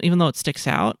 well, even though it sticks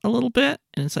out a little bit,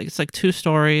 and it's like 2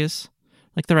 stories,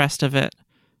 like the rest of it.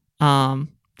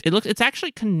 It's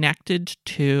actually connected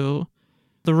to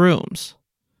the rooms.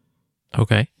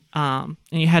 Okay. And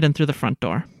you head in through the front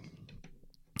door.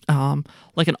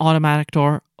 Like an automatic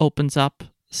door opens up,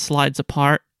 slides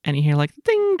apart, and you hear like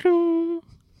ding dong.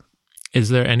 Is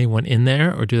there anyone in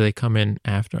there, or do they come in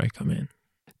after I come in?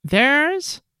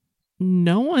 There's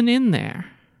no one in there.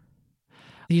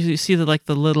 You see the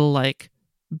little like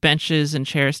benches and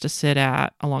chairs to sit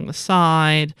at along the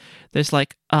side. There's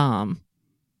like a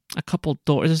couple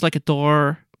doors. There's like a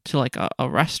door to like a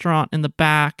restaurant in the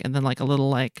back, and then like a little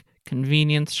like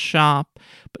convenience shop.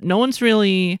 But no one's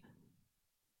really.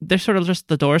 They're sort of just,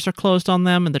 the doors are closed on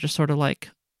them, and they're just sort of like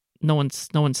no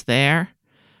one's there.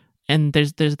 And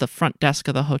there's the front desk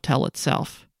of the hotel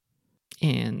itself,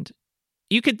 and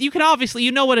you can obviously,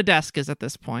 you know what a desk is at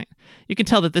this point. You can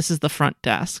tell that this is the front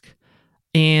desk,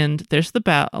 and there's the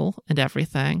bell and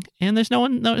everything, and there's no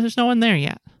one there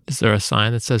yet. Is there a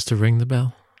sign that says to ring the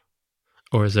bell,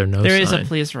 or is there no sign? There is a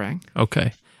please ring.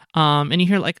 Okay. And you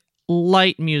hear like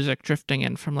light music drifting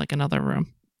in from like another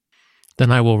room.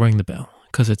 Then I will ring the bell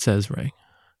because it says ring.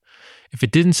 If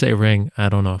it didn't say ring, I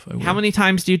don't know if I will. How many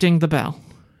times do you ding the bell?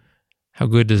 How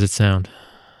good does it sound?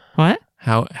 What?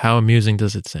 How amusing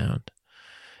does it sound?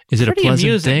 Is it Pretty a pleasant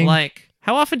amusing. ding? Like,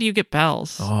 how often do you get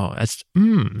bells? Oh,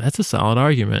 that's a solid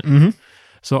argument. Mm-hmm.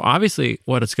 So obviously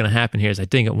what's going to happen here is I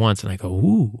ding it once and I go,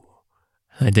 ooh.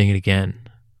 And I ding it again.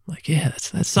 I'm like, yeah,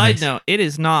 that's Side nice. note, it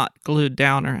is not glued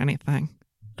down or anything.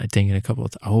 I ding it a couple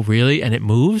of times. Oh, really? And it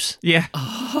moves? Yeah.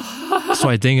 So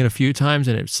I ding it a few times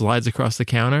and it slides across the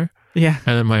counter. Yeah.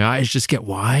 And then my eyes just get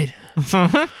wide.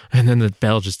 And then the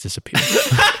bell just disappears.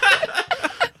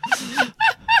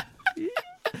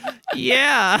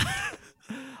 Yeah.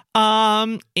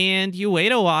 And you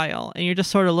wait a while and you're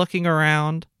just sort of looking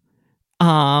around.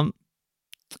 And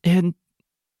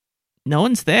no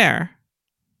one's there.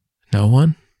 No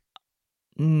one?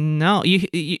 No. You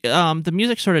the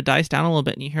music sort of dies down a little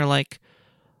bit and you hear like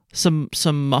some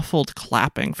muffled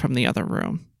clapping from the other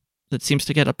room that seems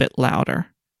to get a bit louder.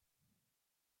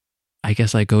 I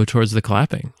guess I go towards the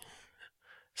clapping.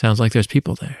 Sounds like there's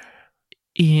people there.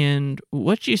 And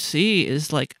what you see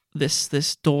is like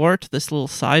this door to this little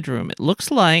side room. It looks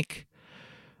like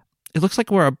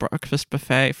where a breakfast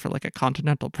buffet for like a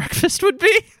continental breakfast would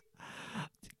be.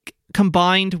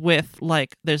 Combined with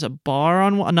like there's a bar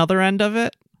on another end of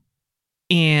it,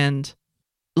 and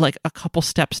like a couple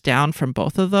steps down from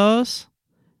both of those,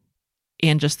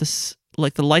 and just this,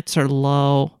 like the lights are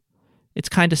low. It's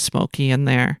kind of smoky in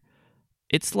there.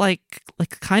 It's like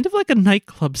kind of like a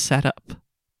nightclub setup.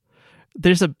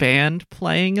 There's a band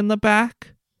playing in the back,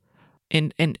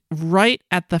 and right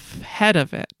at the head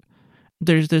of it,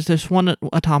 there's this one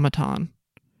automaton,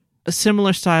 a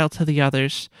similar style to the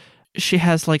others. She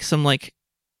has like some like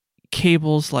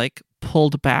cables like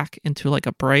pulled back into like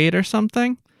a braid or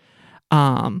something.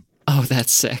 Oh,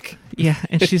 that's sick. Yeah,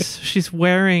 and she's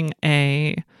wearing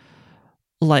a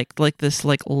like this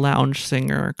like lounge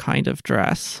singer kind of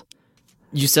dress.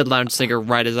 You said lounge singer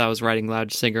right as I was writing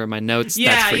lounge singer in my notes.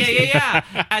 Yeah, That's freaky. yeah.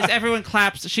 As everyone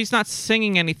claps, she's not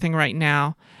singing anything right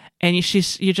now, and you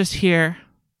just hear,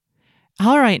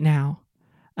 "All right now,"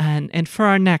 and for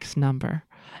our next number,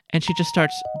 and she just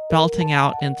starts belting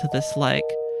out into this like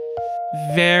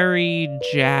very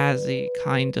jazzy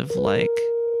kind of like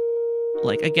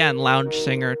again lounge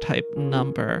singer type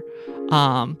number.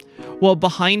 Well,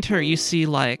 behind her you see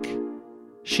like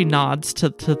she nods to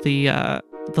the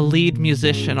lead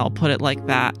musician, I'll put it like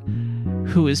that,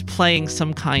 who is playing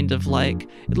some kind of like,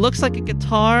 it looks like a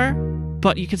guitar,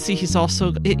 but you can see he's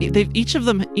also, each of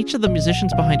the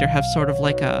musicians behind her have sort of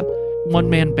like a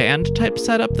one-man band type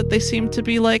setup that they seem to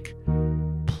be like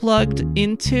plugged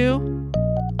into,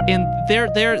 and they're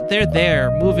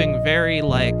there moving very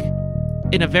like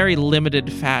in a very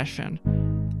limited fashion,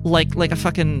 like a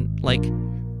fucking like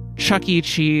Chuck E.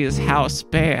 Cheese house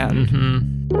band.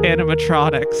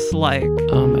 Animatronics, like,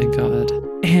 Oh my god.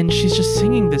 and she's just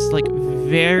singing this like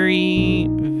very,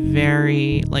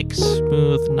 very like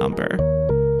smooth number,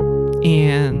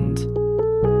 and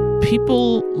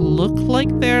people look like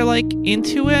they're like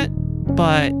into it,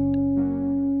 but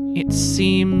it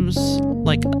seems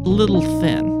like a little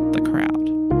thin, the crowd.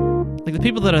 Like the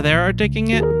people that are there are digging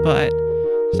it, but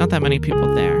there's not that many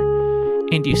people there.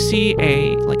 And you see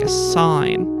a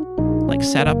sign like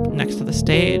set up next to the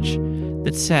stage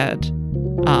that said,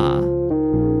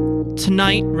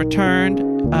 tonight returned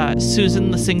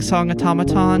Susan the Sing-Song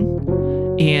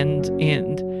Automaton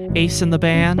and Ace and the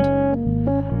band,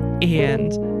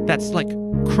 and that's like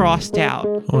crossed out.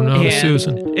 Oh no, and,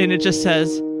 Susan. And it just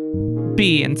says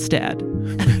B instead.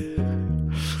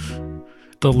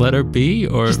 The letter B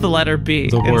or Just the letter B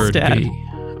the word instead. B?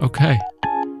 Okay.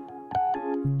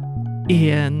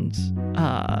 And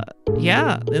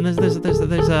yeah, and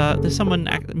there's someone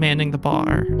manning the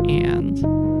bar and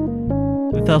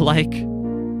the like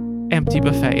empty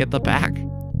buffet at the back.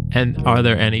 And are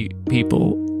there any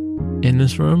people in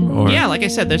this room? Or Yeah, like I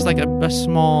said, there's like a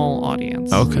small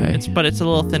audience. Okay. But it's a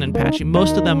little thin and patchy.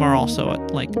 Most of them are also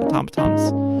like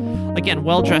automatons. Again,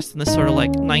 well dressed in this sort of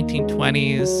like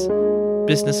 1920s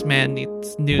businessman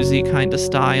meets newsy kind of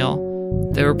style.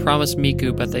 They were promised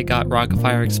Miku, but they got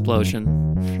Rockafire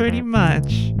Explosion. Pretty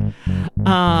much.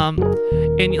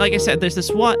 And like I said,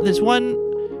 there's one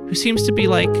who seems to be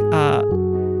like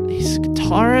he's a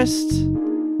guitarist,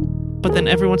 but then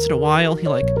every once in a while he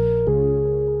like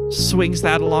swings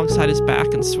that alongside his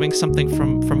back and swings something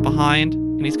from behind,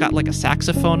 and he's got like a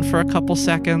saxophone for a couple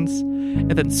seconds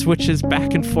and then switches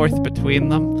back and forth between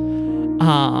them.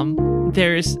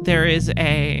 There is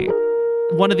a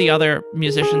one of the other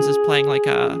musicians is playing like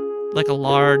a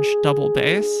large double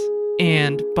bass,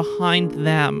 and behind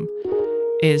them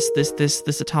is this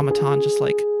automaton just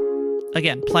like,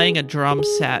 again, playing a drum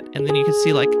set, and then you can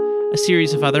see like a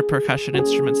series of other percussion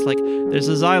instruments, like there's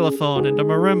a xylophone and a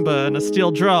marimba and a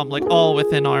steel drum, like all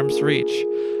within arm's reach.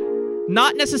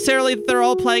 Not necessarily that they're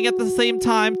all playing at the same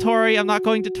time, Tori. I'm not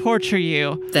going to torture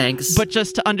you. Thanks. But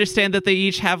just to understand that they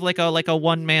each have like a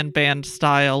one-man band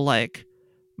style, like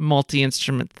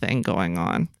multi-instrument thing going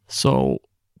on. So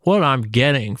what I'm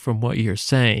getting from what you're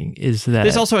saying is that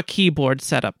There's also a keyboard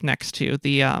set up next to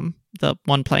the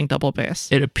one playing double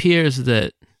bass. it appears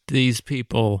that these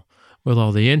people with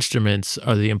all the instruments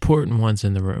are the important ones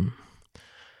in the room.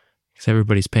 Because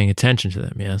everybody's paying attention to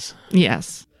them, yes?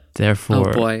 Yes. Therefore,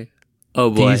 Oh boy. Oh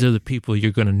boy. these are the people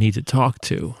you're going to need to talk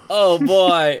to. Oh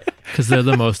boy. Because they're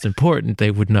the most important,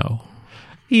 they would know.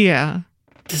 Yeah.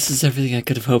 This is everything I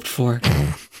could have hoped for.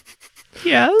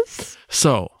 Yes.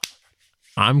 So,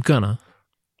 I'm going to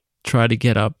try to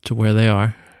get up to where they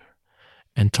are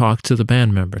and talk to the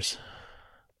band members.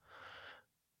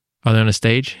 Are they on a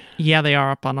stage? Yeah, they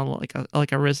are up on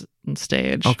a risen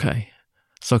stage. Okay.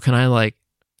 So can I like,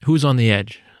 who's on the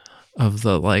edge of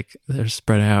the, like, they're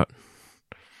spread out?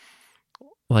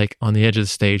 Like on the edge of the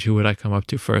stage, who would I come up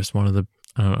to first? One of the,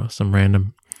 I don't know, some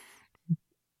random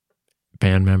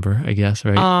band member, I guess,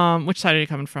 right? Which side are you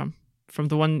coming from? From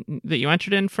the one that you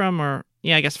entered in from, or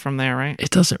yeah, I guess from there, right?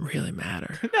 It doesn't really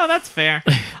matter. No, that's fair.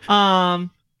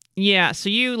 Yeah, so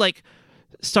you like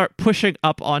start pushing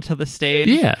up onto the stage.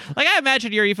 Yeah. Like I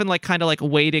imagine you're even like kind of like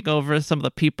waiting over some of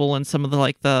the people and some of the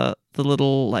like the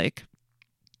little like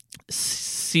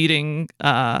seating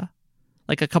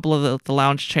like a couple of the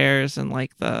lounge chairs and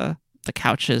like the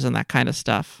couches and that kind of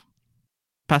stuff.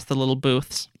 Past the little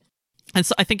booths. And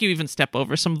so I think you even step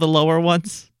over some of the lower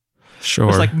ones. Sure.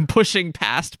 It's like pushing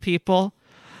past people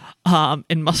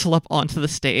and muscle up onto the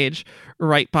stage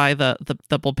right by the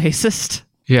double bassist.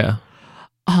 Yeah.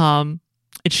 And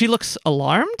she looks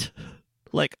alarmed,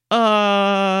 like,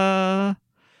 And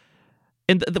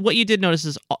what you did notice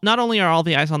is not only are all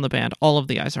the eyes on the band, all of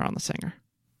the eyes are on the singer.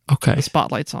 Okay. The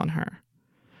spotlight's on her.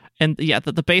 And yeah,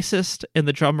 the bassist and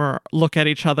the drummer look at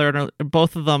each other, and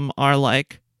both of them are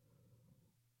like,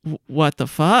 what the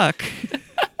fuck?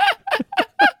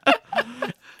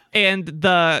 And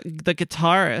the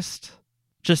guitarist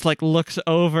just like looks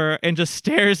over and just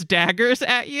stares daggers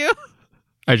at you.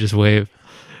 I just wave.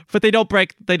 But they don't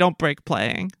break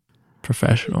playing.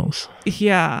 Professionals.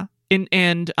 Yeah.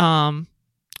 And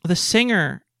the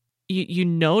singer, you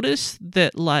notice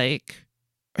that like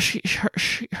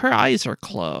her eyes are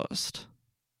closed.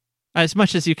 As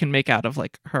much as you can make out of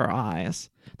like her eyes.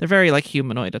 They're very like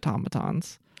humanoid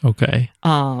automatons. Okay.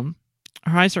 Her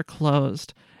eyes are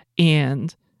closed,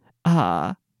 and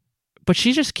but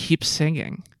she just keeps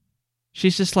singing.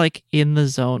 She's just like in the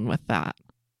zone with that.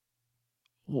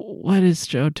 What is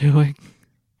Joe doing?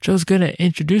 Joe's going to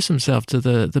introduce himself to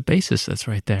the bassist that's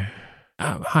right there.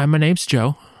 Hi, my name's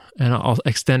Joe, and I'll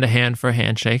extend a hand for a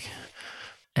handshake.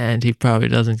 And he probably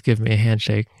doesn't give me a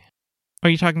handshake. Are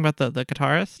you talking about the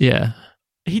guitarist? Yeah.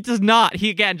 He does not. He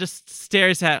again just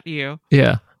stares at you.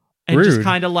 Yeah. And just Rude.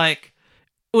 kind of like,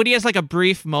 when he has like a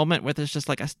brief moment where there's just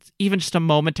like even just a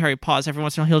momentary pause, every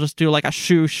once in a while he'll just do like a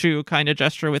shoo kind of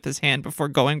gesture with his hand before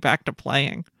going back to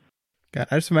playing. God,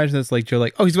 I just imagine this like Joe,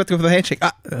 like, oh, he's about to go for the handshake.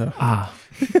 Ah.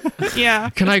 Yeah.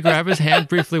 Can I grab his hand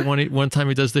briefly one time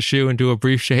he does the shoe and do a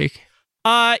brief shake?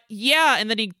 Yeah, and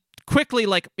then he quickly,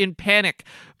 like in panic,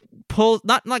 pulls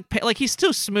not like he's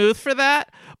too smooth for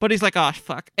that, but he's like, oh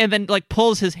fuck, and then like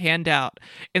pulls his hand out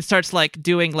and starts like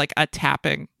doing like a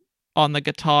tapping on the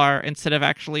guitar instead of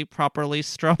actually properly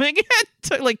strumming it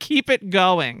to like keep it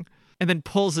going, and then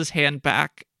pulls his hand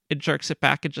back and jerks it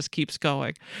back and just keeps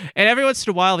going. And every once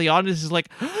in a while the audience is like,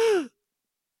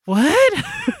 what?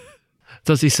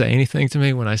 Does he say anything to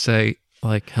me when I say,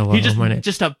 like, hello, He just my name?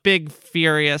 just a big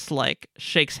furious like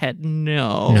shakes head.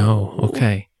 No. No,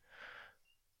 okay.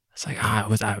 It's like I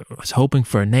was hoping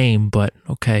for a name, but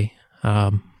okay.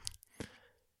 I'm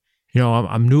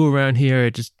new around here.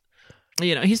 It just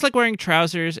he's like wearing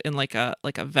trousers and like a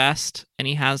vest, and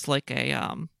he has like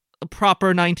a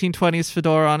proper 1920s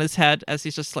fedora on his head as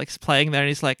he's just like playing there, and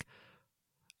he's like,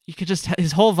 you could just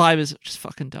his whole vibe is just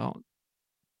fucking don't.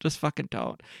 Just fucking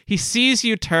don't. He sees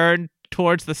you turn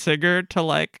towards the singer to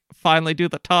like finally do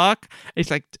the talk. And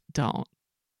he's like, don't.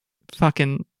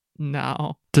 Fucking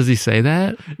no. Does he say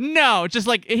that? No, just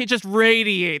like he just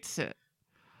radiates it.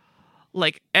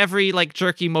 Like every like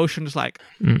jerky motion is like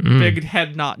big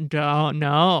head nod.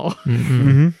 No.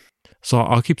 So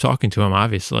I'll keep talking to him.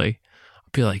 Obviously, I'll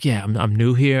be like, "Yeah, I'm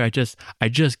new here. I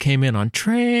just came in on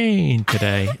train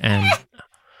today, and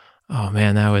oh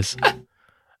man, that was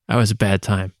a bad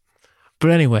time."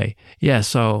 But anyway, yeah.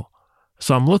 So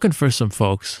I'm looking for some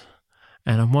folks,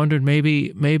 and I'm wondering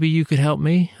maybe you could help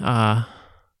me.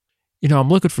 I'm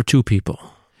looking for 2 people.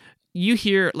 You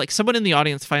hear like someone in the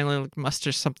audience finally like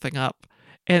musters something up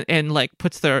and like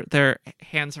puts their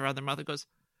hands around their mouth and goes,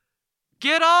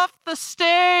 "Get off the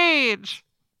stage!"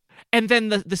 And then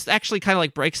this actually kind of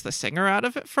like breaks the singer out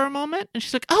of it for a moment, and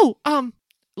she's like, "Oh,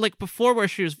 like before where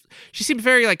she seemed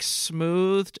very like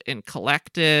smoothed and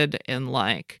collected and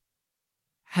like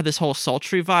had this whole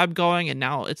sultry vibe going, and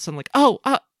now it's like,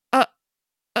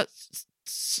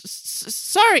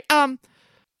 sorry,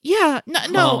 yeah,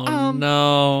 no,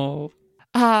 no.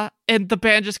 And the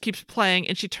band just keeps playing,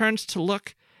 and she turns to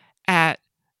look at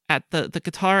the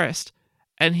guitarist,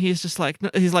 and he's just like,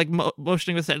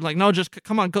 motioning with it, like, no, just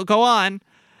come on, go on.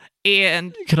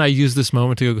 And can I use this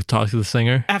moment to go talk to the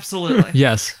singer? Absolutely.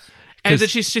 Yes. And then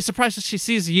she's surprised that she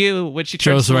sees you when she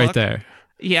turns Joe's to right look. there.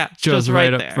 Yeah, Joe's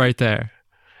right there. Right there.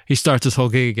 He starts his whole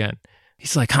gig again.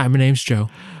 He's like, "Hi, my name's Joe."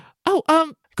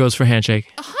 Oh, goes for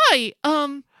handshake. Hi.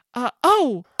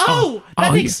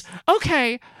 That makes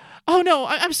okay. Oh no,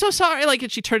 I'm so sorry. Like,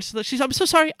 and she turns to I'm so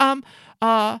sorry.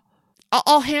 I'll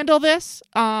handle this.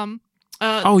 You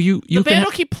the band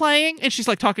will keep playing, and she's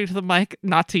like talking to the mic,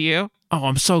 not to you. Oh,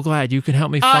 I'm so glad you can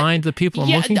help me find the people I'm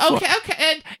looking for.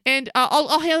 Okay, and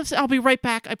I'll handle this. I'll be right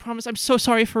back. I promise. I'm so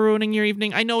sorry for ruining your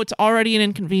evening. I know it's already an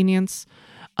inconvenience.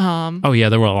 Oh yeah,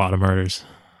 there were a lot of murders.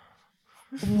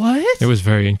 What? It was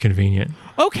very inconvenient.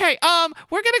 Okay,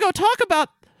 we're gonna go talk about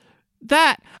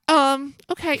that.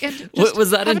 Okay, and just was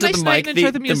that have into a nice the night mic, and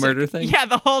enjoy the murder thing? Yeah,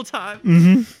 the whole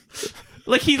time.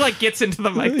 Like he like gets into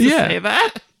the mic to say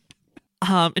that.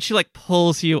 And she like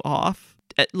pulls you off.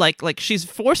 Like she's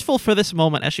forceful for this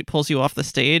moment as she pulls you off the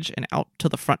stage and out to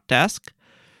the front desk,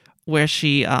 where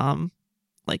she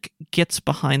like gets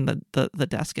behind the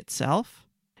desk itself,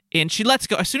 and she lets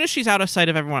go as soon as she's out of sight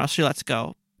of everyone else. She lets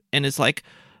go and is like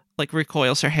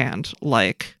recoils her hand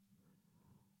like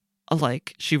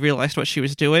she realized what she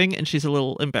was doing, and she's a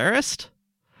little embarrassed,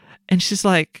 and she's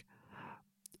like,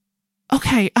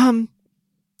 "Okay,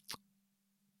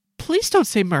 please don't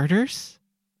say murders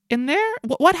in there.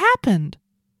 What happened?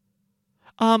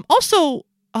 Also,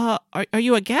 are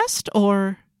you a guest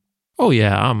or?" Oh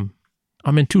yeah,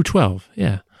 I'm in 212.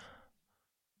 Yeah.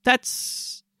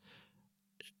 That's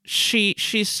she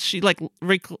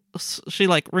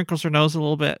wrinkles her nose a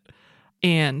little bit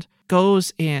and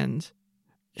goes and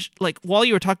like while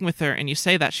you were talking with her and you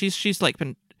say that she's like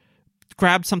been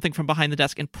grabbed something from behind the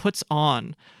desk and puts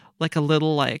on like a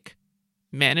little like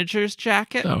manager's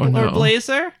jacket or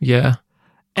blazer. Yeah.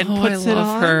 And puts it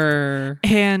on her.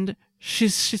 And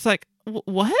she's like,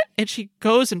 "What?" And she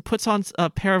goes and puts on a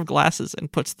pair of glasses and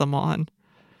puts them on.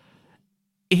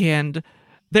 And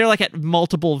they're like at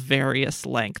multiple various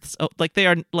lengths. Like they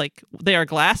are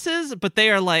glasses, but they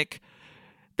are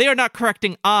not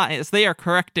correcting eyes. They are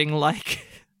correcting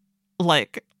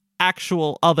like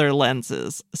actual other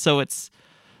lenses. So it's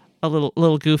a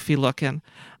little goofy looking,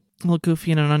 a little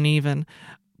goofy and uneven.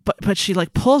 But she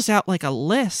like pulls out like a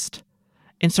list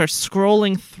and starts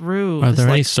scrolling through. Are there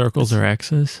any circles or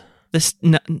X's?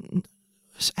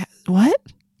 What?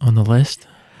 On the list?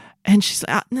 And she's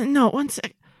like, "No, one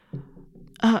sec.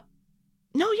 No,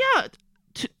 yeah,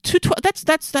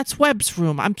 212. That's Webb's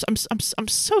room. I'm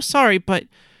so sorry, but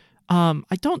I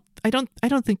don't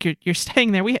think you're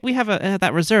staying there. We have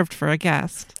that reserved for a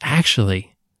guest."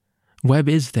 Actually, Webb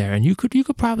is there, and you could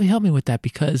probably help me with that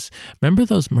because remember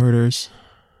those murders?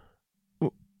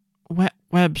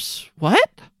 Webb's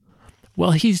what?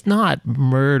 Well, he's not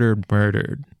murdered,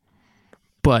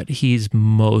 but he's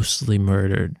mostly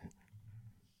murdered.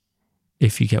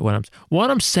 If you get what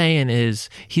I'm saying is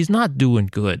he's not doing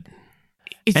good.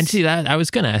 And see that I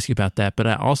was going to ask you about that, but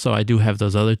I do have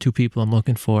those other 2 people I'm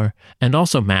looking for, and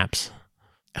also maps.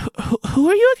 Who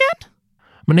are you again?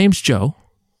 My name's Joe.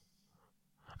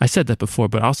 I said that before,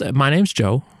 but I'll say my name's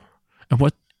Joe. And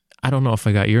what? I don't know if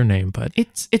I got your name, but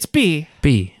It's B.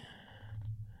 B.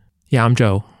 Yeah, I'm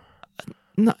Joe.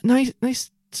 Nice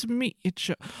to meet you,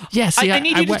 Joe. Yeah, see, I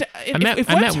need you to. If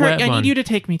Webb's hurt, I need you to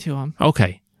take me to him.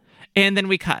 Okay. And then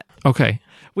we cut. Okay.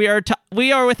 We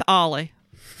are with Ollie.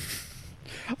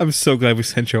 I'm so glad we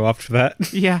sent Joe off for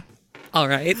that. Yeah. All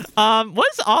right.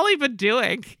 What's Ollie been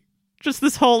doing just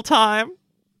this whole time?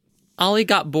 Ollie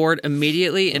got bored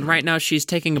immediately, and right now she's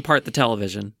taking apart the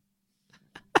television.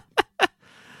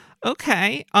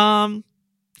 Okay.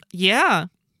 Yeah.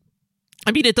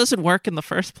 I mean, it doesn't work in the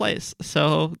first place,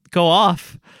 so go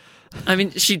off. I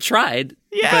mean, she tried,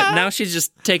 Yeah. but now she's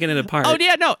just taking it apart. Oh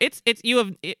yeah, no, it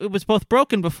was both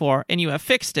broken before, and you have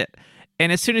fixed it.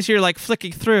 And as soon as you're like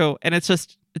flicking through, and it's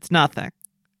nothing,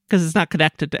 because it's not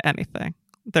connected to anything.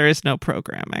 There is no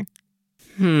programming.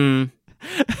 That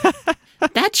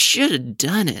should have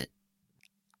done it.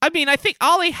 I mean, I think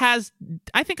Ollie's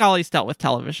dealt with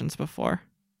televisions before.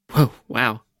 Whoa,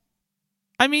 wow.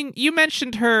 I mean, you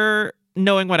mentioned her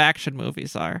knowing what action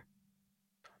movies are.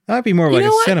 That'd be more You like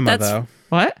know a what? cinema, That's- though.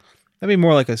 What? That'd be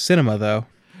more like a cinema, though.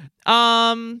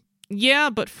 Yeah,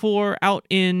 but for out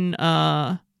in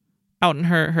her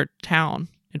town,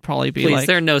 it'd probably be Please, like,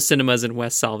 there are no cinemas in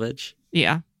West Salvage.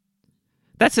 yeah,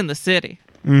 that's in the city.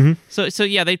 Mm-hmm. So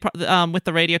yeah, they with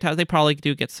the radio towers, they probably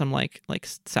do get some like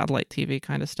satellite TV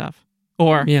kind of stuff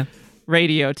or Yeah.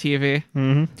 radio TV.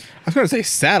 Mm-hmm. I was going to say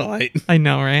satellite. I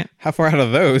know, right? How far out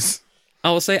of those?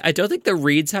 I will say, I don't think the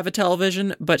Reeds have a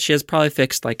television, but she has probably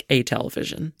fixed like a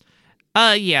television.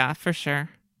 Yeah, for sure.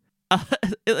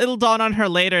 It'll dawn on her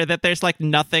later that there's like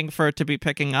nothing for it to be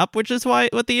picking up, which is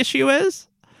what the issue is,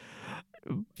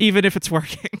 even if it's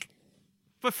working.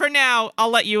 But for now, I'll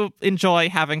let you enjoy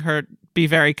having her be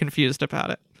very confused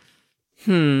about it.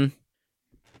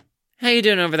 How you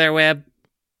doing over there, Webb?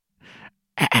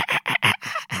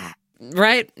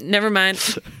 Right? Never mind.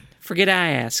 Forget I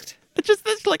asked. It's just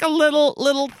this like a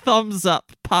little thumbs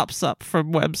up pops up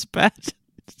from Webb's bed.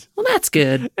 Well, that's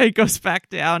good. It goes back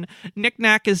down.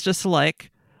 Knick-Knack is just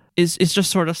like is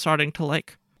just sort of starting to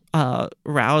like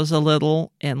rouse a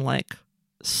little and like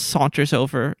saunters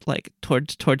over like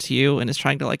towards you and is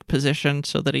trying to like position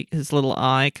so that his little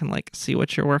eye can like see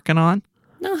what you're working on.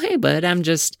 No, hey, bud. I'm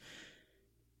just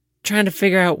trying to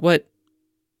figure out what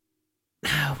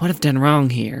I've done wrong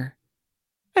here.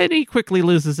 And he quickly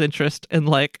loses interest and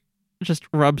like just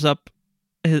rubs up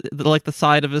like the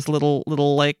side of his little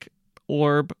like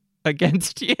orb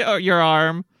against your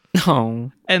arm.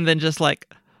 Oh. And then just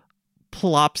like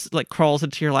plops, like crawls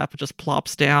into your lap and just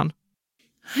plops down.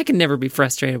 I can never be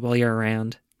frustrated while you're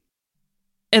around.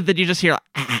 And then you just hear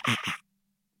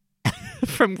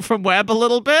from Webb a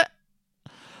little bit.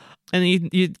 And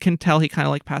you can tell he kind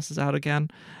of like passes out again.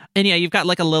 And yeah, you've got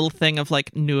like a little thing of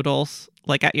like noodles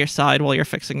like at your side while you're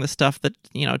fixing the stuff that,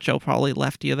 Joe probably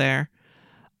left you there.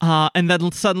 And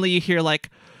then suddenly you hear like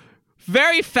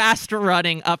very fast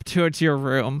running up towards your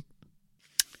room.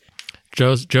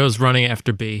 Joe's running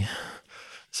after B.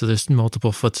 So there's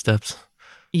multiple footsteps.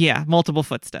 Yeah, multiple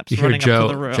footsteps You hear running up to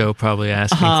the room. Joe probably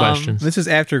asking questions. This is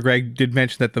after Greg did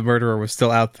mention that the murderer was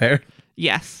still out there.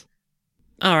 Yes.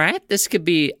 All right, this could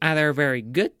be either a very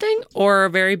good thing or a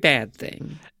very bad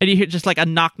thing. And you hear just like a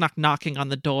knocking on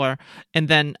the door, and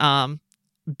then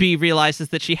B realizes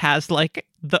that she has like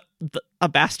a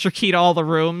master key to all the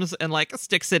rooms, and like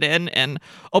sticks it in and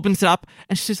opens it up,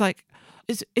 and she's like,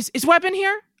 "Is Webb in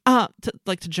here?"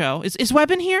 To Joe, is Webb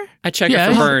in here? I check Yeah,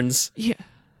 her for yeah. burns. Yeah.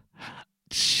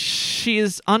 She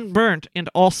is unburnt and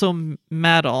also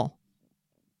metal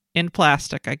and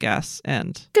plastic, I guess,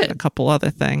 and Good. a couple other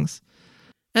things.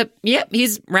 Yep,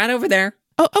 he's right over there.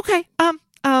 Oh, okay.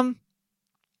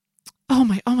 Oh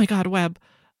my God, Webb.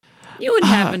 You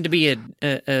wouldn't happen to be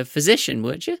a physician,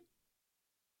 would you?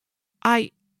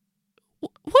 I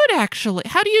would actually.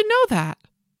 How do you know that?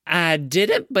 I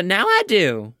didn't, but now I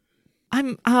do.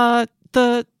 I'm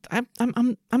the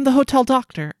hotel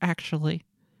doctor actually,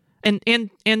 and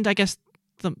I guess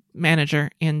the manager.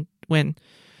 And when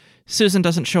Susan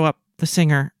doesn't show up, the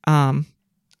singer,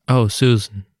 Oh,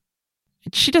 Susan.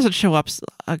 she doesn't show up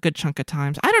a good chunk of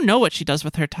times. I don't know what she does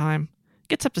with her time.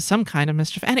 Gets up to some kind of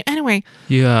mischief. Anyway,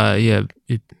 Yeah. You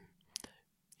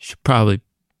should probably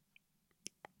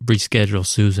reschedule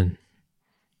Susan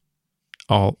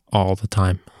all the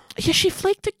time. yeah, she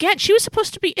flaked again. She was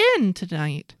supposed to be in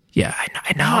tonight. Yeah,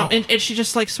 I know. And she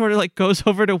just like sort of like goes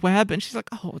over to Webb and she's like,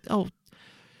 oh,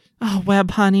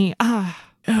 Webb, honey.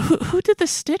 Who did the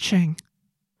stitching?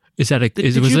 Is that a?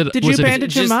 Did you was it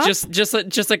bandage him up?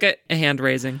 Just like a hand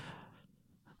raising.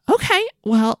 Okay,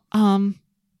 well,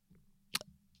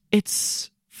 it's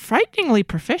frighteningly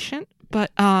proficient,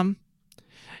 but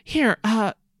here,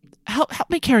 help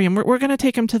me carry him. We're gonna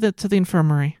take him to the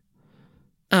infirmary.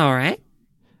 All right.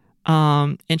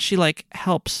 And she like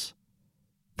helps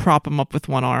prop him up with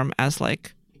one arm as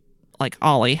like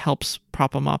Ollie helps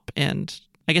prop him up, and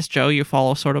I guess Joe, you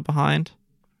follow sort of behind.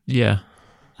 Yeah.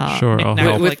 Sure, I'll Knick-Knack,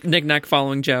 help. With Knick-Knack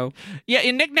following Joe. Yeah,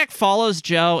 and Knick-Knack follows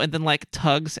Joe and then like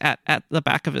tugs at the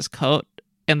back of his coat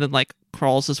and then like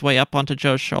crawls his way up onto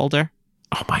Joe's shoulder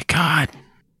Oh my God.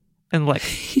 and like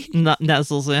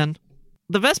nuzzles in.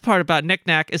 The best part about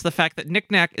Knick-Knack is the fact that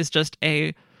Knick-Knack is just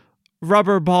a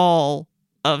rubber ball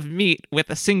of meat with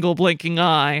a single blinking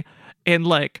eye and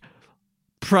like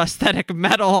prosthetic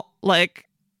metal like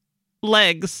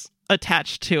legs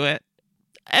attached to it.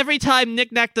 Every time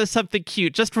Knick-Knack does something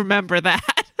cute, just remember that.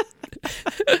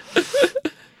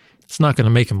 It's not going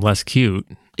to make him less cute.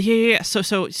 Yeah.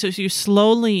 So you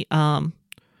slowly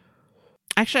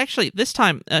actually this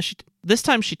time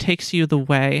she takes you the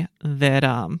way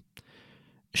that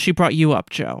she brought you up,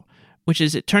 Joe, which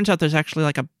is it turns out there's actually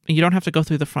like you don't have to go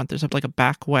through the front. There's like a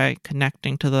back way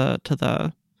connecting to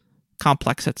the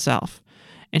complex itself.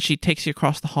 And she takes you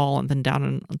across the hall and then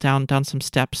down some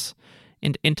steps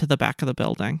into the back of the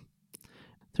building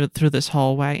through this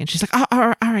hallway. And she's like, oh,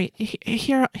 all right,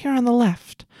 here on the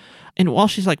left. And while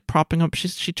she's like propping up,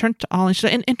 she turned to Ollie and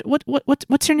she's like, and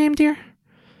what's your name, dear?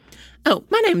 Oh,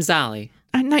 my name's Ollie.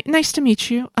 Nice to meet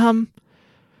you.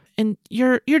 And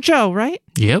you're Joe, right?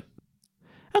 Yep.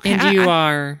 Okay. And you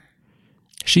are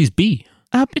She's B.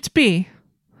 It's B.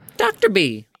 Dr.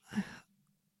 B.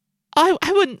 I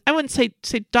wouldn't say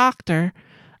doctor.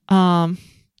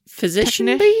 Physician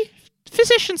Technic- B?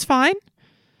 Physician's fine.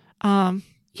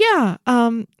 Yeah.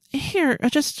 Here,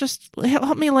 just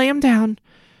help me lay him down.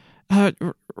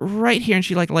 Right here, and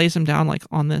she like lays him down like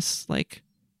on this like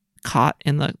cot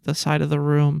in the side of the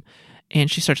room,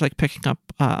 and she starts like picking up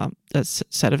a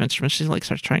set of instruments. She like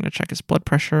starts trying to check his blood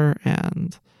pressure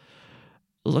and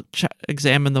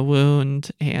examine the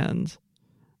wound, and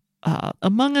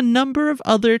among a number of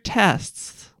other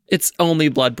tests. It's only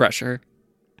blood pressure.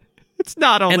 It's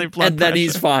not only blood pressure. And then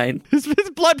he's fine. His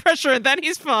blood pressure, and then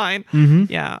he's fine. Mm-hmm.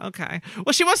 Yeah, okay.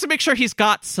 Well, she wants to make sure he's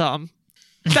got some.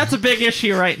 That's a big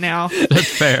issue right now. That's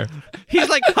fair. He's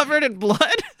like covered in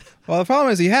blood. Well, the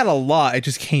problem is he had a lot. It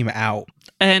just came out.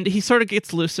 And he sort of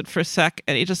gets lucid for a sec,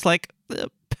 and he just like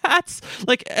pats,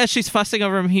 like as she's fussing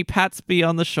over him, he pats B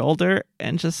on the shoulder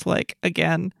and just like,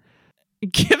 again,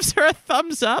 gives her a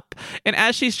thumbs up. And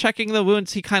as she's checking the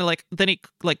wounds, he kind of like, then he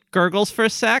like gurgles for a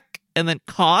sec and then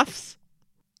coughs.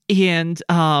 And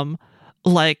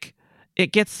like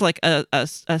it gets like a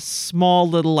small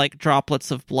little like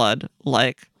droplets of blood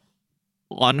like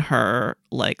on her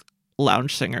like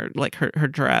lounge singer, like her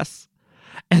dress,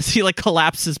 as he like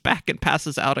collapses back and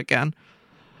passes out again.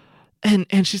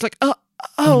 And she's like, oh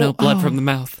no, blood from the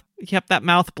mouth. Yep, that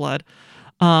mouth blood.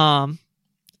 And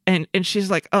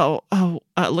she's like,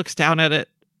 looks down at it.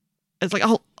 It's like,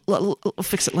 I'll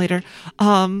fix it later.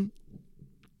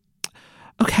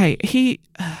 Okay, he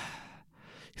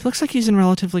looks like he's in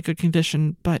relatively good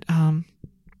condition, but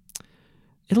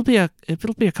it'll be a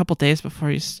couple days before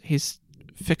he's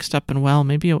fixed up and well.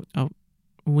 Maybe a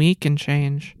week and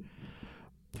change.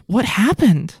 What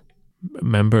happened?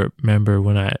 Remember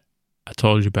when I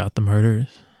told you about the murders?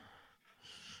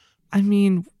 I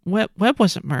mean, Webb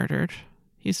wasn't murdered.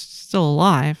 He's still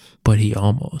alive. But he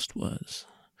almost was.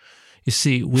 You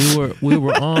see, we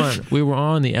were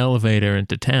on the elevator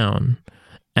into town,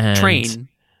 and Train.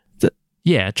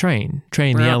 Train.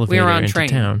 The elevator into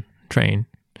town. Train.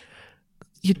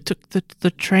 You took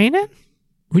the train in?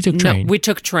 We took train. No, we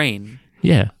took train.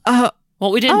 Yeah.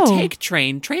 Well, we didn't Oh. take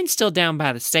train. Train's still down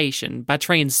by the station, by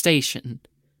train station.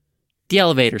 The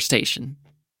elevator station.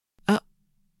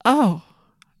 Uh-huh.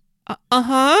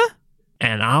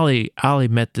 And Ollie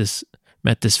met this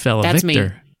fella That's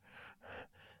Victor.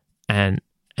 me.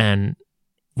 And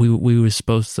we were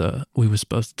supposed to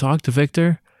talk to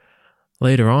Victor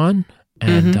later on,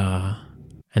 and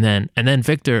and then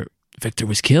Victor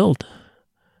was killed.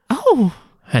 Oh.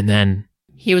 And then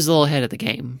He was a little ahead of the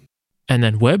game.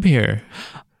 Webb here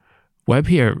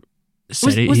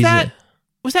said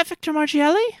Was that Victor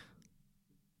Margielli?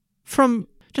 From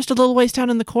just a little ways down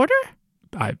in the quarter?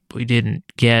 we didn't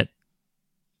get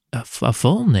a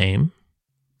full name.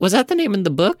 Was that the name in the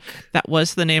book? That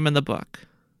was the name in the book.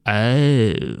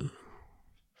 Oh.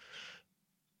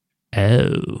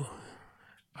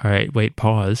 All right, wait,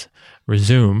 pause.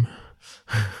 Resume.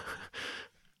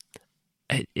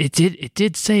 It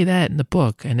did say that in the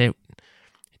book, and it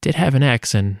did have an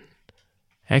X, and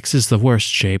X is the worst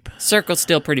shape. Circle's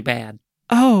still pretty bad.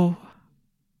 Oh.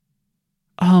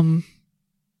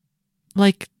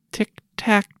 Like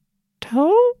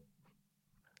tic-tac-toe?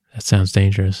 That sounds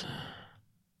dangerous.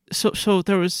 So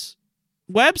there was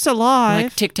Webb's alive.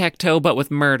 Like tic-tac-toe, but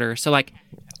with murder. So like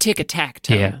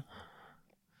tick-a-tac-toe. Yeah.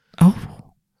 Oh.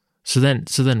 So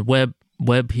then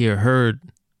Webb here heard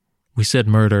we said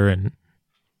murder, and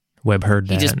Webb heard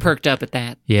that. He just perked up at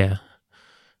that. Yeah.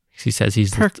 He says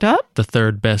he's Perked up? the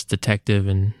third best detective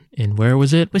in where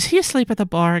was it? Was he asleep at the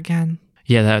bar again?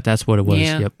 Yeah, that's what it was.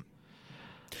 Yeah. Yep.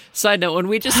 Side note, when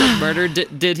we just said murder,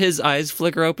 did his eyes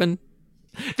flicker open?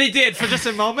 They did for just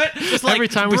a moment. Just Every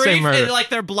time we say brief, murder. and, like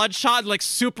they're bloodshot, like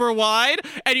super wide,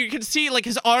 and you can see like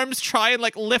his arms try and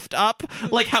like lift up,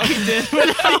 like how he did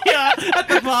at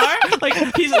the bar. Like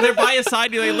they're by his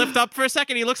side, and they lift up for a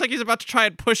second. He looks like he's about to try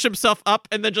and push himself up,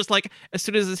 and then just like as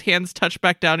soon as his hands touch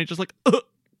back down, he just like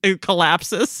it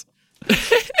collapses.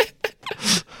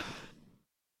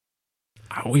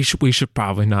 We should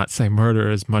probably not say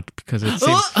murder as much because it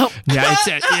seems it's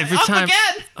every time.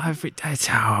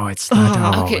 It's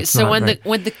not. Okay, it's so not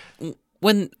right.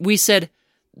 when we said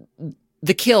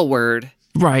the kill word,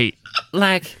 Right.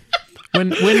 like When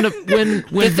the thing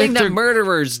Victor that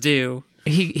murderers do.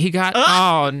 he got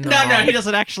no. No, he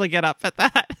doesn't actually get up at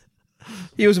that.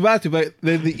 He was about to, but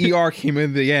then the ER came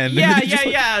in the end. Yeah, And just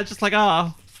like- yeah. Just like,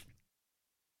 oh.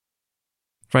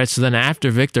 Right, so then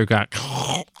after Victor got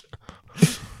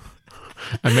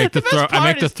I make the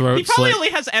throat He probably slit. only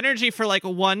has energy for like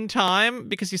one time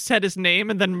because you said his name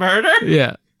and then murder.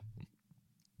 Yeah.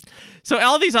 So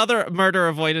all these other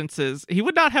murder avoidances, he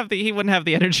wouldn't have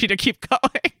the energy to keep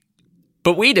going.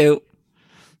 But we do.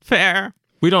 Fair.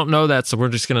 We don't know that, so we're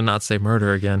just gonna not say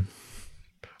murder again.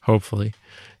 Hopefully.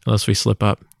 Unless we slip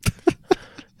up.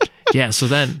 Yeah, so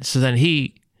then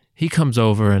he comes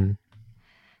over and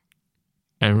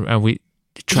we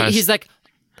try He's like,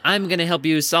 I'm gonna help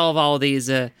you solve all these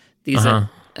Uh-huh.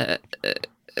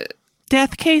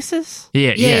 Death cases?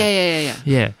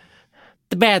 yeah.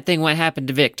 The bad thing what happened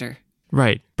to Victor.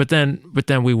 Right. But then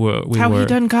we were How he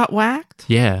done got whacked?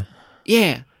 Yeah.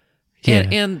 Yeah. Yeah.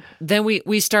 And then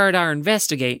we started our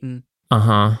investigating,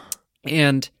 Uh-huh.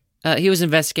 and he was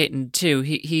investigating too.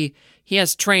 He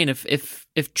has Train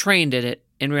if Train did it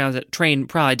and realized that Train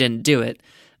probably didn't do it.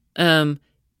 And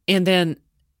then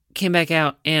came back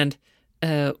out and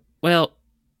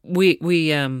we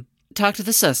talked to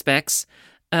the suspects.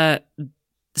 The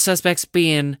suspects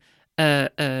being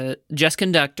Just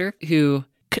Conductor, who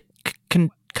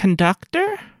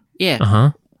Conductor? yeah.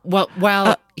 Uh-huh. Well,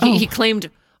 while he claimed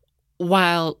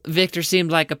while Victor seemed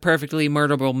like a perfectly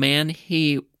murderable man,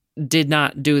 he did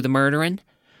not do the murdering.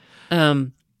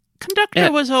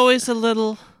 Conductor was always a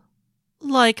little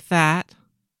like that.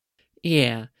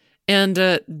 Yeah, and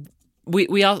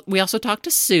we also talked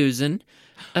to Susan.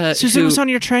 Susan who- was on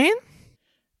your train?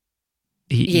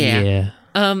 Yeah.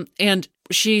 And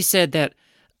she said that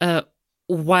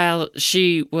while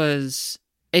she was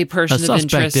a A person of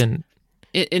suspect interest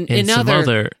in some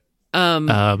other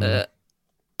other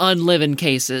unliving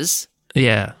cases,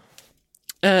 yeah.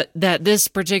 that this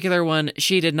particular one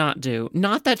she did not do.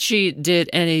 Not that she did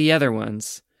any of the other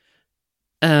ones.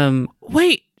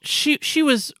 Wait, she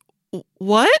was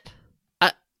what?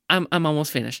 I'm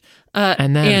almost finished.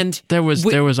 And then there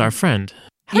was our friend.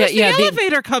 How does the the-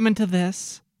 elevator come into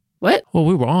this? What? Well,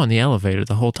 we were on the elevator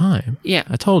the whole time. Yeah.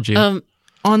 I told you.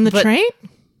 On the But- train?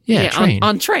 yeah, train.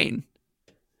 on Train.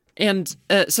 And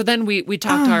so then we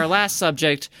talked to our last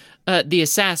subject, the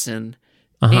assassin,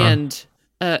 Uh-huh. and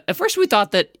at first we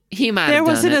thought that he might There have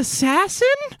was done an it. assassin?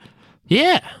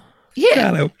 Yeah.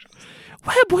 Yeah,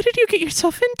 Webb, what did you get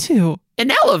yourself into? an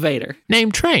elevator.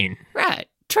 Named Train. Right,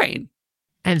 Train.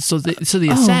 And so the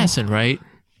assassin, right?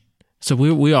 So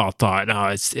we all thought, no,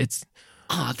 it's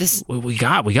Oh, this. we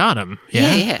got him.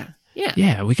 Yeah.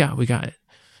 Yeah, we got it.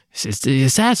 It's the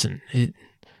assassin. It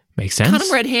makes sense. Kind of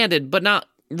red-handed, but not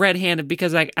red-handed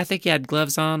because like I think he had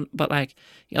gloves on, but like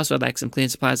he also had like some cleaning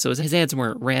supplies, so his hands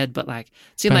weren't red, but like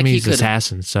it seemed But I like mean, he he's could.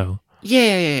 assassin, so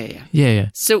Yeah. yeah.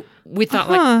 So we thought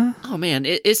like, oh man,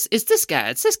 it's this guy.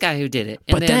 It's this guy who did it.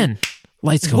 And But then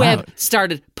lights go Webb out.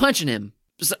 started punching him.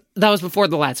 So that was before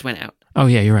the lights went out. Oh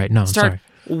yeah, you're right. No, I'm Started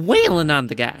sorry. wailing on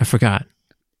the guy, I forgot.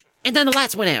 and then the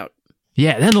lights went out.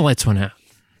 Yeah, then the lights went out.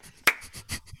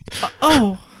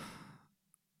 Oh.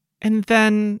 And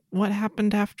then what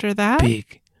happened after that?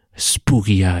 Big,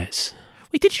 spooky eyes.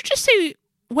 Wait, did you just say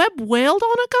Webb wailed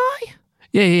on a guy?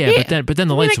 Yeah. But then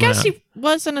the lights I went guess out. he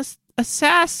was an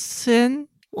assassin.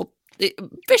 Well,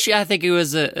 Fishy, I think he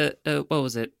was a what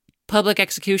was it? Public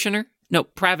executioner? No,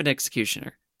 private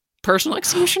executioner. Personal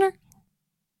executioner?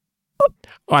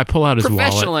 Oh, I pull out his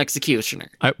Professional wallet. executioner.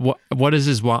 What is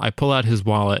his wallet? I pull out his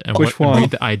wallet and Which and one?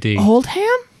 read the ID. Oldham?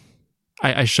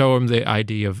 I show him the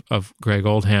ID of Greg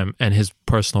Oldham and his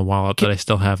personal wallet that I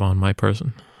still have on my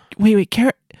person. Wait,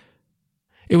 Garrett.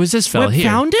 It was this fella Webb here.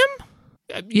 found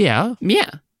him? Yeah. Yeah.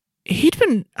 He'd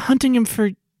been hunting him for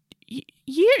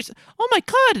years. Oh my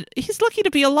God, he's lucky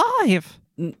to be alive.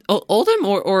 Oldham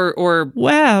or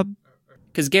Webb.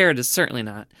 because Garrett is certainly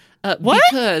not. What?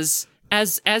 Because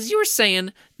as you were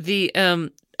saying, the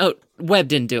Webb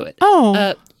didn't do it.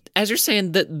 Oh. As you're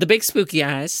saying, the big spooky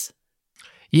eyes,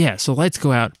 Yeah, so lights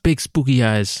go out, big spooky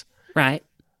eyes, right?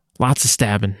 lots of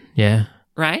stabbing. Yeah.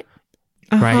 Right?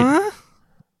 Right.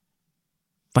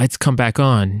 Lights come back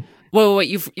on. Wait,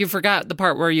 you forgot the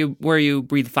part where you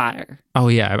breathe fire. Oh,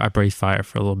 yeah, I breathed fire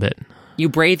for a little bit. You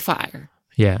breathe fire.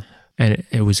 Yeah, and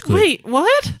it was good. Wait,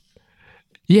 what?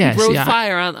 Yeah, You breathe see,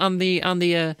 fire on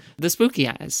the spooky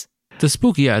eyes. the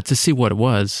spooky eye to see what it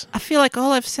was. I feel like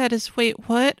all I've said is wait,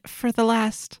 what? For the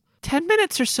last 10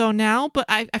 minutes or so now, but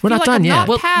I We're feel not like done I'm yet. not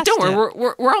Well, past don't it.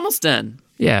 worry, we're almost done.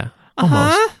 Yeah,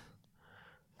 almost. Uh-huh.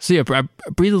 So yeah, I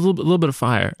breathe a little bit of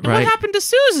fire, And right? what happened to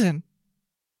Susan?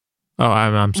 Oh,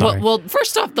 I'm sorry. Well,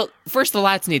 first off, the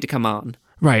lights need to come on.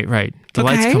 Right. The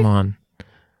lights Okay. come on.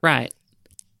 Right.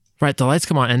 Right, the lights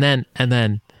come on, and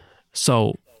then,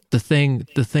 so the thing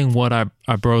what I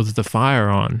breathed the fire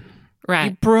on, You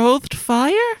Right. breathed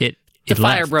fire? it The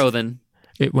fire left. brothing.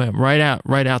 It went right out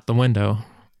the window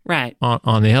Right.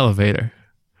 on the elevator,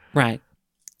 Right.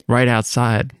 right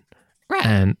outside, Right.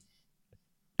 and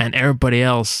everybody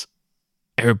else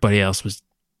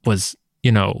was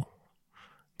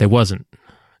they wasn't,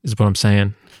 is what I'm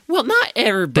saying. Well, not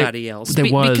everybody else.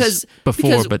 There was because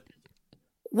before, but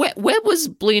Webb was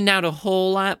bleeding out a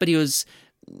whole lot, but he was,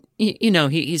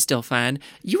 he's still fine.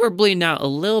 You were bleeding out a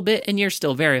little bit, and you're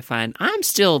still very fine. I'm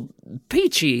still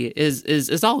peachy,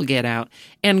 is all get out.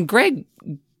 And Greg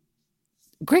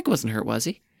wasn't hurt, was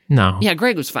he? no. Yeah,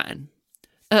 Greg was fine.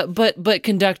 But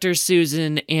conductor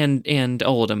Susan and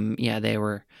Oldham, yeah, they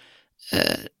were,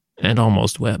 And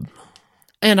almost Webb.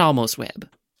 and almost Webb.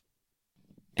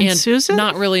 And Susan?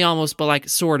 Not really almost, but like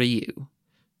sort of you,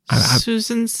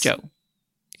 Susan's Joe.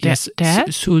 Yes,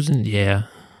 Dad? Susan. Yeah.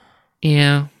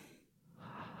 Yeah.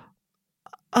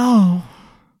 Oh.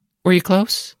 Were you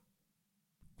close?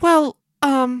 Well,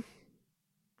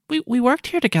 we worked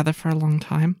here together for a long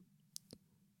time.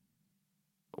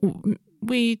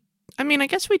 I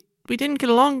guess we didn't get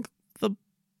along the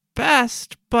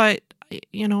best, but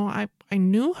I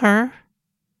knew her.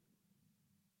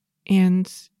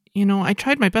 And, I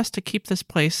tried my best to keep this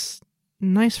place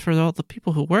nice for all the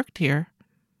people who worked here.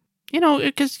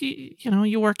 Because,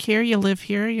 you work here, you live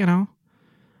here,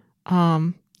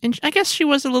 and I guess she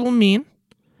was a little mean.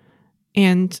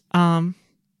 And, I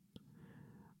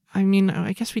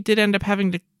guess we did end up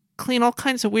having to clean all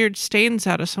kinds of weird stains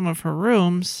out of some of her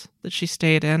rooms that she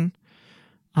stayed in.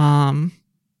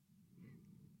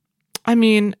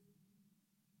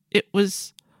 It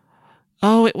wasn't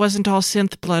all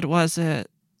synth blood, was it?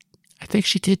 I think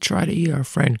she did try to eat our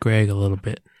friend Greg a little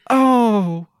bit.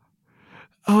 Oh,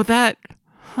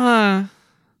 huh.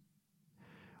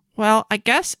 Well, I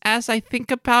guess as I think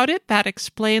about it, that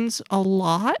explains a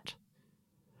lot.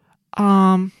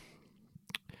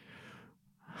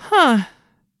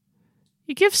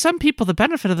 You give some people the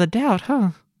benefit of the doubt, huh?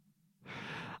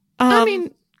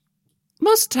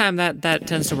 Most of the time that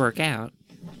tends to work out.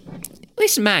 At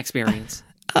least in my experience.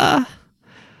 What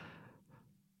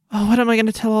am I going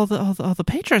to tell all the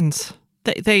patrons?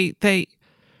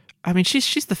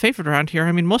 She's the favorite around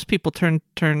here. Most people turned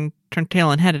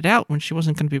tail and headed out when she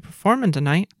wasn't going to be performing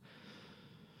tonight.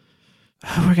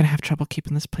 We're going to have trouble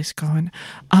keeping this place going.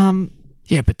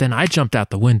 Yeah, but then I jumped out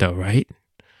the window, right?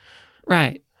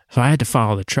 Right. So I had to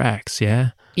follow the tracks,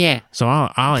 yeah? Yeah. So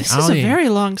Ollie, This is a very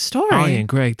long story. Ollie and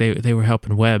Greg, they were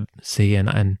helping Webb, see, and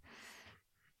I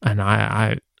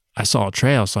saw a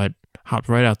trail, so I hopped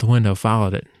right out the window,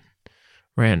 followed it,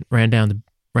 ran down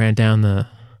the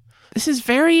This is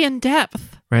very in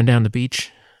depth. ran down the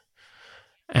beach,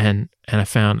 and I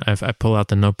pull out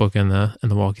the notebook and the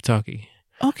walkie-talkie,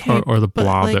 Okay, or the but,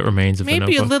 blob like, that remains of the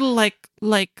maybe notebook. a little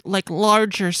like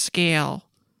larger scale,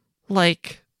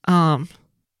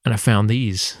 And I found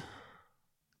these.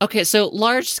 Okay, so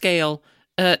large scale,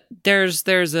 there's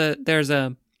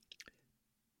a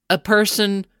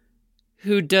person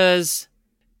who does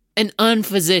an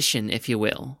unphysician, if you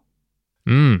will,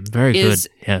 Very Is-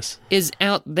 good. Yes. is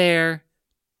out there,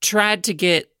 tried to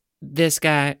get this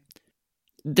guy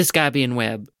being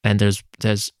Webb. And there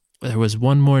was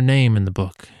one more name in the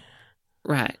book.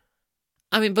 Right.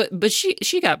 I mean, but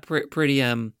she got pretty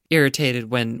irritated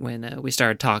when we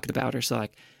started talking about her. So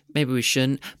like maybe we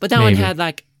shouldn't. But that one Maybe. had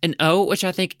like an O, which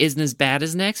I think isn't as bad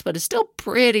as next, but it's still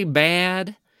pretty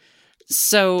bad.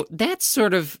 So that's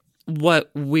sort of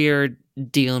what we're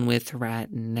dealing with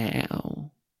right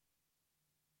now.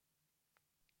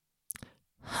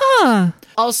 Huh.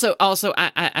 Also,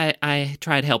 I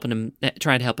tried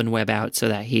helping Webb out so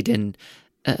that he didn't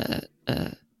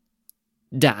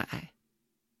die.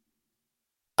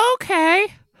 Okay.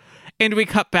 And we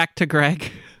cut back to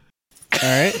Greg. All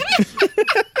right.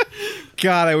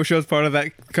 God, I wish I was part of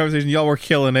that conversation. Y'all were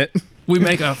killing it. We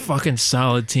make a fucking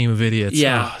solid team of idiots.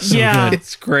 Yeah. Oh, so Yeah. good.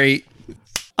 It's great.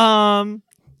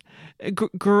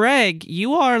 Greg,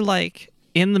 you are like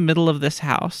in the middle of this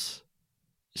house,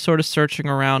 sort of searching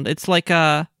around. It's like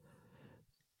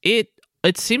it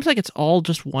seems like it's all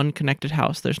just one connected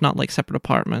house. There's not like separate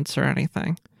apartments or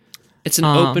anything. It's an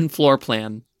open floor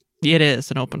plan. It is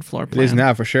an open floor It plan. is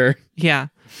now for sure. Yeah.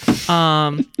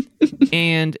 And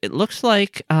it looks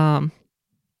like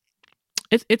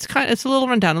it's a little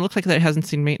run down. It looks like that it hasn't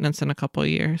seen maintenance in a couple of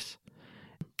years.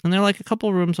 And there are like a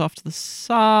couple rooms off to the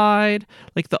side.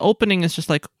 Like the opening is just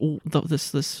like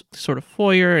this sort of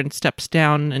foyer and steps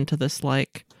down into this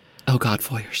like, Oh God,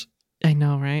 foyers. I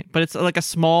know, right? But it's like a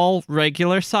small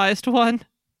regular sized one.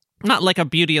 Not like a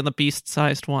Beauty and the Beast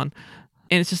sized one.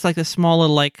 And it's just like this small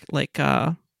little like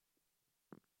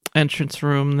entrance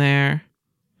room there.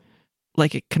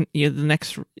 Like it can, the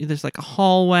next there's like a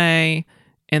hallway,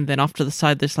 and then off to the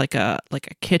side there's like a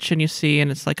kitchen you see, and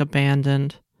it's like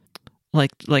abandoned.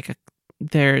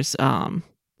 There's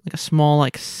like a small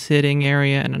like sitting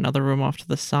area and another room off to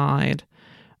the side.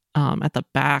 At the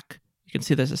back you can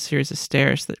see there's a series of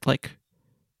stairs that like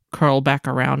curl back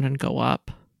around and go up.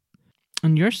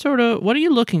 And you're sort of, what are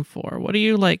you looking for? What are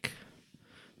you like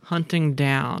hunting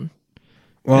down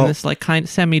in Well, this like kind of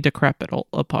semi-decrepit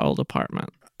old apartment?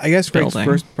 I guess Greg's building.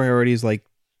 first priority is like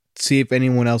see if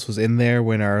anyone else was in there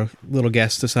when our little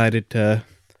guest decided to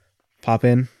pop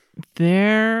in.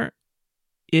 There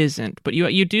isn't, but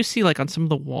you do see like on some of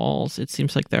the walls, it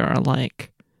seems like there are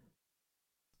like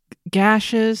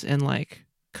gashes and like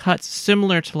cuts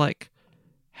similar to like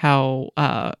how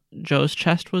Joe's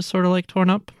chest was sort of like torn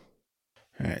up.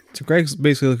 All right. So Greg's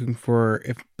basically looking for,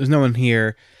 if there's no one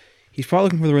here, he's probably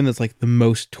looking for the room that's like the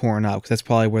most torn up, because that's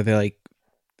probably where they like,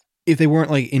 if they weren't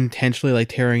like intentionally like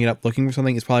tearing it up looking for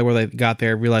something, it's probably where they got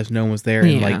there, realized no one was there,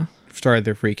 and Yeah. like started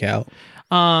their freak out.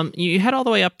 You head all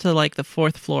the way up to like the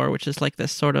 4th floor, which is like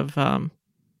this sort of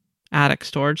attic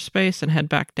storage space, and head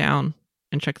back down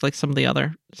and check like some of the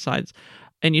other sides.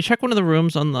 And you check one of the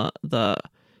rooms on the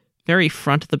very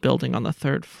front of the building on the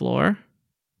 3rd floor.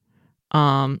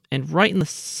 And right in the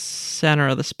center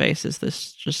of the space is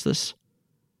this.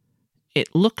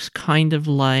 It looks kind of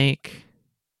like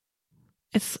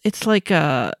it's like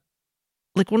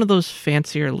one of those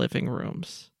fancier living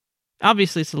rooms.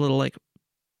 Obviously, it's a little like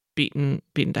beaten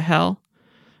to hell,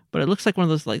 but it looks like one of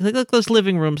those like those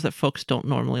living rooms that folks don't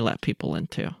normally let people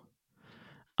into,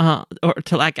 or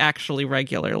to like actually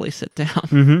regularly sit down.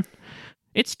 Mm-hmm.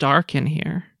 It's dark in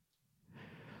here.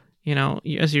 You know,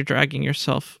 as you're dragging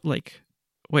yourself like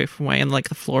away from way, and like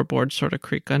the floorboards sort of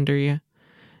creak under you.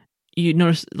 You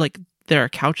notice like there are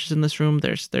couches in this room.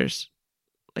 There's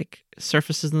like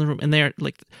surfaces in the room, and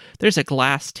there's a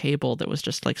glass table that was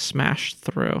just like smashed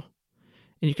through,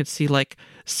 and you could see like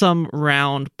some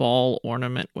round ball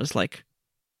ornament was like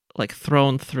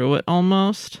thrown through it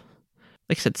almost.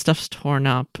 Like I said, stuff's torn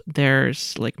up.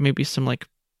 There's like maybe some like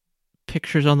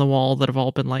pictures on the wall that have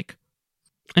all been like.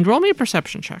 And roll me a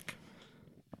perception check.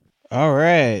 All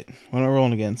right. What am I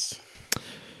rolling against?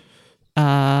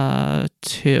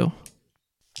 2.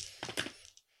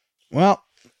 Well,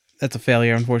 that's a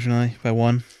failure, unfortunately, by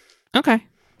 1. Okay.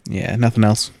 Yeah, nothing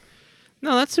else.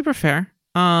 No, that's super fair.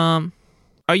 Are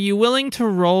you willing to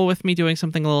roll with me doing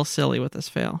something a little silly with this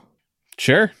fail?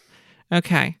 Sure.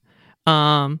 Okay.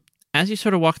 As you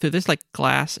sort of walk through, there's like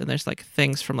glass, and there's like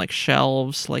things from like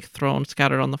shelves like thrown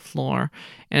scattered on the floor.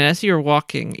 And as you're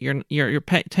walking, you're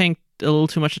paying a little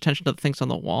too much attention to the things on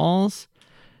the walls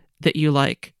that you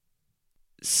like.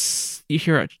 You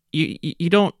hear it. You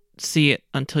don't see it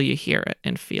until you hear it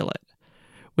and feel it,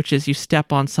 which is you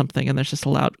step on something and there's just a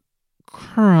loud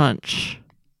crunch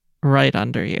right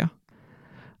under you.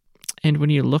 And when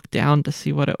you look down to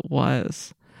see what it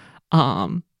was,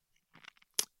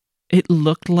 it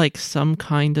looked like some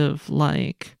kind of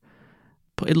like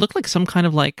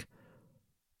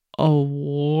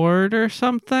award or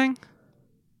something.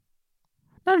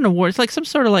 Not an award. It's like some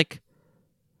sort of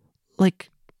like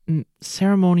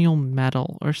ceremonial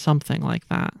medal or something like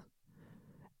that.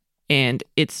 and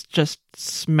it's just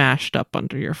smashed up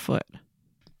under your foot.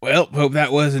 Well, hope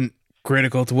that wasn't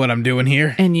critical to what I'm doing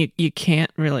here. And you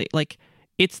can't really, like,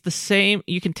 it's the same,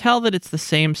 you can tell that it's the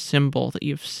same symbol that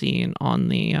you've seen on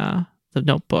the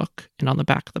notebook and on the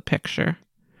back of the picture.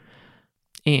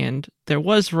 And there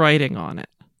was writing on it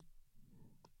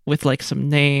with like some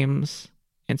names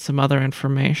and some other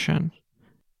information.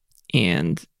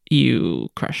 And you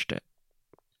crushed it.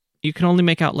 You can only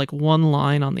make out like one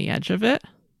line on the edge of it.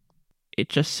 It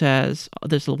just says,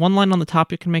 there's one line on the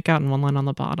top you can make out and one line on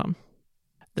the bottom.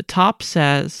 The top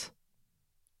says,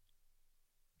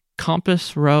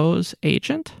 Compass Rose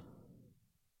Agent.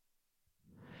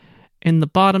 And the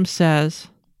bottom says,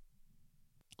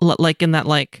 like in that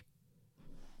like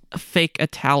fake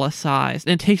italicized,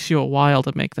 and it takes you a while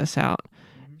to make this out,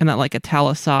 in that like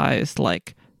italicized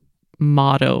like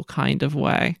motto kind of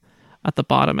way. At the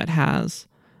bottom it has,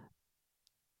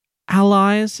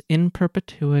 Allies in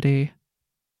perpetuity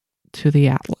to the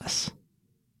Atlas.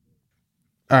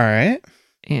 All right.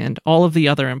 And all of the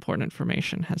other important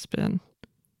information has been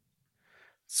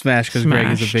Smashed because Greg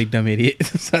is Smashed. a big dumb idiot.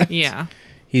 yeah.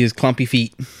 He has clumpy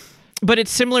feet. But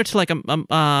it's similar to like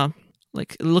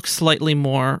like it looks slightly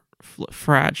more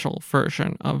fragile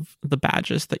version of the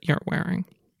badges that you're wearing,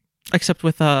 except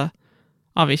with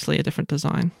obviously a different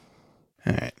design.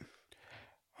 All right.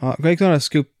 Greg's gonna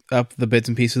scoop up the bits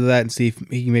and pieces of that and see if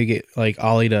he can maybe get like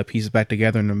Ollie to piece it back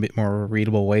together in a bit more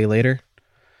readable way later.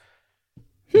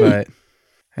 And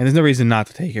there's no reason not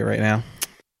to take it right now.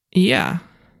 Yeah.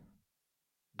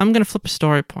 I'm gonna flip a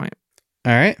story point.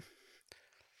 All right.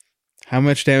 How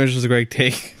much damage does Greg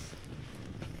take?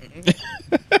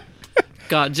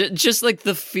 God, just like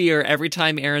the fear every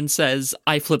time Aaron says,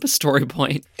 I flip a story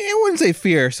point. I wouldn't say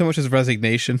fear so much as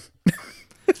resignation.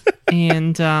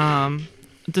 And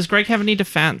does Greg have any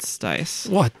defense dice?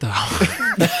 What the?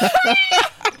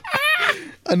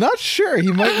 I'm not sure.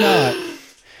 He might not.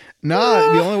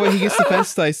 Nah, the only way he gets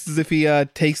defense dice is if he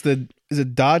takes is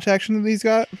it dodge action that he's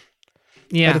got?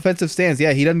 Yeah. A defensive stance.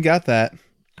 Yeah, he doesn't got that.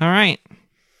 All right.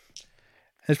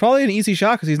 It's probably an easy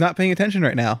shot because he's not paying attention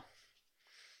right now.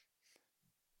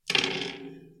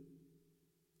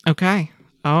 Okay.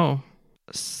 Oh.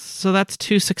 So that's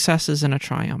 2 successes and a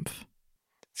triumph.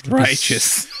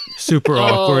 Righteous. Super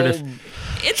awkward if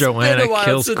It's Joanna been a while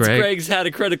kills since Greg. Greg's had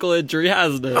a critical injury,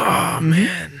 hasn't it? Oh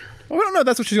man. Well, we don't know if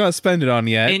that's what she's going to spend it on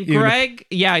yet. And even if- Greg,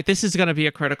 yeah, this is going to be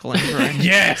a critical injury.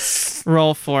 Yes!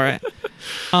 Roll for it.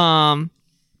 All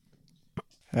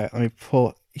right, let me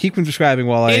pull. Keep him describing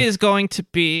while It is going to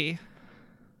be.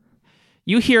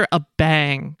 You hear a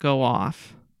bang go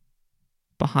off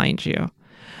behind you.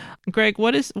 Greg,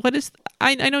 what is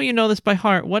I know you know this by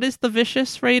heart. What is the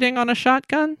vicious rating on a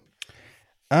shotgun?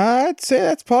 I'd say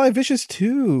that's probably Vicious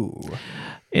 2.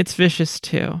 It's vicious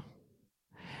 2.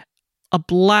 A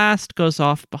blast goes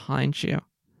off behind you,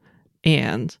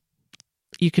 and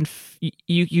you can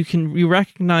you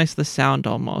recognize the sound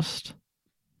almost,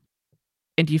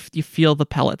 and you feel the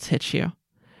pellets hit you,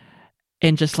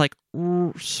 and just like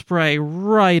spray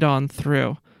right on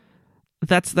through.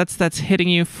 That's hitting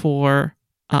you for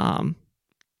how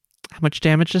much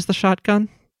damage is the shotgun?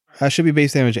 Should be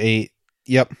base damage 8.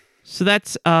 Yep. So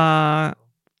that's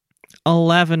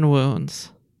 11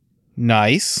 wounds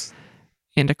Nice.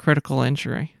 and a critical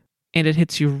injury, and it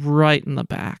hits you right in the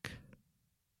back.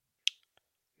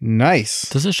 Nice.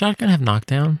 Does a shotgun have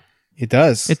knockdown? It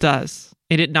does. It does.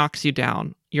 And it knocks you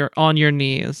down. You're on your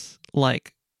knees,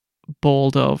 like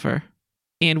bowled over.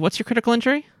 And what's your critical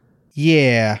injury?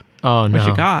 Yeah. Oh no. What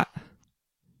you got?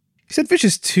 You said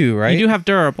Vicious 2, right? You do have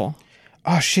durable.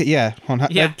 Oh, shit, yeah. Hold on. I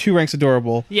Yeah. have 2 ranks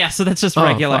adorable. Yeah, so that's just Oh,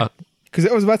 regular. fuck. Because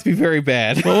it was about to be very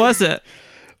bad. What was it?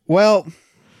 Well,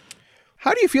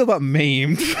 how do you feel about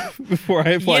maimed before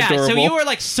I apply Yeah, durable? so you were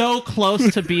like so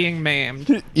close to being maimed.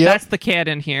 Yep. That's the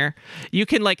canon here. You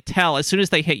can like tell as soon as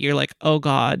they hit you, you're like, oh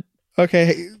god.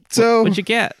 Okay, so... What'd you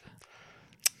get?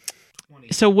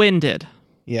 So winded.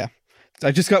 Yeah.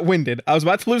 I just got winded. I was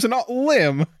about to lose a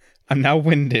limb. I'm now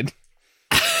winded.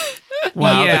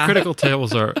 Wow, Yeah. the critical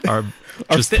tables are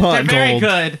just fun. They're very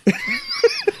gold. good.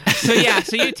 So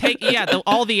you take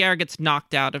all the air gets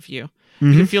knocked out of you. You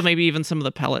Mm-hmm. can feel maybe even some of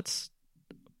the pellets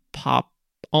pop,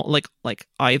 like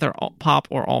either pop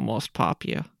or almost pop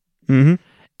you, Mm-hmm.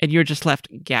 and you're just left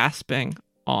gasping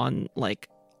on like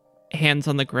hands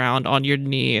on the ground on your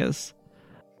knees.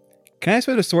 Can I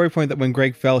spend a story point that when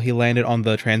Greg fell, he landed on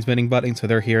the transmitting button, so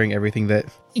they're hearing everything that...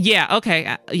 Yeah.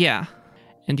 Okay. Yeah.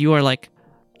 And you are like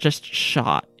just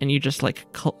shot, and you just like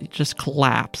just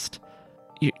collapsed.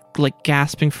 You like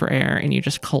gasping for air, and you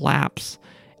just collapse.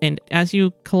 And as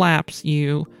you collapse,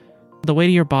 the weight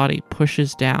of your body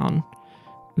pushes down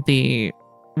the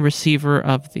receiver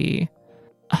of the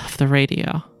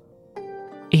radio.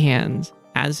 And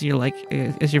as you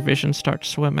as your vision starts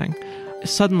swimming,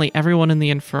 suddenly everyone in the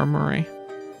infirmary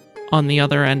on the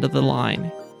other end of the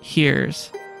line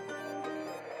hears.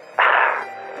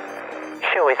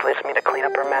 She always leaves me to clean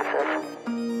up her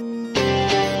messes.